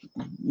think.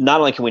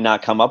 Not only can we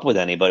not come up with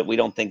any, but we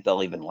don't think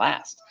they'll even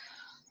last.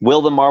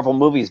 Will the Marvel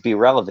movies be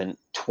relevant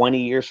 20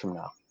 years from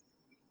now?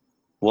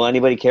 Will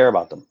anybody care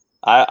about them?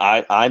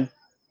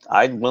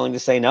 I'm willing to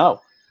say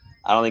no.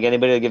 I don't think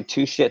anybody will give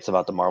 2 shits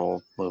about the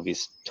Marvel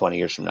movies 20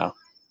 years from now.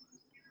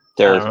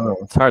 I don't know.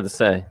 It's hard to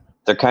say.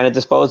 They're kind of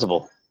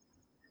disposable.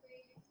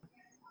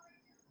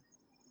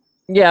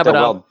 Yeah, They're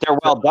but they're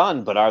well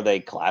done, but are they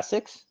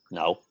classics?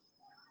 No.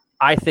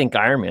 I think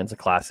Iron Man's a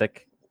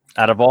classic.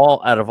 Out of all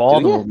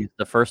Do the ya? movies,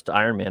 the first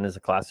Iron Man is a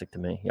classic to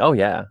me. Oh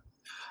yeah.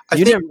 I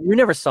You think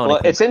never saw Well,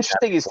 anything it's like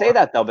interesting that you say before.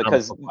 that though,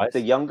 because Comic-book-wise.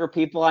 the younger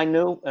people I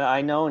know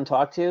and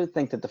talk to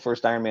think that the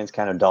first Iron Man's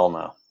kind of dull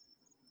now.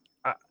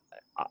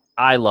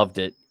 I loved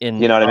it. And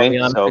You know what I I'll mean? be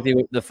honest So- with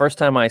you, the first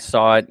time I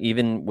saw it,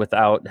 even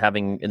without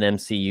having an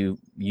MCU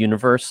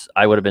universe,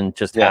 I would have been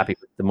just Yeah. happy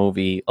with the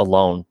movie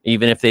alone,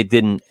 even if they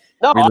didn't.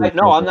 No, really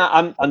I'm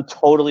not. I'm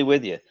totally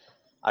with you.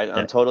 I'm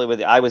Yeah. totally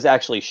with you. I was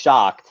actually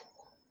shocked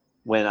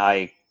when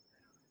I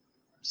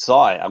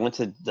saw it. I went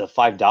to the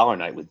 $5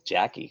 night with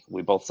Jackie.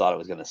 We both thought it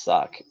was going to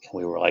suck. And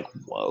we were like,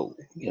 whoa,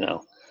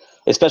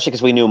 especially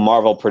because we knew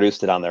Marvel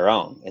produced it on their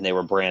own and they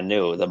were brand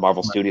new. The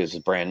Marvel Studios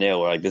was brand new.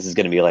 We're like, this is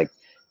going to be like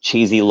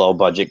cheesy, low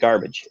budget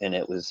garbage. And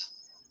it was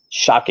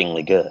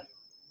shockingly good.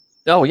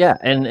 Oh yeah,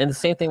 and the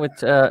same thing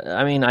with.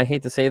 I mean, I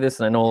hate to say this,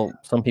 and I know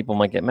some people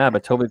might get mad,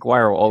 but Tobey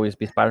Maguire will always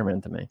be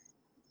Spider-Man to me.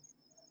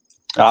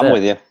 That's I'm it.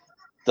 with you.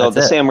 Though That's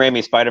the it. Sam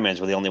Raimi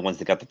Spider-Mans were the only ones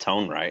that got the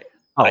tone right,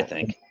 I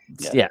think.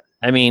 Yeah.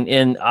 I mean,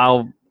 and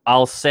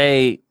I'll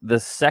say the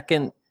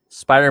second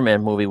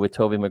Spider-Man movie with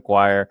Tobey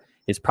Maguire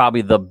is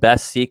probably the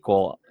best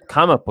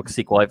comic book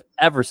sequel I've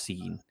ever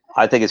seen.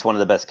 I think it's one of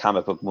the best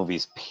comic book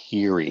movies,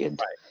 period.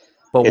 Right.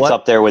 But It's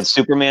up there with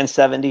Superman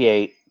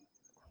 78.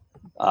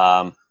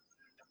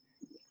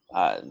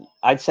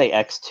 I'd say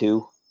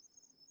X2.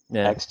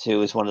 Yeah.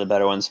 X2 is one of the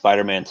better ones.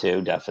 Spider-Man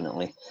 2,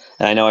 definitely.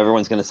 And I know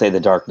everyone's going to say The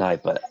Dark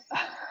Knight, but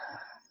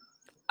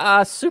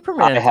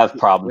Superman. I have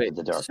problems with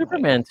The Dark Knight.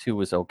 Superman 2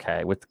 was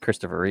okay with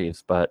Christopher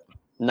Reeves, but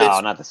No,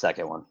 not the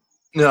second one.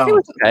 no. it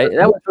was okay.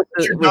 That was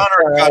Richard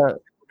Donner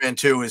cut Superman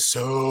 2 is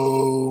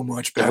so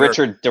much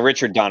better. The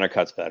Richard Donner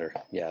cut's better.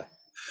 Yeah.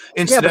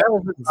 yeah, but that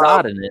was with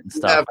Zod in it and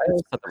stuff. have- I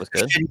always thought that was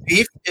good. Shitty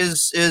Beef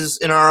is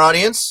in our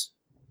audience.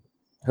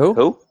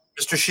 Who?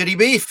 Mr. Shitty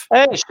Beef.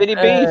 Hey, Shitty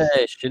Beef.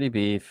 Hey, Shitty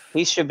Beef.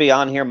 He should be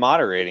on here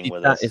moderating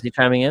with us. Is he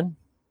chiming in?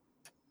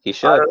 He I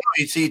should. don't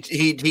know.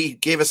 He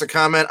gave us a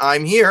comment.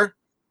 I'm here.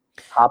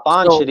 Hop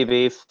on, So- Shitty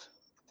Beef.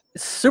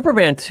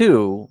 Superman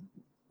 2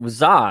 was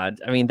Zod.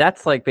 I mean,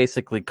 that's like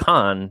basically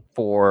Khan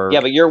for.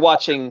 Yeah, but you're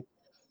watching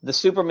the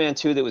Superman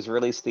 2 that was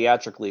released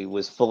theatrically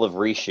was full of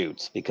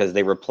reshoots because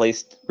they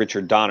replaced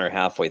Richard Donner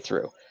halfway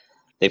through.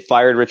 They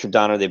fired Richard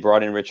Donner, they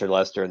brought in Richard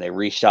Lester, and they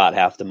reshot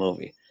half the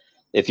movie.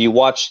 If you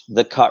watch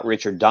the cut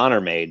Richard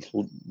Donner made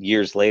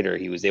years later,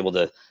 he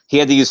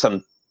had to use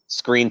some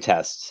screen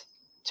tests.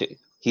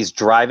 He's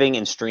driving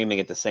and streaming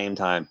at the same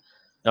time.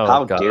 Oh,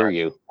 How God. dare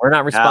you? We're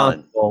not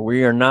responsible.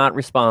 We are not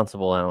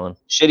responsible, Alan.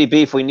 Shitty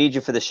Beef, we need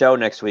you for the show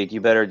next week. You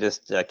better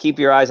just keep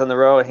your eyes on the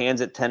road, hands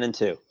at 10 and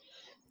 2.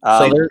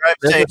 So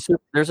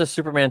there's a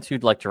Superman 2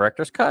 like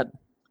director's cut.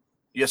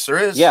 Yes, there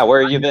is. Yeah,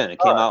 where have you been? It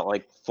came out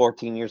like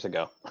 14 years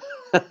ago.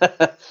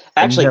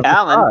 Actually,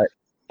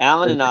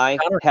 Alan and I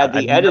had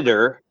the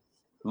editor,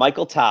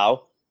 Michael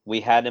Tao. We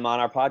had him on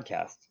our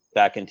podcast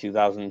back in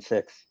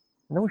 2006.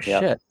 No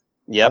Yep. shit.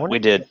 Yep, we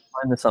did.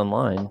 Find this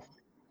online.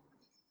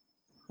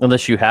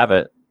 Unless you have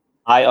it.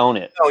 I own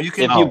it. No, you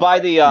can. If you buy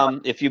the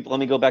let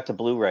me go back to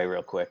Blu-ray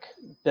real quick.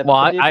 Well,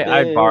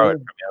 I borrow it from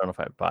you. I don't know if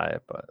I buy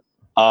it, but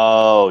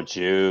Oh,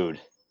 Jude.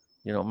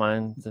 you don't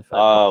mind if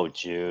Oh,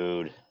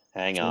 Jude.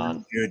 Hang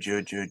on.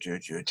 Jude.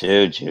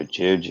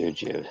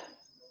 Jude.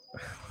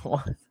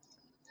 What?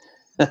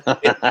 It's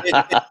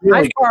I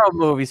really borrowed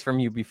movies from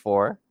you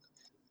before.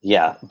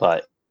 Yeah,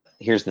 but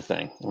here's the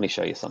thing. Let me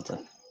show you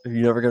something.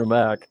 You never get them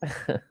back.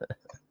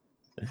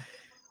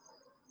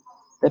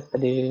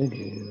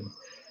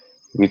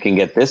 You can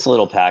get this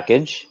little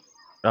package,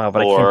 Oh,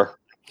 but or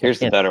here's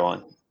the can't. better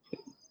one.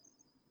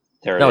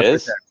 There No, it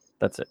it's is. right there.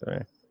 That's it.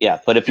 Right. Yeah,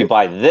 but if you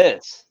buy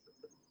this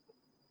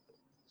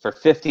for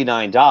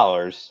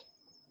 $59,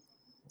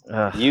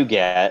 you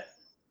get,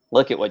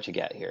 look at what you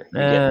get here. You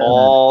get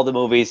all the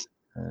movies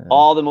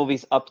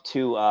up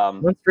to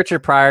Once Richard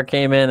Pryor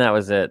came in, that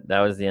was it. That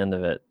was the end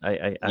of it.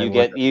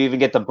 you even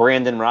get the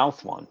Brandon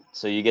Routh one.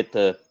 So you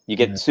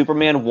get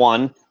Superman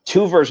 1,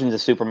 2 versions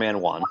of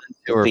Superman 1,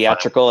 the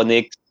theatrical and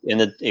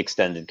the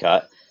extended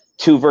cut,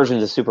 2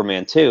 versions of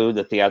Superman 2,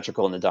 the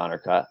theatrical and the Donner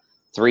cut,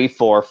 3,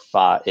 4,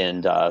 5,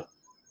 and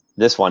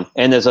this one.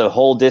 And there's a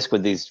whole disc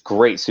with these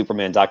great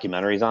Superman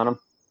documentaries on them.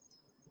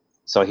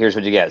 So here's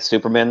what you get.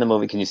 Superman the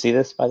movie. Can you see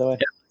this, by the way?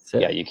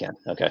 Yeah, you can.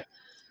 Okay.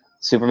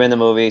 Superman the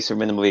movie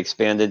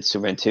expanded,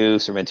 Superman 2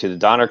 the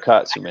Donner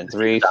cut, Superman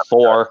 3,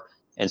 4,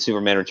 and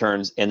Superman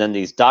Returns. And then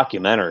these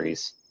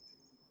documentaries.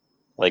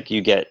 Like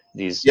you get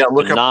these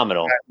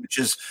phenomenal. Which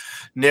is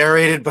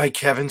narrated by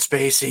Kevin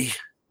Spacey.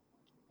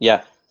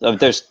 Yeah.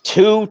 There's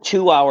 2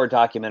 2-hour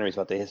documentaries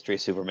about the history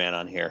of Superman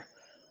on here.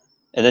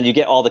 And then you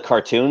get all the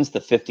cartoons, the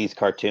 50s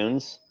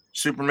cartoons.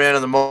 Superman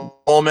and the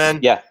Mole Men.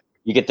 Yeah.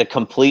 You get the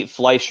complete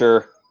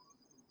Fleischer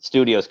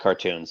Studios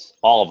cartoons.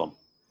 All of them.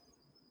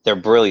 They're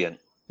brilliant.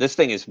 This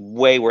thing is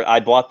way worth. I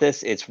bought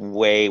this. It's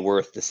way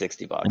worth the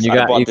 $60. And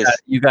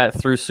you got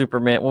through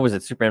Superman. What was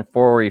it? Superman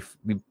 4, where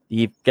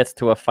he gets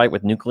to a fight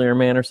with Nuclear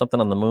Man or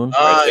something on the moon.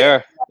 Right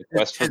there.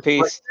 Quest for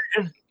Peace.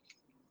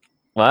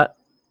 What?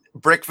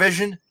 Brick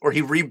Vision, where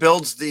he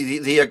rebuilds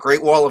the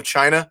Great Wall of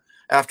China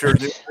after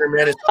Nuclear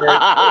Man is staring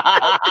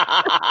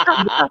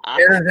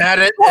at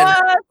it.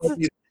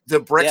 And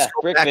the bricks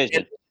go Brick back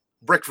Vision. in.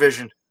 Brick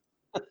Vision.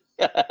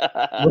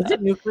 Was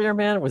it Nuclear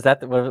Man? Was that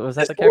the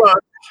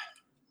character?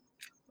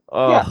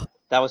 Oh. Yeah,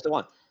 that was the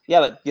one. Yeah,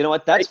 but you know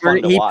what? That's fun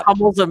to watch. He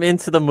pummels him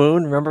into the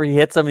moon. Remember, he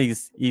hits him.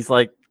 He's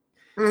like,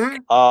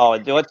 oh,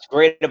 and what's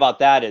great about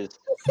that is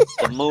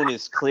the moon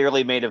is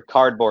clearly made of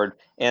cardboard,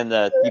 and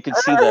you can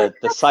see the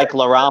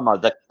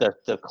cyclorama,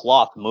 the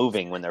cloth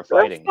moving when they're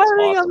fighting. They're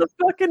fighting on the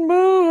fucking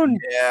moon.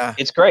 Yeah,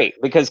 it's great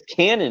because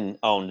Canon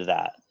owned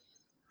that.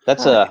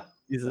 That's a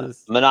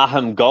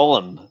Menahem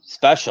Golem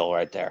special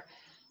right there.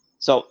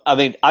 So, I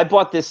mean, I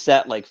bought this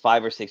set like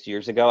 5 or 6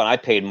 years ago, and I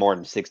paid more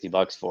than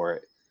 $60 for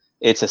it.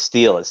 It's a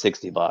steal at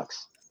 $60.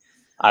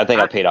 I think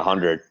I paid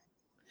 $100.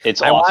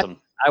 It's awesome.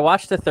 I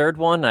watched the third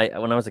one.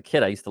 When I was a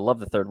kid, I used to love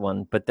the third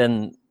one, but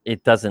then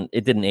it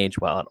didn't age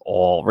well at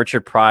all.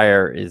 Richard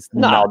Pryor is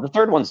the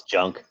third one's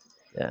junk.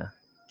 Yeah,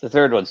 the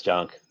third one's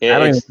junk.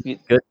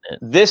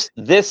 This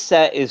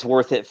set is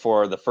worth it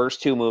for the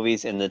first 2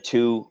 movies and the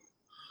two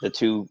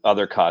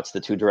other cuts,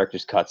 the 2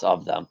 director's cuts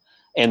of them.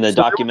 And the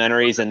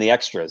documentaries and the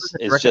extras.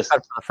 It's just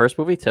the first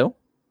movie too.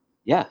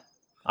 Yeah,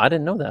 I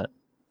didn't know that.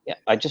 Yeah,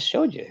 I just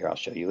showed you. Here, I'll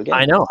show you again.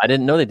 I know. I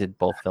didn't know they did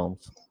both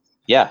films.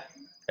 Yeah.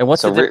 And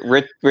what's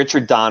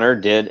Richard Donner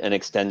did an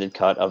extended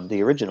cut of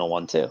the original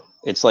one too.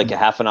 It's like a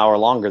half an hour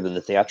longer than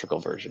the theatrical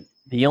version.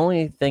 The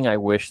only thing I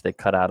wish they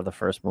cut out of the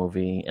first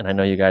movie, and I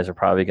know you guys are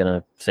probably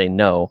going to say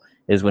no,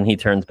 is when he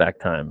turns back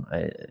time.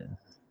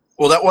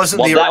 That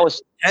wasn't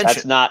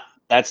intention.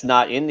 That's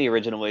not in the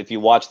original. If you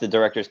watch the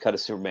director's cut of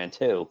Superman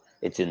 2,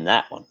 it's in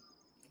that one.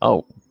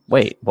 Oh,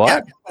 wait, what?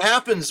 Yeah,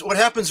 what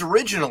happens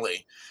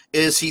originally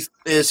is he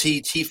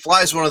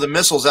flies one of the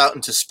missiles out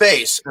into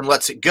space and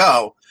lets it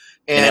go,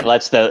 and it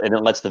lets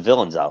the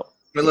villains out.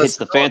 It's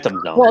the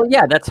Phantom Zone. Well,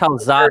 yeah, that's how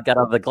Zod got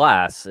out of the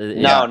glass.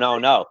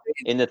 No.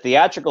 In the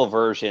theatrical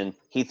version,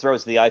 he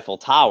throws the Eiffel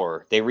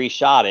Tower. They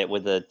reshot it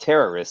with a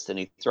terrorist, and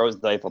he throws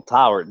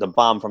the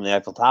bomb from the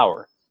Eiffel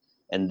Tower,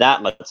 and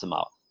that lets him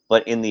out.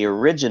 But in the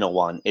original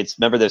one,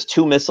 remember there's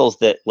 2 missiles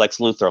that Lex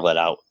Luthor let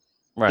out.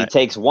 Right. He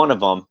takes one of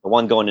them, the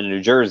one going to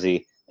New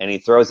Jersey, and he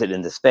throws it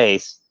into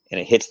space, and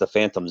it hits the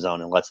Phantom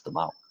Zone and lets them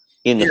out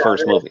in the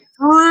first movie.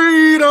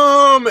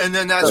 Freedom, and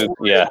then that's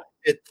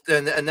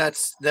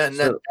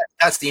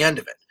that's the end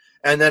of it.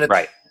 And then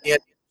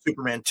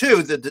Superman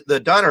 2, the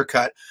Donner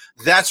cut,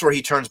 that's where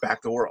he turns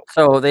back the world.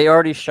 So they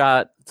already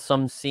shot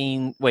some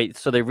scene. Wait,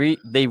 so they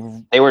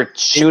were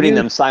shooting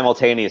them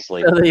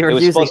simultaneously. So they were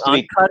using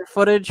uncut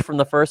footage from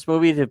the first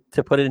movie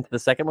to put it into the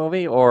second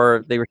movie,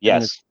 or they were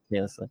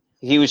simultaneously?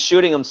 He was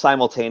shooting them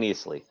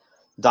simultaneously.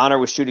 Donner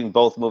was shooting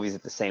both movies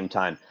at the same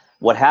time.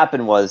 What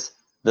happened was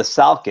the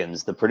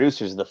Salkins, the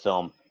producers of the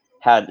film,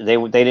 they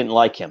didn't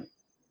like him,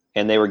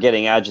 and they were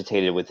getting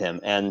agitated with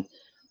him. And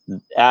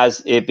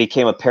as it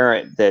became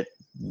apparent that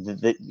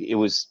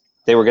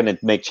they were going to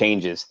make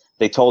changes,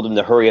 they told him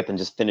to hurry up and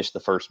just finish the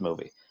first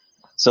movie.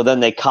 So then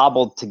they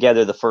cobbled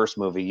together the first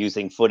movie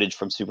using footage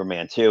from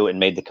Superman 2 and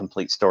made the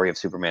complete story of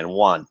Superman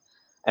 1.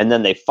 And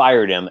then they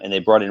fired him, and they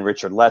brought in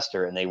Richard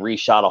Lester, and they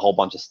reshot a whole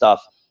bunch of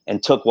stuff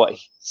and took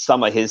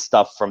some of his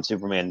stuff from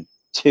Superman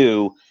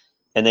 2,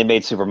 and they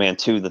made Superman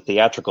 2 the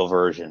theatrical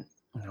version.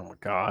 Oh my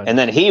God. And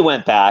then he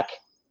went back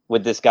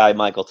with this guy,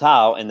 Michael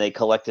Tao, and they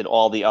collected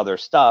all the other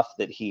stuff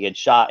that he had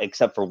shot,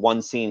 except for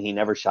one scene he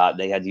never shot.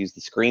 They had to use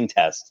the screen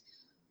test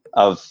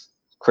of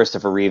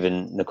Christopher Reeve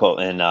and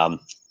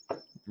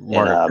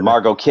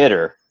Margot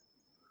Kidder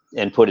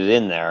and put it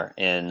in there.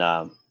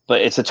 And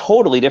but it's a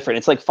totally different.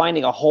 It's like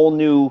finding a whole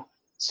new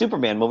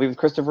Superman movie with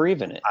Christopher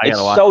Reeve in it. It's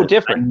so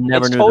different.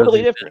 It's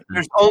totally different.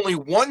 There's only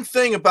one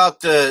thing about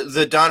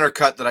the Donner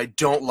cut that I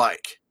don't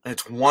like. And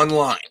it's one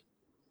line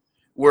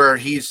where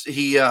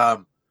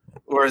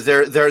where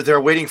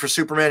they're waiting for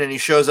Superman, and he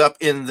shows up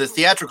in the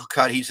theatrical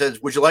cut. He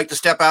says, "Would you like to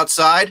step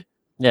outside?"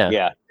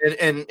 Yeah.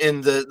 And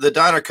in the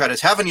Donner cut is,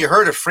 "Haven't you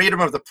heard of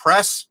freedom of the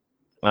press?"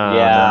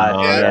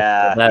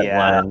 That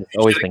line's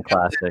always been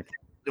classic.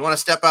 You want to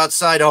step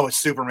outside? Oh, it's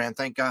Superman!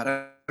 Thank God!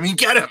 I mean,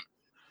 get him!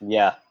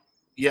 Yeah.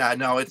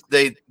 No,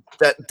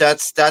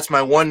 that's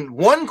my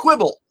one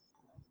quibble.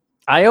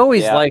 I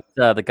always liked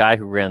the guy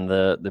who ran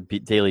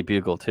the Daily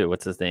Bugle too.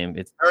 What's his name?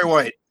 It's Barry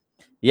White.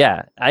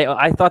 Yeah,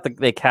 I thought that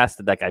they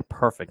casted that guy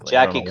perfectly.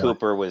 Jackie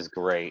Cooper was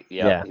great.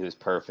 Yeah, he was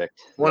perfect.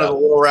 One of the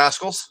Little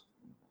Rascals.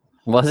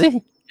 Was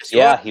he?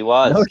 Yes, he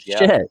was. No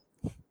shit.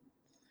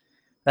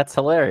 That's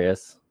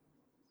hilarious.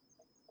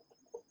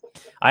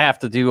 I have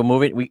to do a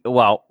movie.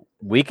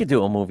 We could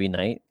do a movie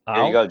night.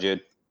 There you go,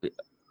 Jude.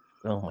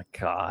 Oh my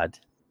God.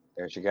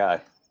 There's your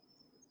guy.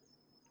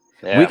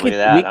 Yeah, we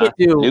could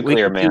do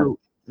Nuclear Man.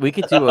 We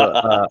could do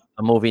a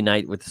movie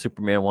night with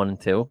Superman 1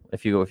 and 2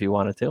 if you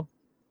wanted to.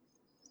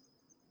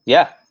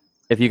 Yeah.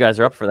 If you guys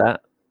are up for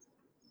that.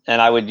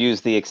 And I would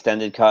use the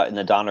extended cut and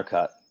the Donner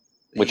cut,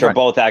 which are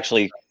both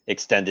actually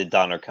extended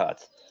Donner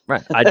cuts.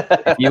 Right.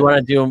 If you want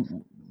to do a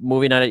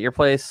movie night at your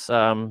place,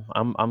 I'm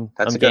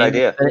That's a game. good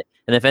idea.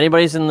 And if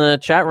anybody's in the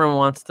chat room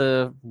wants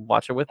to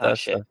watch it with us,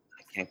 Shit.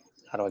 I can't.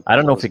 How do I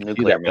don't know if we can can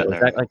do that.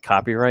 Is that like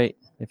copyright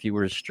if you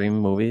were to stream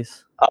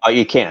movies? Oh,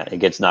 you can't. It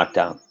gets knocked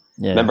down.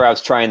 Yeah. Remember,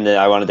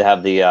 I wanted to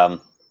have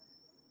the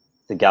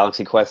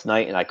Galaxy Quest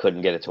night, and I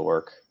couldn't get it to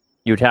work.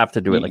 You'd have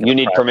to do it. You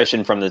need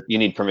permission from the. You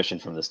need permission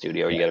from the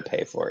studio. Or you got to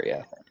pay for it.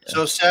 Yeah.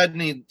 So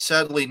sadly,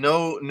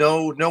 no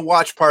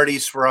watch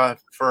parties for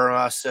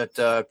us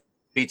at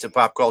Pizza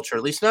Pop Culture.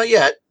 At least not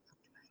yet.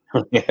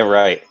 Yeah.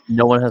 Right.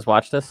 No one has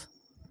watched this.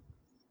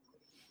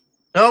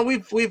 No,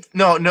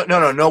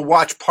 no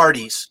watch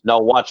parties. No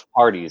watch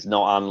parties.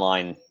 No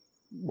online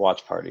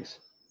watch parties.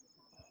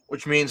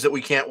 Which means that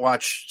we can't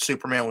watch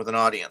Superman with an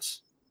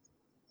audience.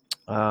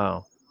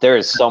 Oh. There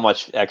is so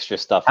much extra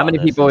stuff. How many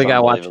people we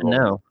got watching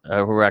now who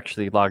are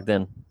actually logged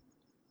in?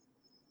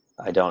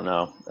 I don't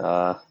know.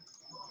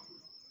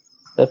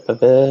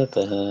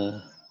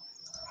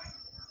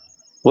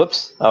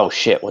 Whoops. Oh,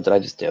 shit. What did I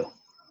just do?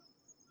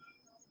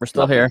 We're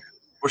still here.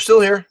 We're still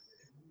here.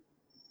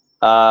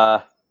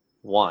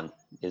 One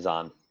is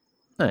on.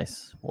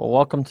 Nice. Well,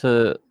 welcome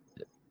to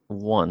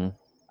one.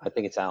 I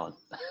think it's Alan.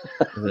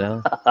 Is it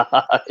Alan?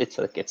 it's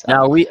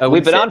now we've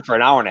been on for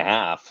an hour and a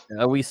half.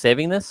 Are we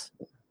saving this?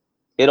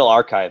 It'll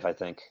archive, I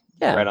think.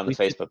 Yeah, right on the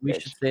Facebook page. We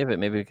should save it.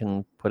 Maybe we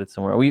can put it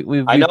somewhere. I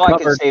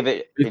can save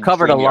it. We've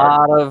covered a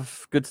lot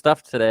of good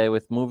stuff today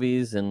with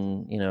movies,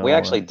 and we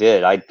actually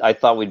did. I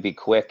thought we'd be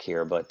quick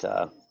here, but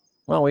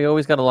well, we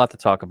always got a lot to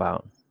talk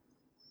about.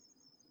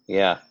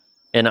 Yeah,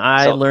 and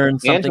I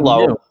learned something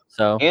new.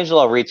 So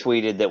Angelo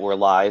retweeted that we're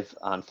live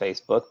on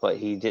Facebook, but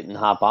he didn't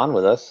hop on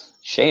with us.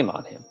 Shame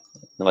on him.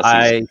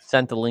 I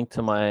sent a link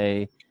to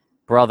my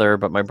brother,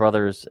 but my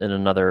brother's in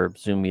another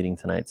Zoom meeting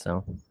tonight.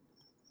 So,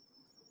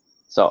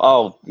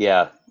 oh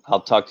yeah, I'll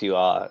talk to you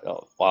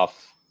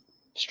off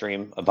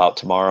stream about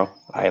tomorrow.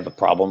 I have a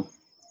problem.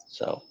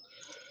 So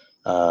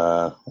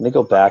let me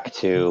go back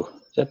to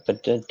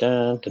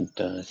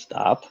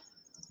stop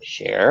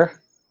share.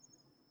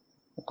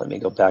 Let me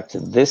go back to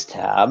this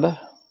tab. I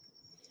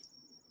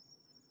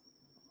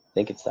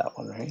think it's that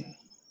one, right?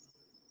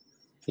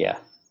 Yeah.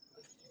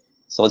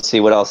 So let's see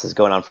what else is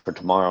going on for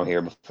tomorrow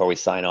here before we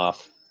sign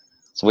off.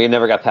 So we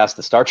never got past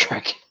the Star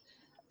Trek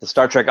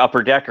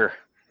Upper Decker.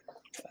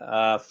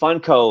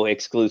 Funko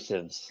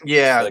exclusives.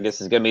 Yeah. So I guess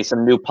there's going to be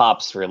some new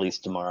pops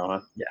released tomorrow, huh?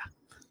 Yeah.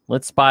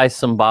 Let's buy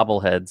some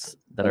bobbleheads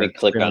that are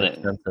click on it.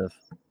 Expensive.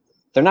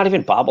 They're not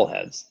even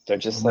bobbleheads. They're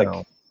just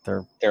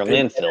they're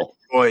landfill.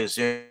 Boys,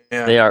 yeah.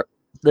 They are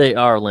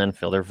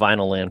landfill. They're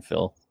vinyl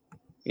landfill.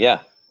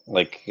 Yeah.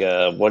 Like,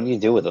 what do you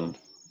do with them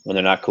when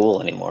they're not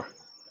cool anymore?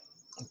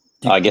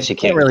 I guess you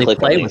can't really click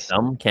play on with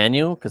them, can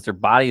you? Because their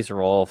bodies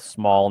are all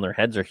small and their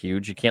heads are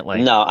huge. You can't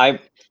No,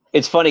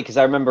 it's funny because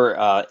I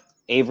remember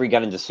Avery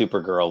got into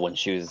Supergirl when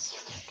she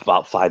was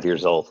about 5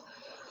 years old,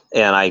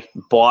 and I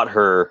bought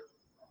her.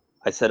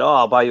 I said, "Oh,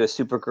 I'll buy you a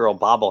Supergirl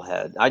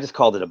bobblehead." I just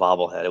called it a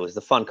bobblehead. It was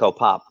the Funko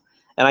Pop,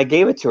 and I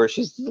gave it to her.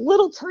 She's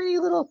little, tiny,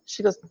 little.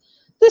 She goes,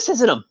 "This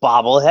isn't a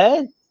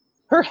bobblehead.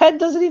 Her head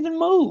doesn't even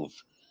move.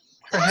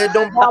 Her head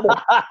don't bobble."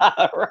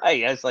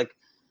 Right? I was like,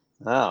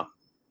 "Oh,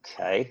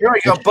 okay." Here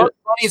we go. Bugs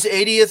Bunny's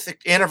 80th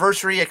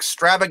anniversary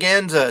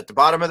extravaganza at the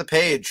bottom of the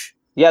page.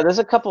 Yeah, there's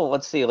a couple.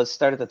 Let's see. Let's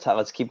start at the top.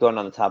 Let's keep going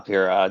on the top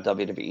here.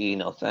 WWE,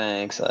 no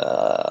thanks.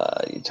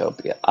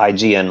 Utopia,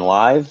 IGN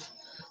Live,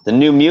 the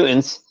New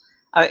Mutants.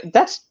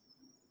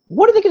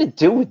 What are they going to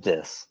do with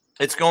this?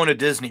 It's going to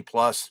Disney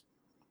Plus.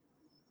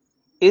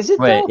 Is it?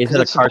 Wait, though? is it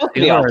a it's supposed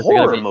to be a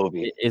horror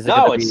movie?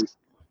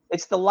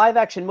 It's the live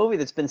action movie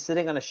that's been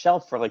sitting on a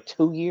shelf for like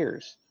 2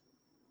 years.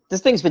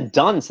 This thing's been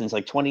done since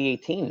like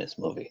 2018. This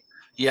movie.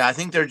 Yeah, I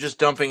think they're just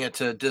dumping it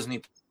to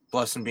Disney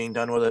Plus and being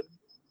done with it.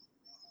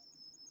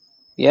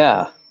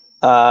 Yeah.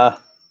 I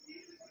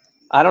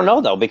don't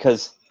know though,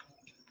 because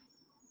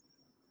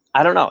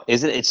I don't know.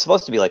 It's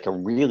supposed to be like a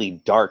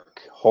really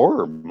dark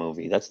horror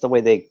movie. That's the way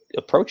they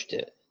approached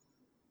it.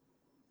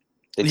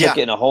 They took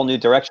it in a whole new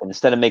direction.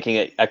 Instead of making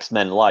it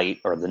X-Men Light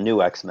or the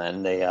new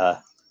X-Men, they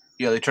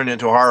turned it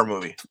into a horror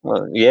movie.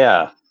 Well,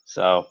 yeah.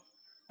 So,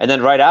 and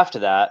then right after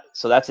that,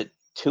 so that's at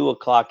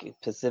 2:00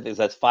 Pacific.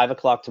 That's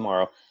 5:00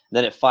 tomorrow. And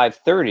then at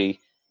 5:30,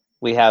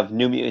 we have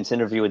New Mutants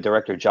interview with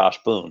director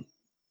Josh Boone.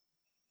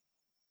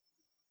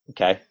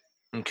 Okay.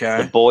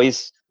 The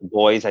boys.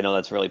 I know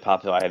that's really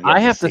popular. I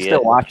have to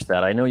still watch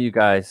that. I know you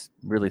guys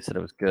really said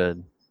it was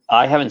good.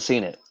 I haven't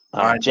seen it.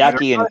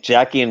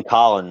 Jackie and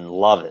Colin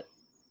love it.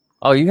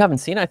 Oh, you haven't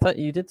seen it? I thought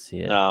you did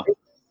see it.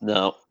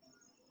 No.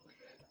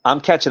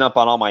 I'm catching up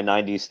on all my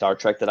 90s Star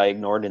Trek that I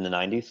ignored in the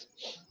 90s.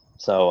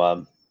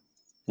 So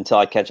until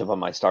I catch up on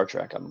my Star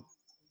Trek, I'm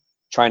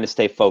trying to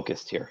stay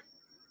focused here.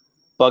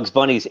 Bugs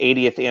Bunny's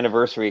 80th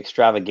anniversary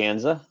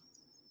extravaganza.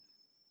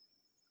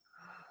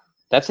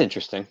 That's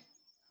interesting.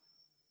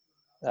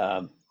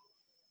 And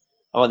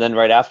then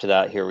right after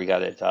that, here we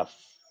got it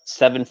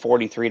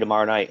 7:43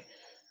 tomorrow night.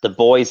 The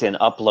Boys in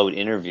Upload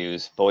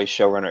Interviews. Boys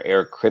showrunner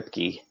Eric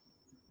Kripke.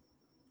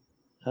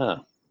 Huh.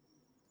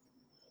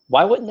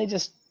 Why wouldn't they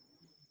just?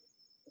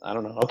 I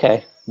don't know.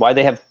 Okay. Why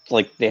they have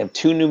they have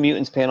 2 New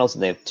Mutants panels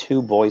and they have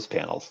 2 Boys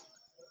panels.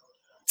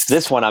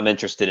 This one I'm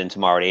interested in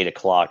tomorrow at 8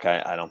 o'clock.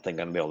 I don't think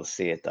I'm gonna be able to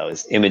see it though.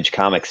 Is Image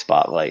Comics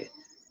Spotlight.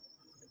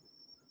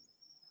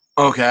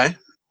 Okay.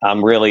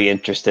 I'm really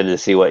interested to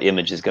see what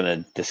Image is going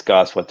to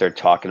discuss, what they're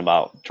talking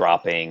about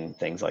dropping,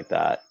 things like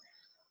that.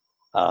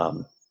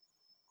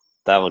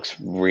 That looks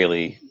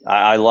really.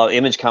 I love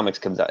Image Comics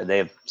comes out. They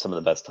have some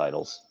of the best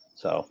titles.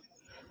 So,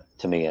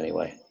 to me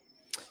anyway.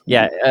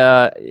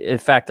 Yeah. In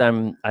fact,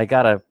 I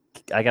gotta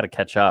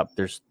catch up.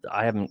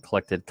 I haven't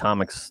collected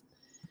comics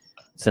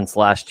since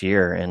last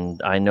year, and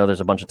I know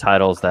there's a bunch of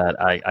titles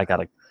that I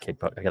gotta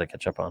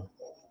catch up on.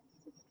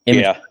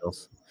 Image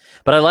titles.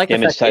 But I like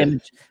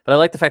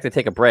the fact they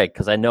take a break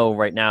because I know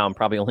right now I'm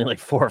probably only like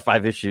 4 or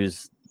 5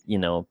 issues,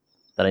 that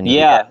I need.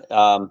 Yeah,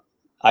 to get.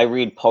 I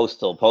read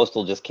Postal.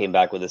 Postal just came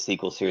back with a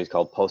sequel series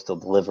called Postal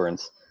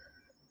Deliverance,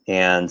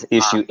 and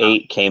issue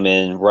 8 came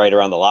in right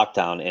around the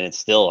lockdown, and it's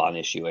still on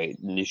issue 8,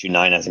 and issue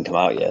 9 hasn't come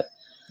out yet.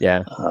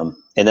 Yeah.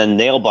 And then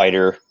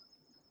Nailbiter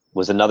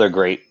was another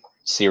great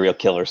serial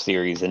killer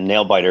series, and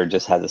Nailbiter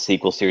just has a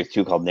sequel series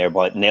too called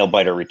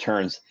Nailbiter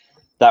Returns.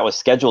 That was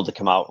scheduled to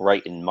come out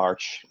right in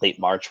March, late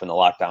March when the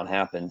lockdown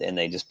happened, and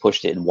they just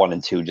pushed it, and 1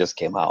 and 2 just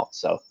came out.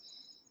 So,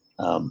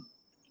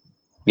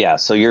 yeah,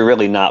 so you're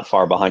really not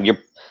far behind. You're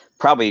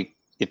probably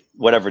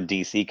whatever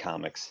DC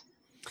Comics.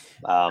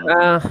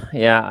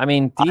 Yeah, I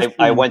mean, DC...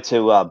 I went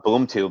to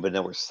BoomTube, and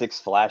there were 6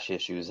 Flash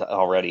issues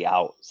already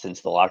out since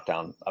the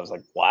lockdown. I was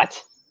like,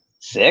 what?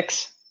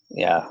 6?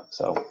 Yeah,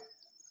 so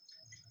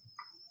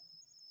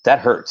that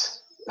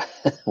hurts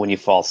when you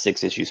fall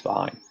 6 issues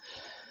behind.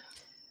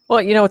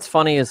 Well, what's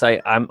funny is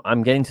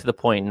I'm getting to the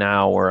point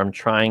now where I'm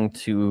trying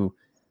to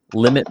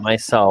limit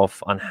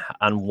myself on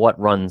what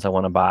runs I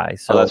want to buy.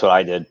 So that's what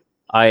I did.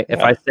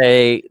 If I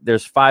say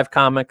there's 5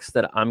 comics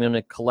that I'm going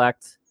to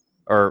collect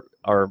or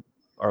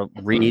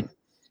read,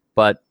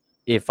 but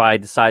if I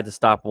decide to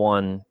stop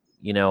one,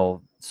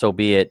 so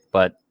be it.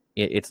 But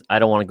I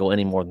don't want to go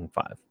any more than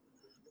 5.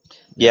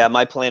 Yeah,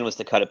 my plan was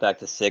to cut it back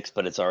to 6,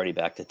 but it's already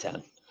back to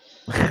 10.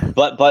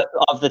 but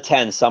of the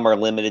 10, some are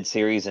limited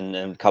series, and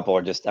a couple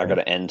are going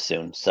to end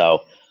soon.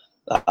 So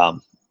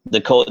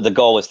the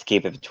goal was to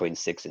keep it between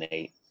 6 and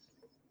 8.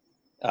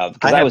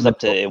 Because I was up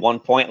to at one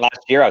point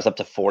last year, I was up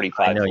to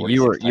 45. I know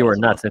you were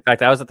nuts. In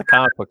fact, I was at the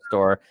comic book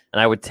store,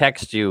 and I would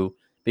text you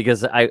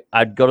because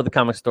I'd go to the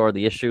comic store,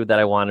 the issue that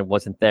I wanted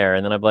wasn't there,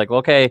 and then I'd be like,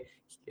 okay,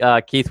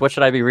 Keith, what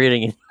should I be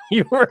reading? And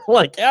you were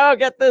like, oh,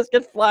 get this,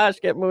 get Flash,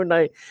 get Moon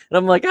Knight. And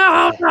I'm like,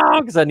 oh, no,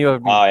 because I knew I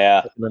would be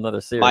in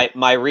another series.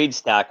 My read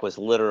stack was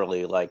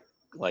literally like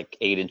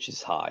 8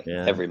 inches high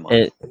every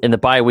month. And the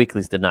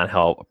bi-weeklies did not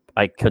help.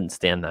 I couldn't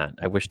stand that.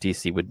 I wish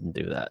DC wouldn't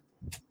do that.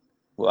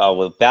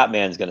 Well,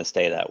 Batman's going to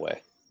stay that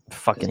way.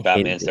 Fucking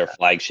Batman's their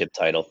flagship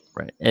title.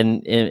 Right.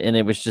 And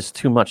it was just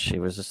too much. It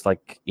was just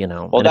like,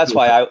 Well, that's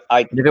why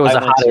if it was a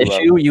hot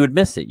issue, you would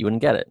miss it. You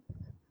wouldn't get it.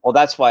 Well,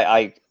 that's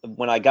why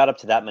when I got up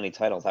to that many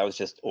titles, I was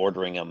just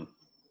ordering them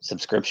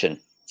subscription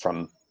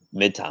from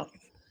Midtown.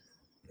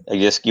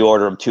 You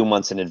order them 2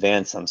 months in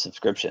advance on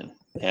subscription,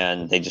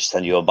 and they just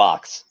send you a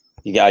box.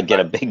 You gotta get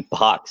a big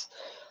box.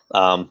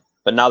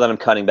 But now that I'm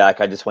cutting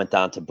back, I just went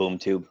down to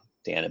BoomTube,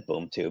 Dan at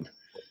BoomTube,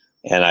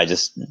 and I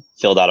just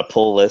filled out a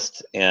pull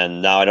list,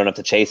 and now I don't have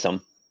to chase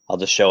them. I'll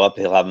just show up.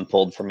 He'll have them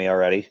pulled for me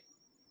already.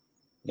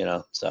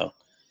 So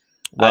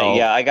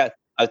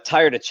I'm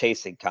tired of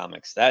chasing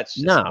comics. That's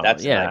a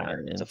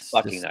nightmare. It's a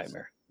fucking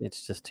nightmare.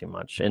 It's just too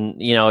much.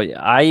 And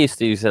I used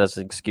to use it as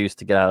an excuse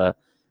to get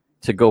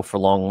to go for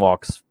long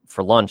walks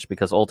for lunch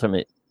because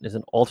alternate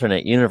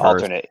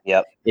universe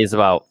is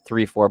about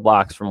 3-4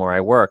 blocks from where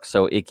I work.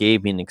 So it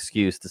gave me an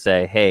excuse to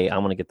say, hey,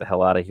 I'm gonna get the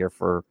hell out of here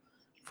for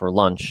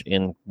lunch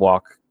and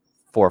walk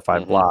 4 or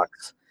 5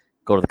 blocks,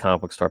 go to the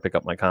comic book store, pick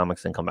up my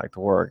comics, and come back to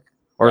work.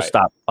 Or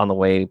stop on the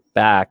way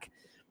back,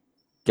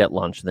 get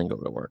lunch, and then go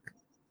to work.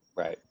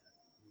 Right.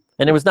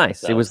 And it was nice.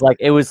 So, it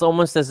was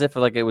almost as if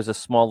it was a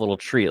small little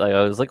treat. Like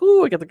I was like,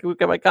 "Ooh, I get to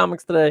get my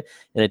comics today,"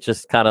 and it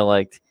just kind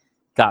of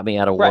got me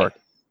out of work.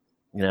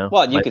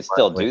 Well, you could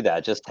still do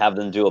that. Just have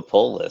them do a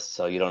pull list,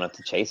 so you don't have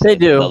to chase. They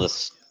do.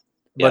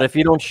 But if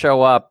you don't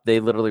show up, they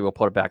literally will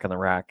put it back on the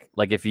rack.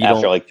 Like if you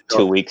after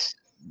 2 weeks.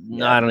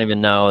 No, I don't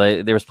even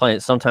know. There was plenty.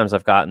 Sometimes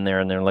I've gotten there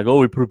and they're like, "Oh,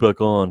 we put it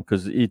back on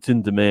because it's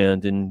in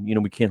demand, and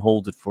we can't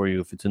hold it for you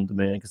if it's in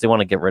demand because they want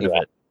to get rid of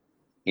it."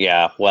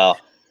 Yeah, well,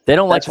 they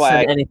don't like to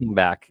send anything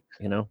back.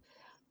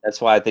 That's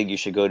why I think you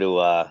should go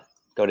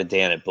to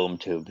Dan at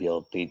BoomTube.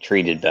 You'll be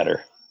treated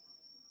better.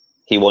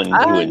 He wouldn't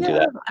do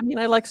that. I mean,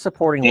 I like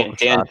supporting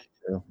Dan.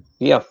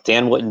 Yeah,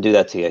 Dan wouldn't do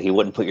that to you. He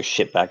wouldn't put your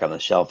shit back on the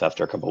shelf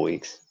after a couple of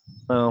weeks.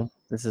 Well,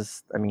 this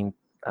is. I mean,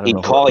 I don't he'd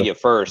know call you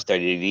first, or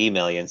he'd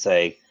email you and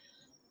say,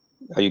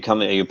 "Are you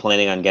coming? Are you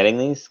planning on getting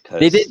these?"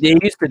 They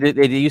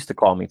used to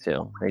call me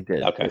too. They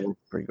did. Okay, they were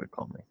pretty good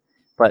call me.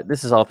 But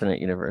this is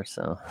alternate universe,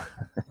 so.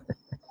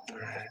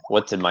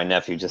 What did my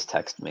nephew just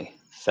text me?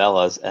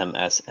 Fellas,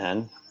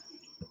 MSN.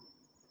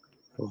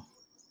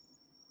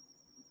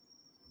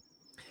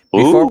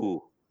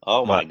 Ooh.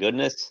 Oh my What?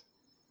 goodness.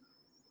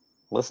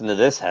 Listen to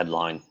this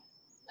headline.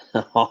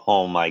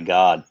 Oh my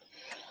God.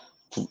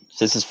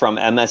 This is from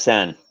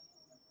MSN,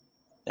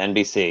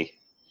 NBC.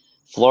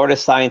 Florida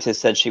scientist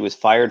said she was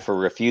fired for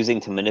refusing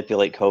to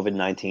manipulate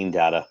COVID-19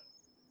 data.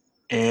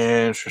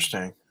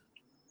 Interesting.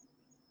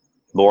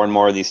 More and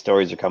more of these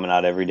stories are coming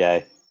out every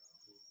day.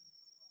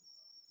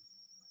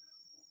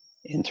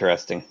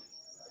 Interesting.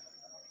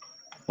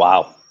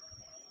 Wow.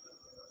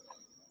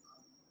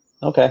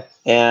 Okay.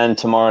 And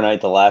tomorrow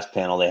night, the last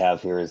panel they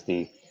have here is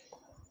the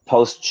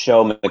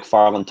post-show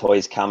McFarlane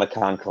Toys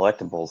Comic-Con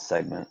Collectibles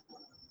segment.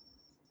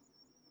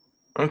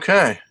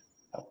 Okay.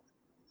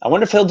 I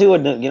wonder if he'll do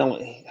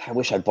I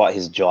wish I bought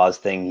his Jaws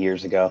thing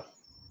years ago.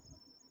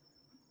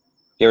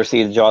 You ever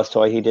see the Jaws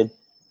toy he did?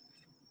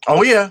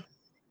 Oh yeah,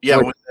 yeah.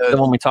 Wait, With the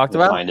one we talked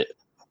about? Find it.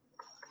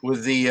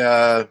 with the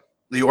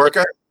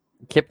orca,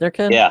 Kipner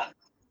kid? Yeah.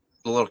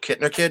 the little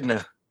Kittner kid. No.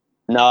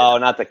 No,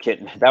 not the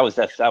kitten. That was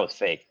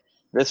fake.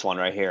 This one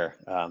right here.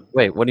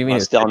 Wait, what do you mean?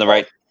 I'm still on the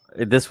right.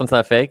 This one's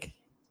not fake?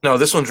 No,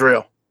 this one's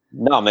real.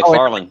 No, Oh,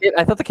 McFarlane.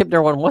 I thought the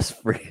Kipner one was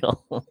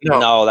real.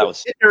 No, that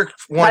was. Kittner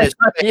one is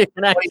You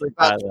can actually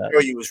buy to that. show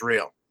you was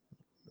real.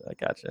 I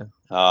gotcha.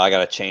 Oh, I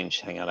gotta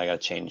change. Hang on, I gotta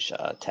change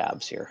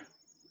tabs here.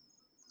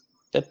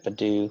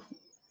 Dip-a-doo.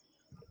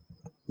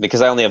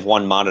 Because I only have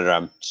one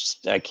monitor,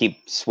 I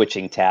keep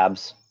switching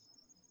tabs.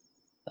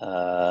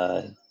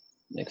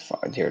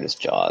 McFarlane, here it is,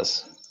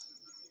 Jaws.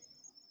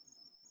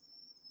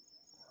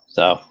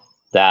 So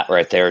that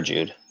right there,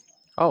 Jude.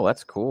 Oh,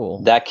 that's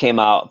cool. That came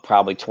out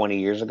probably 20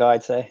 years ago,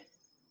 I'd say.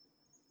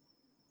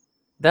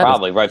 That is-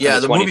 Probably right Yeah,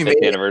 for the the movie 25th made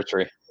it.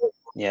 anniversary.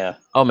 Yeah.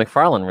 oh,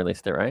 McFarlane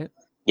released it, right?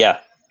 Yeah.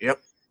 Yep.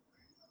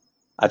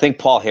 I think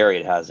Paul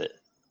Harriet has it.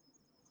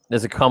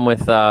 Does it come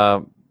with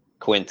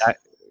Quint.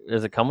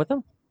 does it come with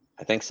them?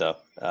 I think so.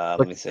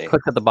 Let me see.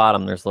 Click at the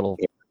bottom. There's little.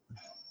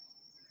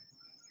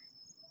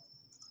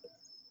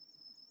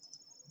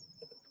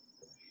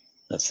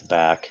 That's the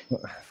back.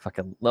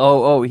 Fucking.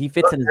 Oh, he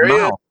fits in his there he is.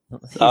 mouth.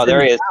 Oh,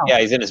 there he he is. Yeah,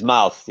 he's in his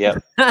mouth.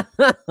 Yep. That's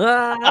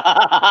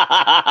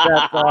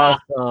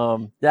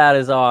awesome. That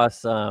is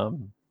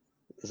awesome.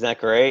 Isn't that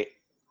great?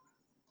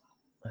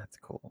 That's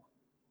cool.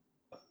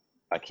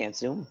 I can't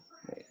zoom.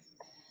 Wait.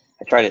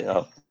 I tried it.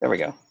 Oh, there we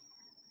go.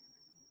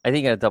 I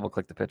think I gotta double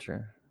click the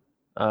picture.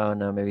 Oh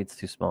no, maybe it's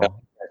too small.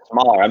 It's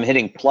smaller. I'm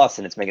hitting plus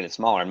and it's making it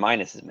smaller, and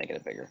minus is making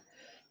it bigger.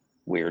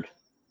 Weird.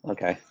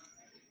 Okay.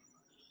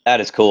 That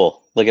is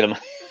cool. Look at him.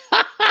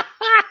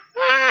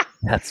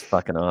 That's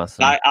fucking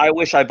awesome. I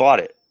wish I bought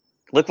it.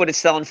 Look what it's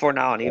selling for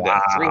now on eBay.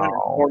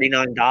 Wow.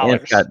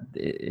 $349.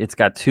 It's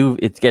got two.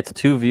 It gets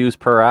 2 views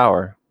per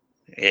hour.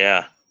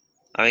 Yeah.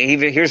 I mean,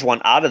 even here's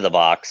one out of the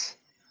box.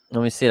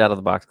 Let me see it out of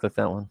the box. Click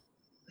that one.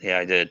 Yeah,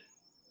 I did.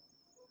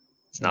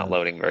 It's not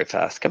loading very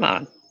fast. Come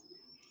on.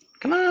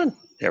 Come on.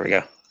 There we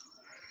go.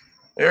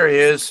 There he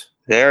is.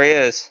 There he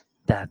is.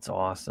 That's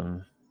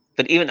awesome.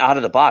 But even out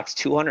of the box,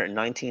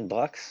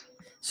 $219.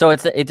 So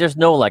there's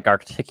no like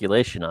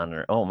articulation on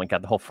it. Oh my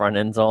god, the whole front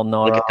end's all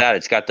gnawed Look off. at that.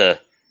 It's got the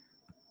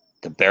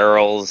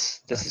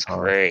barrels. This That's is awesome.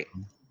 great.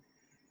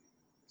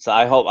 So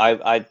I hope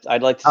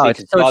I'd like to see. Oh,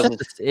 'cause so Jaws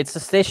it's a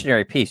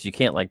stationary piece. You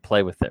can't like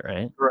play with it,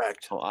 right?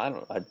 Correct.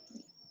 well,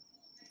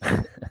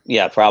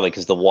 yeah, probably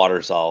because the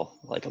water's all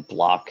like a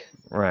block.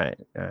 Right.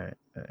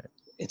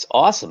 It's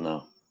awesome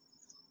though.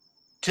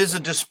 Tis a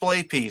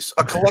display piece,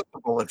 a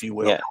collectible, if you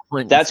will.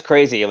 Yeah, that's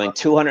crazy. I mean,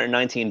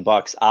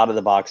 $219 out of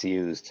the box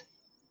used.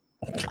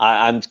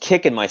 I'm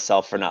kicking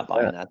myself for not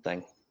buying that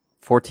thing.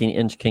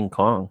 14-inch King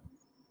Kong.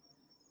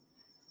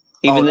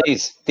 Even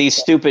these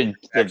stupid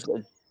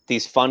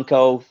these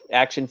Funko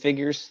action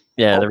figures.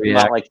 Yeah, the came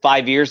out React. like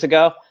 5 years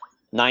ago.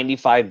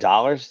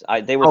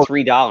 $95. They were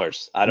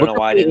 $3. I don't know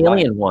why I the didn't buy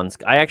alien ones.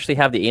 I actually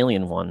have the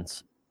alien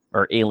ones,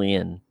 or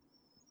alien.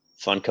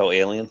 Funko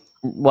Alien.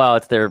 Well,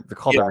 they're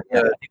called Yeah, I think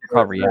they're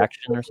called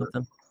Reaction or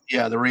something.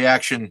 Yeah, the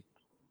reaction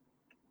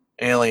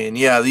alien.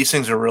 Yeah, these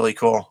things are really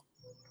cool.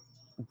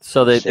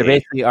 So they See.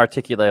 basically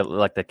articulate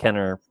like the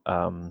Kenner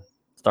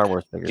Star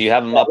Wars figures. Do you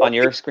have them up on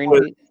your screen?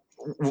 Pete?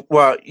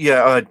 Well,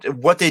 yeah.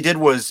 What they did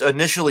was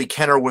initially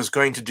Kenner was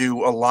going to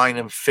do a line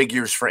of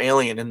figures for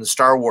Alien in the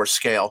Star Wars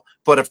scale,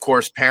 but of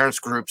course, parents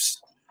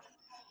groups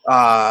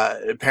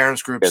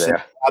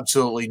said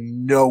absolutely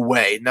no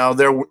way. Now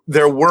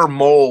there were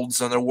molds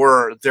and there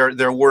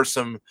were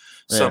some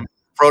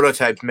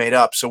prototypes made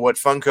up. So what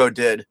Funko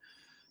did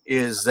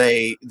is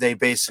they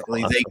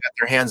basically they got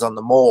their hands on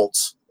the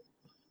molds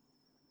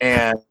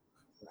and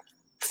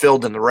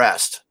filled in the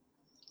rest.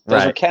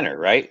 Those are Kenner,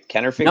 right?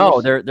 Kenner figures?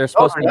 No, they're No,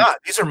 supposed they're to be not.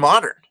 These are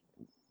modern.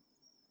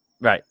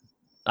 right.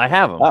 I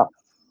have them. Oh.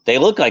 They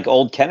look like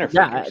old Kenner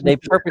Yeah, figures. they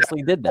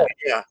purposely did that.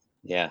 Yeah.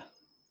 Yeah.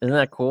 Isn't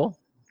that cool?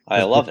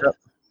 I love it.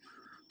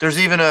 There's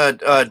even a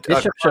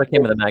Bishop should have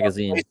came with a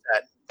magazine.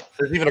 playset.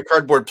 There's even a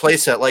cardboard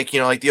playset, like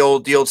like the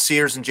old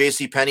Sears and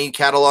J.C. Penney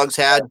catalogs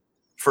had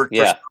for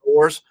Star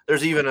Wars.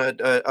 There's even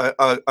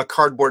a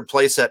cardboard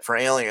playset for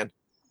Alien.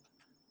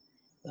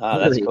 Oh,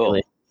 that's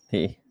cool.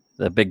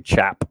 The big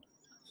chap.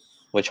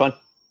 Which one?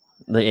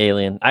 The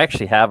alien. I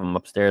actually have him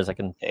upstairs. I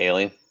can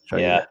Alien. show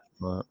you Yeah. guys.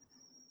 But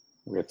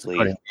Ripley,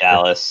 funny.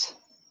 Dallas,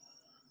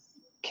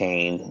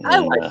 Kane, I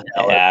and like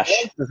Dallas. Ash.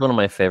 Dallas is one of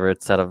my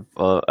favorites out of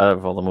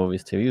all the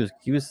movies too.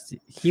 He was.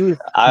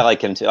 I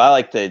like him too. I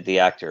like the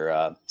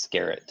actor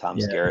Skerritt, Tom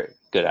Yeah. Skerritt.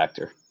 Good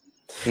actor.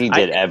 He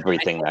did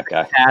everything. That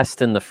guy.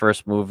 Cast in the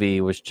first movie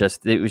was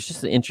just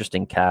an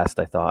interesting cast.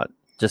 I thought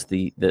just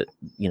the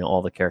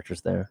all the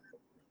characters there.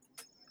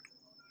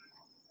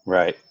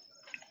 Right.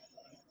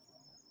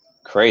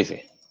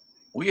 Crazy.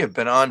 We have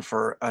been on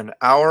for an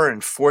hour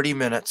and 40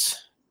 minutes.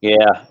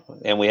 Yeah,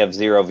 and we have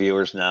 0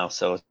 viewers now,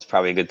 so it's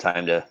probably a good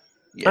time to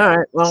All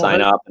right, well,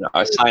 sign off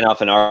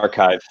and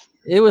archive.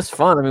 It was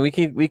fun. I mean,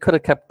 we could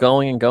have kept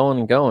going and going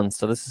and going.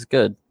 So this is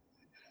good.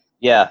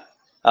 Yeah.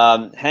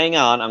 Hang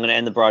on. I'm going to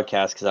end the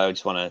broadcast because I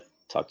just want to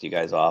talk to you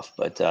guys off.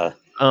 But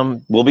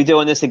we'll be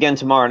doing this again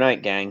tomorrow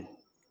night, gang.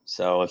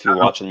 So if you're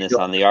watching this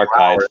on the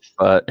archive,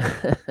 but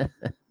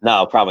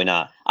no, probably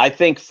not. I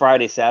think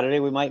Friday, Saturday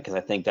we might, because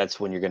I think that's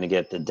when you're going to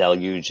get the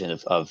deluge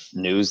of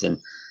news. And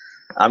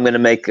I'm going to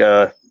make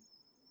a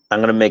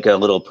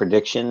little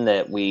prediction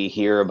that we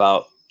hear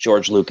about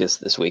George Lucas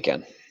this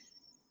weekend.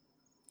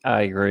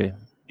 I agree.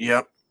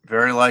 Yep,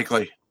 very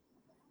likely.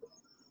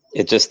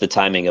 It's just the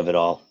timing of it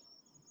all.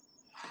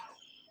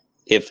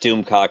 If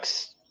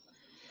Doomcock's,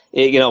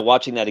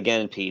 watching that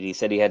again, Pete, he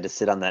said he had to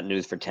sit on that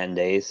news for 10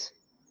 days.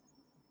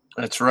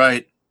 That's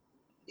right.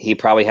 He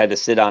probably had to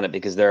sit on it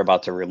because they're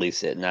about to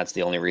release it, and that's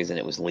the only reason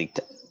it was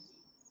leaked.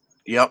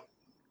 Yep.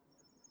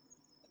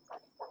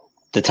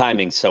 The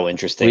timing's so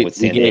interesting with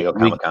San Diego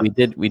Comic-Con.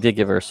 We did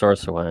give our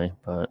source away,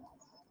 but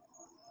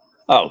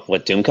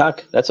what,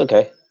 Doomcock? That's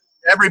okay.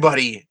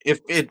 Everybody,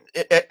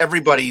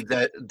 everybody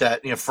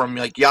that from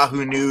like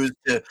Yahoo News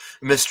to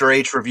Mr.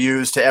 H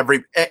Reviews to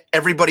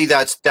everybody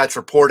that's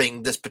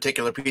reporting this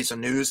particular piece of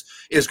news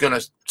is going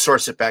to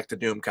source it back to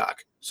Doomcock.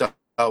 So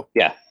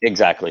yeah,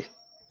 exactly.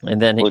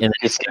 And then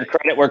just give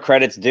credit where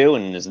credit's due,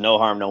 and there's no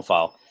harm, no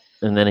foul.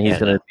 And then he's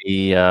going to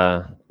be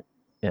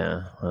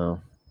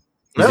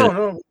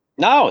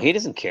No, he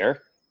doesn't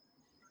care.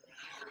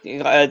 You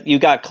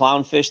got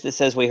Clownfish that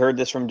says we heard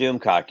this from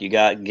Doomcock. You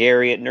got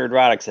Gary at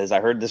Nerdrotic says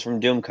I heard this from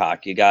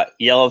Doomcock. You got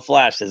Yellow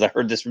Flash says I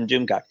heard this from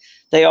Doomcock.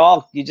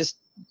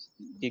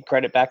 You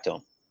credit back to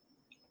him.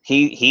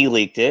 He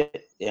leaked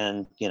it,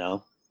 and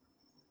no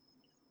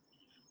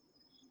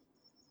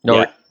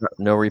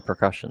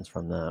repercussions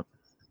from that.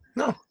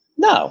 No.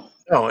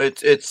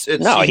 It's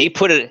no. He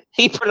put it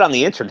on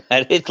the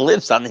internet. It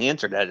lives on the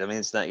internet. I mean,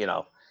 it's not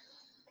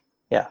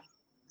yeah.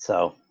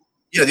 So.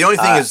 Yeah, the only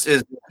thing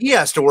is he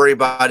has to worry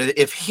about it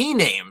if he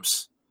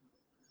names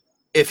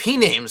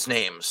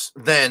names,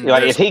 then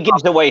if he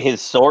gives away his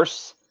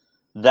source,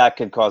 that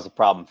could cause a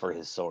problem for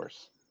his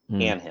source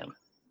and him.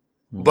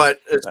 But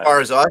as far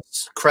as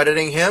us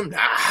crediting him,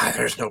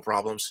 there's no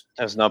problems.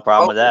 There's no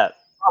problem with that.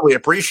 Probably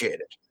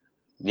appreciate it.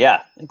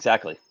 Yeah,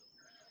 exactly.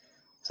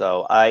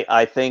 So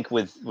I think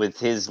with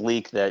his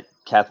leak that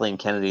Kathleen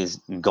Kennedy's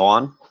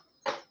gone,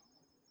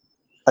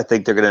 I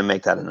think they're going to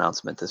make that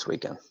announcement this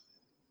weekend.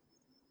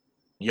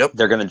 Yep.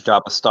 They're going to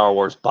drop a Star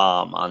Wars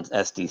bomb on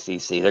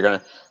SDCC.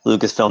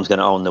 Lucasfilm's going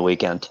to own the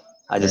weekend.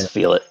 I just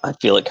feel it. I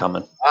feel it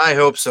coming. I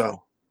hope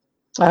so.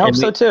 I hope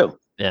so too.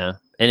 Yeah.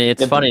 And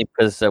it's funny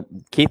because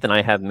Keith and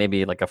I had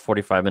maybe like a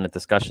 45-minute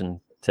discussion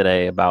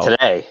today about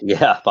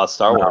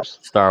Star Wars.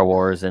 Star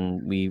Wars.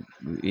 And we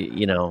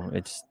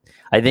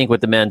I think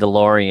with the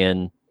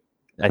Mandalorian,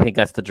 I think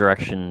that's the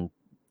direction.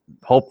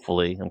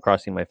 Hopefully, I'm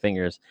crossing my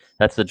fingers.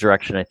 That's the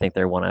direction I think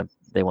they want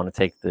to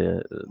take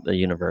the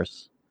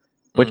universe.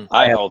 Which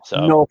I hope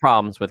so. No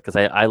problems with, because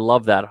I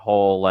love that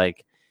whole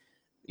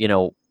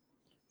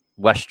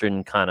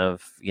Western kind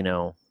of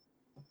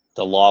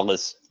the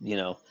lawless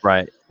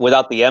right.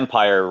 Without the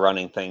Empire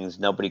running things,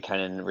 nobody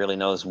kind of really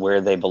knows where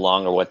they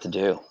belong or what to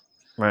do.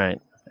 Right.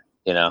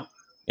 And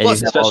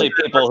especially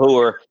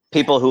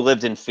people who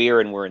lived in fear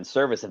and were in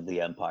service of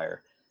the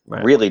Empire.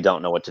 Right. Really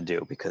don't know what to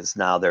do because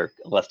now they're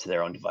left to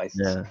their own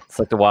devices. Yeah, it's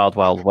like the Wild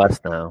Wild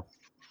West now.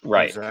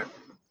 Right. Exactly.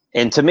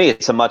 And to me,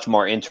 it's a much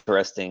more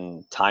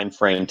interesting time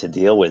frame to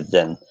deal with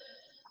than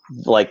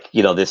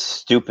this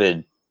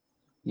stupid,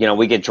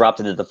 we get dropped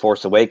into the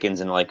Force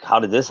Awakens and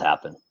how did this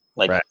happen?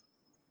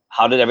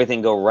 How did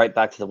everything go right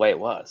back to the way it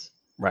was?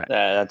 Right.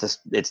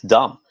 It's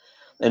dumb.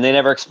 And they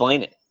never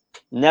explain it.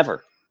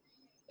 Never.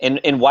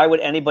 And why would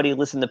anybody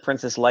listen to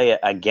Princess Leia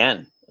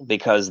again?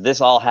 Because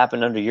this all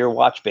happened under your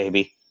watch,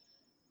 baby.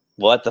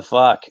 What the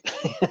fuck?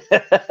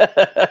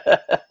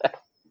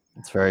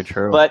 It's very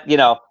true. But,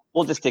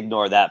 we'll just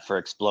ignore that for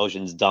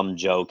explosions, dumb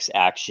jokes,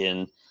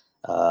 action,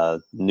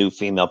 new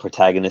female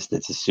protagonist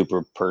that's a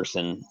super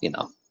person,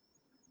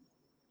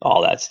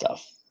 all that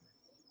stuff.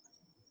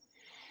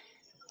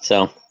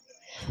 So,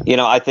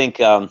 I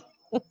think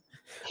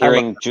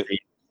hearing...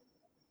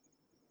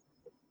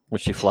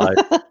 Would she fly?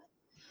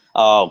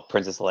 Oh,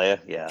 Princess Leia,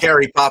 yeah.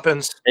 Carrie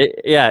Poppins.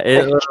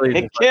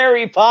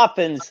 Carrie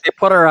Poppins. They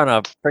put her on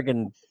a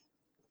friggin'...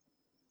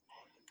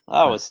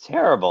 Oh, it was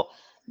terrible.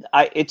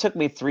 It took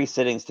me 3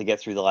 sittings to get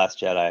through The Last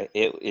Jedi.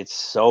 It's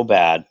so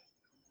bad.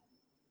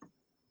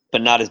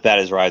 but not as bad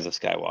as Rise of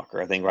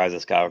Skywalker. I think Rise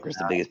of Skywalker is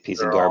the biggest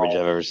piece of garbage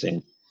I've ever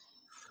seen.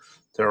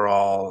 They're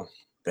all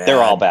bad.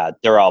 They're all bad.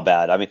 They're all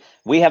bad. I mean,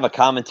 we have a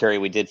commentary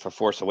we did for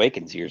Force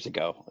Awakens years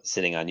ago,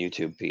 sitting on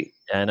YouTube, Pete.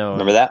 Yeah, I know.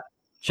 Remember that?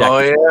 Oh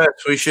yes,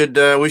 we should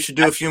do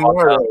a few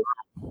more of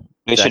those.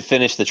 We should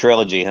finish the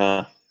trilogy,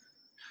 huh?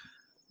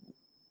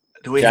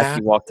 Do we Jackie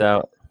have? walked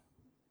out.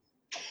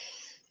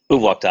 Who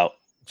walked out?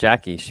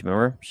 Jackie,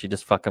 remember? She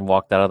just fucking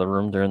walked out of the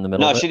room during the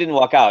middle. No, of it. she didn't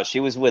walk out.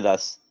 She was with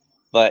us,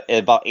 but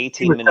at about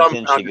 18 minutes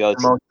in, she goes,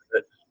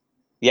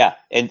 "Yeah,"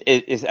 and I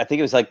think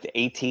it was like the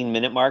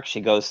 18-minute mark. She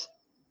goes,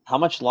 "How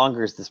much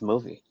longer is this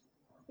movie?"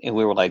 And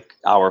we were like,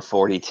 "Hour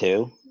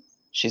 42."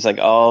 She's like,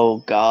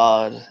 "Oh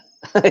God."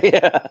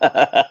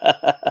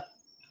 Yeah.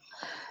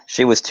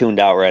 She was tuned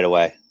out right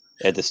away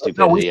at the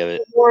stupidity of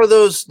it. More of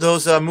those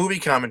movie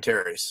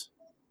commentaries.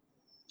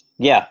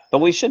 Yeah, but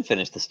we should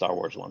finish the Star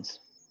Wars ones.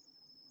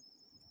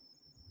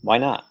 Why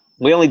not?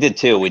 We only did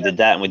 2. We did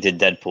that and we did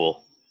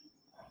Deadpool.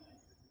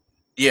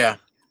 Yeah.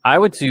 I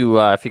would do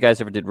if you guys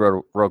ever did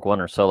Rogue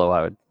One or Solo,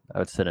 I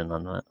would sit in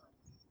on that.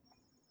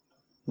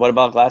 What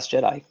about Last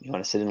Jedi? You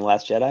want to sit in The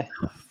Last Jedi?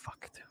 Oh,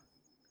 fuck,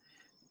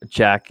 dude.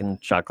 Jack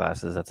and shot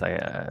glasses. That's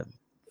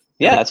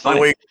yeah, that's The fine.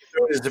 way you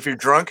do it is if you're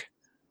drunk.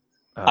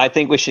 I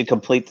think we should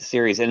complete the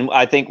series, and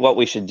I think what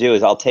we should do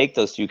is I'll take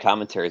those 2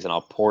 commentaries and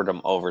I'll port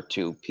them over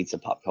to Pizza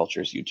Pop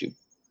Culture's YouTube.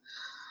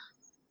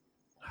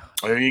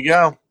 There you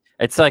go.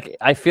 It's like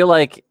I feel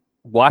like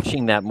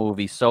watching that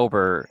movie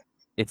sober.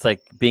 It's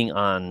like being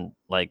on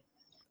like.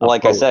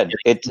 Like I said,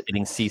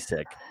 getting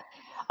seasick.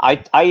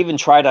 I even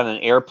tried on an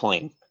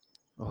airplane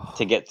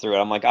to get through it.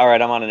 I'm like, all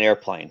right, I'm on an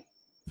airplane.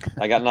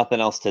 I got nothing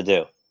else to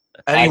do.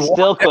 I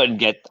still couldn't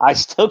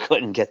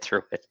get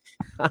through it.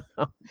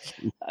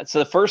 So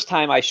the first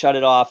time I shut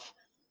it off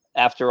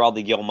after all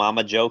the Yo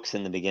Mama jokes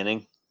in the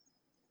beginning.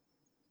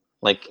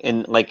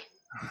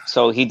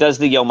 So he does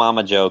the Yo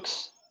Mama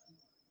jokes,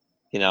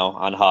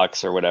 on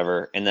Hux or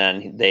whatever, and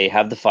then they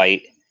have the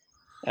fight.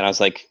 And I was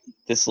like,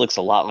 this looks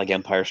a lot like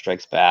Empire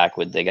Strikes Back.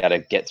 They got to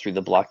get through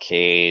the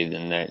blockade,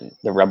 and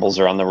the rebels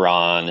are on the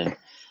run. And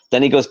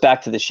then he goes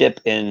back to the ship,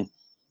 and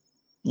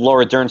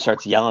Laura Dern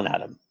starts yelling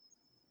at him.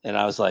 And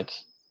I was like,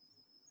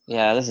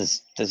 yeah, this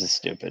is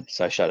stupid.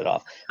 So I shut it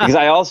off. Because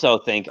I also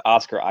think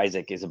Oscar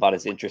Isaac is about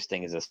as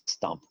interesting as a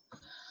stump.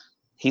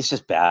 He's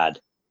just bad.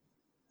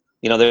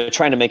 They're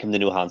trying to make him the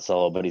new Han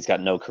Solo, but he's got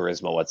no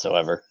charisma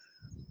whatsoever.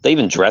 They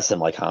even dress him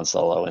like Han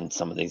Solo in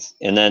some of these.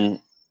 And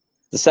then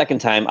the second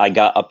time I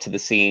got up to the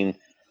scene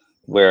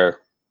where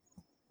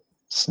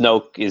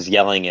Snoke is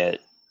yelling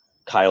at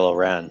Kylo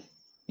Ren,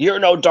 "You're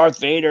no Darth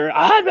Vader."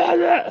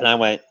 And I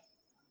went,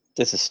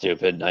 this is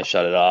stupid. And I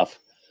shut it off.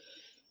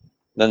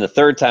 Then the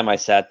third time I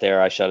sat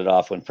there, I shut it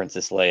off when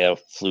Princess Leia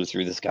flew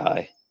through the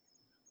sky.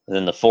 And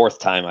then the fourth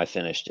time I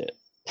finished it.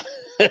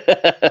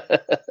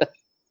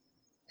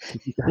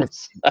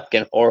 It's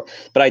fucking horrible.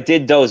 But I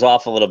did doze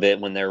off a little bit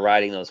when they're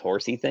riding those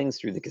horsey things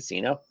through the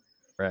casino.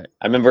 Right.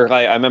 I remember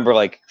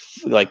like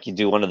you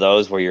do one of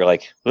those where you're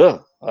like,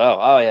 oh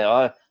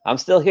yeah, I'm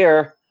still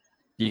here.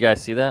 Do you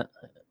guys see that?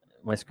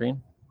 My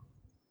screen?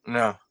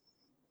 No.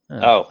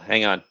 Oh,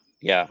 hang on.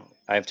 Yeah,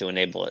 I have to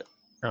enable it.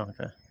 Oh,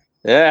 okay.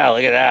 Yeah,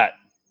 look at that.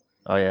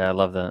 Oh yeah, I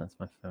love that. That's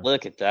my favorite.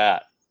 Look at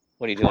that.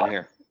 What are you doing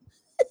here?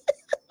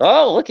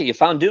 Oh, look at you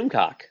found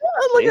Doomcock.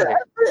 Look at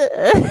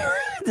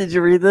that. Did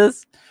you read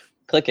this?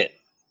 Click it.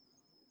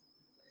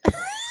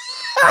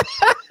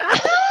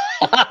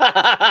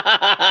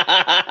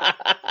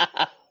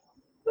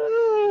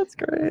 That's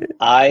great.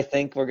 I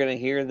think we're gonna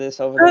hear this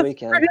over the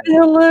weekend. That's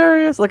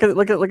hilarious. Look at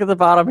the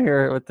bottom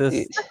here with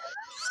this.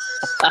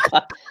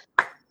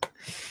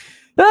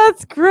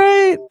 That's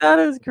great. That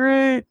is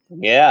great.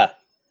 Yeah.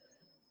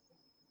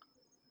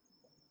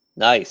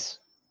 Nice.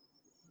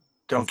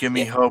 Don't give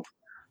me hope.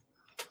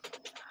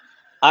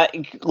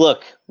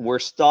 Look, we're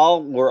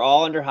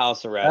all under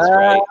house arrest,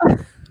 right?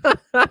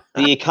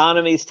 The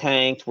economy's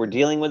tanked. We're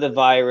dealing with a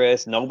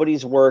virus.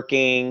 Nobody's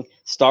working.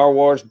 Star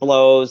Wars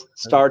blows.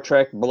 Star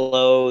Trek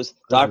blows.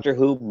 Doctor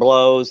Who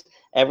blows.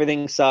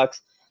 Everything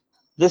sucks.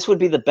 This would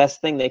be the best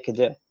thing they could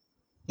do.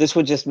 This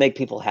would just make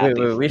people happy.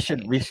 Wait, we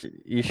should.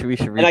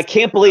 And I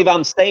can't believe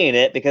I'm saying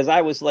it because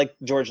I was like,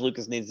 George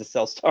Lucas needs to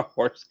sell Star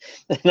Wars,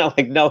 and I'm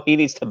like, no, he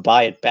needs to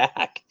buy it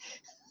back.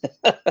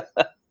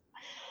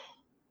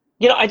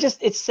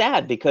 It's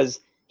sad because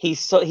he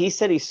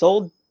said he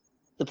sold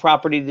the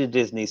property to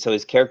Disney so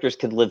his characters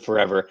could live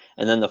forever,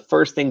 and then the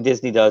first thing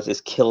Disney does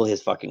is kill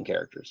his fucking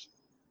characters.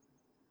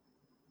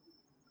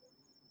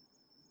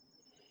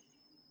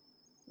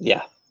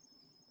 Yeah.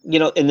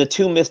 And the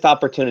 2 missed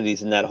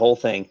opportunities in that whole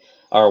thing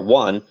are,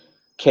 one,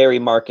 Carrie,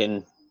 Mark,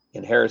 and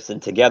Harrison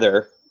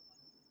together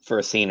for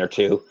a scene or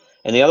 2,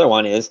 and the other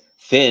one is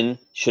Finn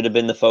should have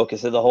been the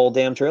focus of the whole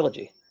damn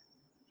trilogy.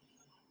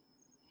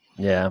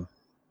 Yeah.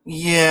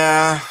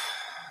 Yeah.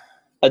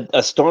 A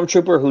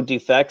stormtrooper who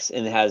defects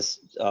and has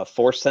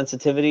force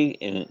sensitivity,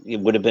 and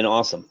it would have been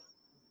awesome.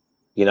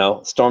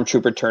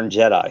 Stormtrooper turned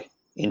Jedi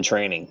in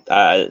training.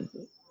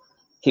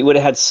 He would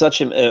have had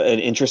such an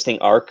interesting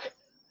arc.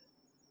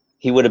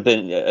 he would have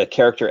been a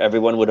character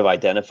everyone would have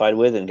identified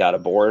with and got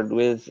aboard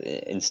with,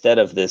 instead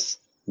of this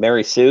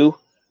Mary Sue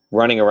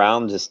running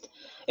around just.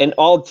 And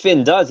all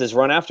Finn does is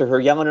run after her,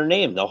 yelling her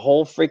name the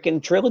whole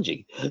freaking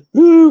trilogy.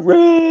 Ooh,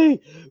 Ray,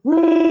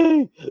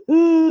 Ray.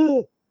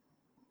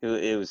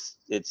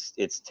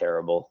 It's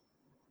terrible.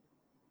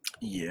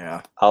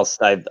 Yeah.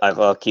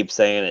 I'll keep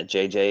saying it.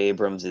 J.J.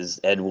 Abrams is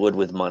Ed Wood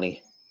with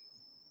money.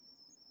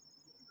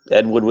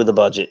 Ed Wood with a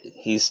budget.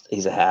 He's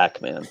a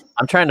hack, man.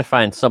 I'm trying to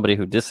find somebody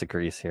who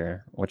disagrees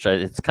here, which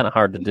it's kind of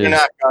hard to do. You're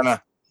not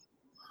gonna.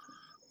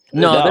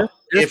 No,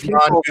 there's If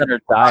you're on people that are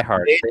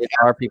diehards. There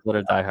are people that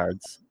are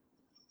diehards.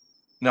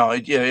 No,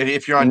 yeah,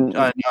 if you're on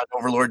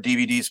Overlord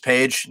DVD's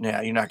page,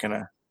 yeah, you're not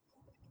gonna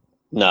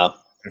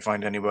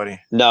find anybody.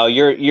 No,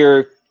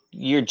 you're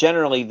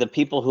generally the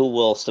people who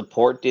will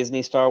support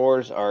Disney Star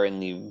Wars are in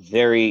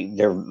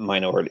they're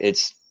minority.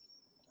 It's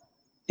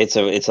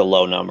a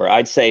low number.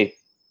 I'd say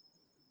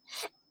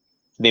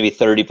maybe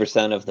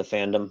 30% of the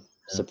fandom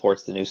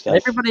supports the new stuff.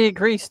 Everybody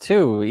agrees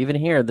too. Even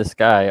here, this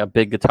guy, a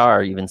big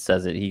guitar, even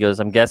says it. He goes,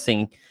 "I'm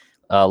guessing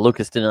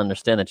Lucas didn't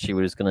understand that she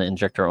was going to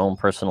inject her own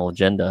personal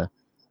agenda,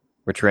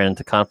 which ran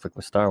into conflict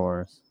with Star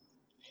Wars."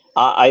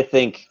 I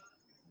think,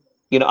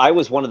 I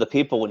was one of the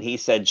people when he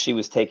said she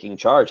was taking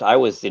charge. I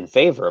was in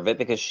favor of it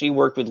because she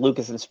worked with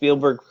Lucas and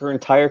Spielberg her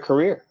entire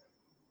career.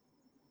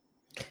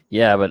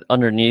 Yeah, but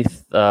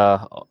underneath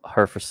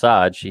her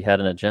facade, she had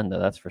an agenda.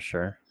 That's for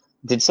sure.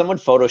 Did someone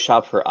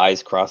Photoshop her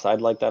eyes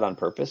cross-eyed like that on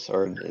purpose,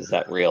 or is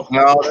that real?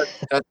 No,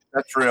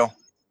 that's real.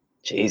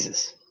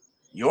 Jesus.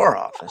 Your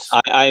office.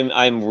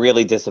 I'm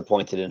really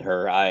disappointed in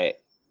her. I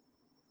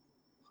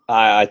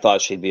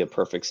thought she'd be a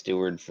perfect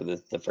steward for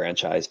the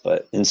franchise,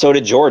 and so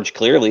did George.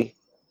 Clearly,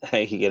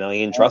 he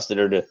entrusted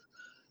her to.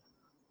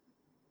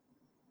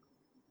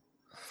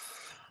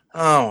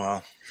 Oh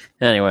well.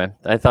 Anyway,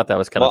 I thought that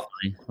was kind of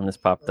funny when this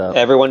popped up.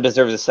 Everyone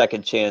deserves a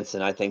second chance,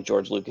 and I think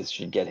George Lucas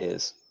should get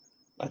his.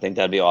 I think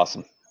that'd be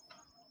awesome.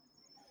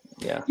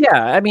 Yeah.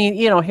 Yeah, I mean,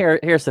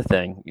 here's the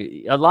thing.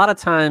 A lot of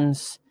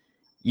times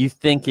you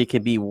think it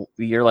could be,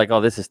 you're like,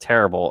 oh, this is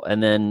terrible.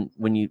 And then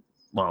you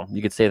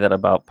could say that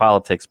about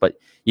politics, but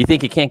you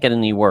think it can't get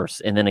any worse.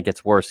 And then it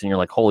gets worse. And you're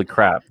like, holy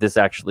crap, this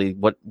actually,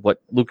 what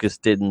Lucas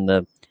did in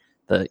the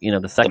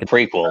second.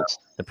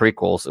 The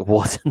prequels. It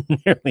wasn't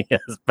nearly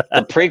as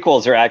bad. The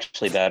prequels are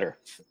actually better.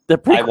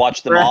 I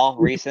watched them all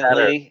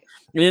recently.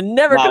 You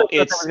never thought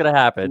that was going to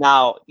happen.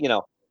 Now,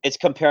 it's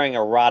comparing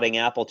a rotting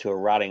apple to a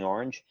rotting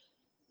orange,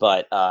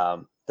 but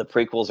the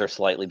prequels are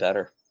slightly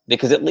better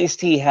because at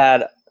least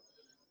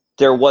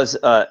there was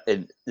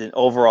an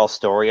overall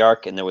story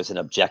arc and there was an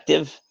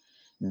objective.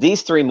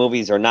 These three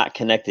movies are not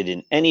connected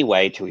in any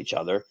way to each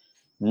other.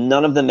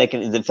 None of them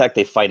in fact,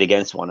 they fight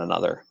against one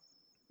another.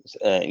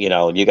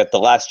 You got The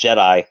Last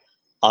Jedi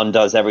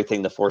undoes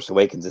everything The Force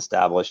Awakens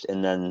established,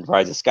 and then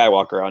Rise of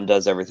Skywalker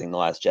undoes everything The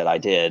Last Jedi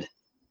did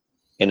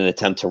in an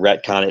attempt to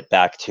retcon it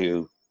back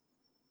to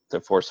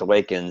The Force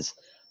Awakens,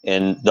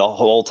 and the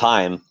whole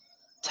time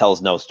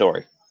tells no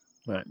story.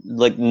 Right.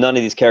 Like none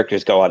of these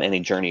characters go on any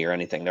journey or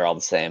anything. They're all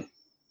the same.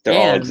 They're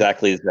all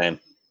exactly the same.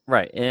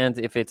 Right. And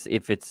if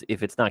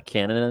it's not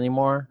canon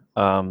anymore,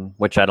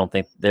 which I don't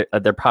think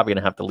they're probably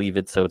gonna have to leave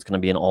it, so it's gonna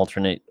be an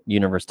alternate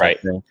universe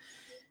type thing.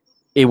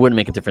 It wouldn't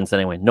make a difference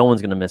anyway. No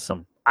one's gonna miss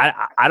them.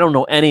 I don't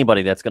know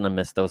anybody that's gonna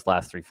miss those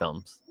last three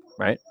films,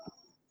 right?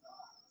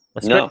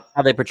 Especially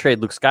how they portrayed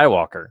Luke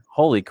Skywalker.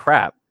 Holy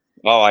crap.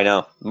 Oh, I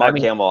know. Mark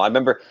Hamill. I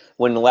remember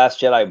when The Last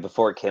Jedi,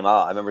 before it came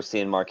out, I remember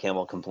seeing Mark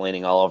Hamill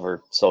complaining all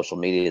over social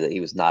media that he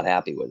was not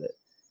happy with it.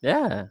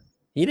 Yeah.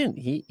 He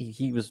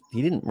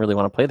didn't really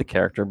want to play the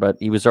character, but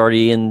he was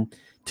already in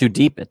too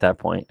deep at that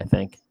point, I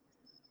think.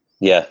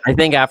 Yeah. I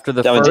think after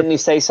the first... Didn't he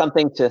say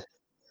something to...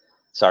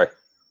 Sorry.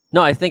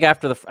 No, I think I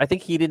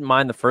think he didn't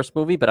mind the first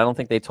movie, but I don't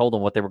think they told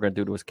him what they were going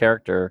to do to his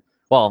character.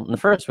 Well, in the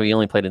first movie, he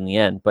only played in the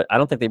end, but I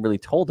don't think they really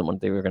told him what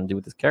they were going to do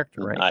with his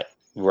character, right?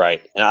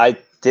 Right. And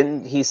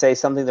didn't he say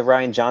something to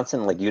Rian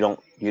Johnson like you don't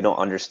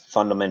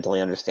fundamentally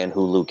understand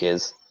who Luke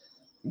is?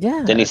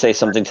 Yeah. Didn't he say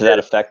something to that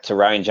effect to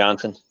Rian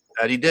Johnson?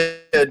 That he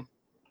did.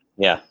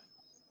 Yeah.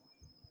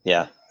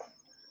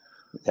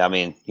 I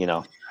mean,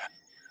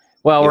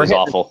 well, we're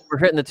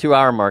hitting the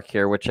 2-hour mark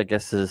here, which I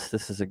guess this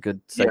is a good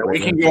segue. Yeah, we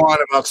can go on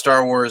about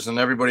Star Wars, and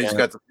everybody's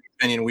got the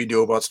opinion we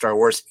do about Star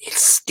Wars.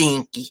 It's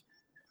stinky.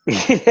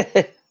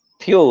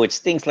 Pew, it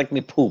stinks like me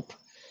poop.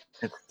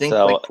 It stinks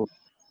like poop.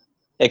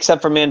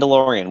 Except for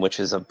Mandalorian, which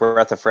is a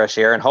breath of fresh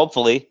air, and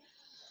hopefully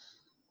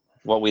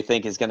what we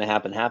think is going to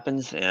happen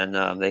happens, and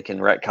they can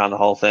retcon the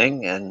whole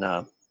thing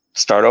and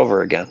start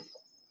over again.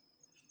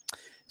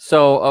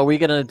 So are we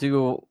going to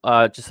do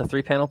just a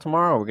 3-panel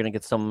tomorrow, or we're going to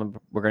get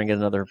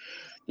another?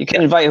 You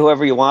can invite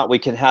whoever you want. We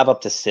can have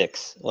up to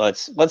 6.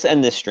 Let's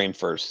end this stream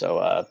first.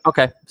 So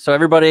okay. So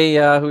everybody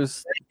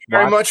who's thank you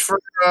very much for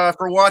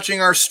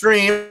watching our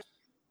stream.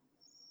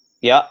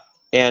 Yeah,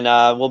 and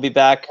we'll be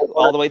back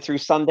all the way through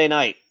Sunday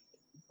night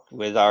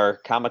with our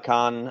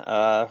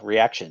Comic-Con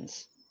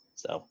reactions.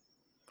 So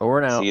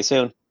over now. See you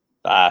soon.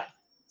 Bye.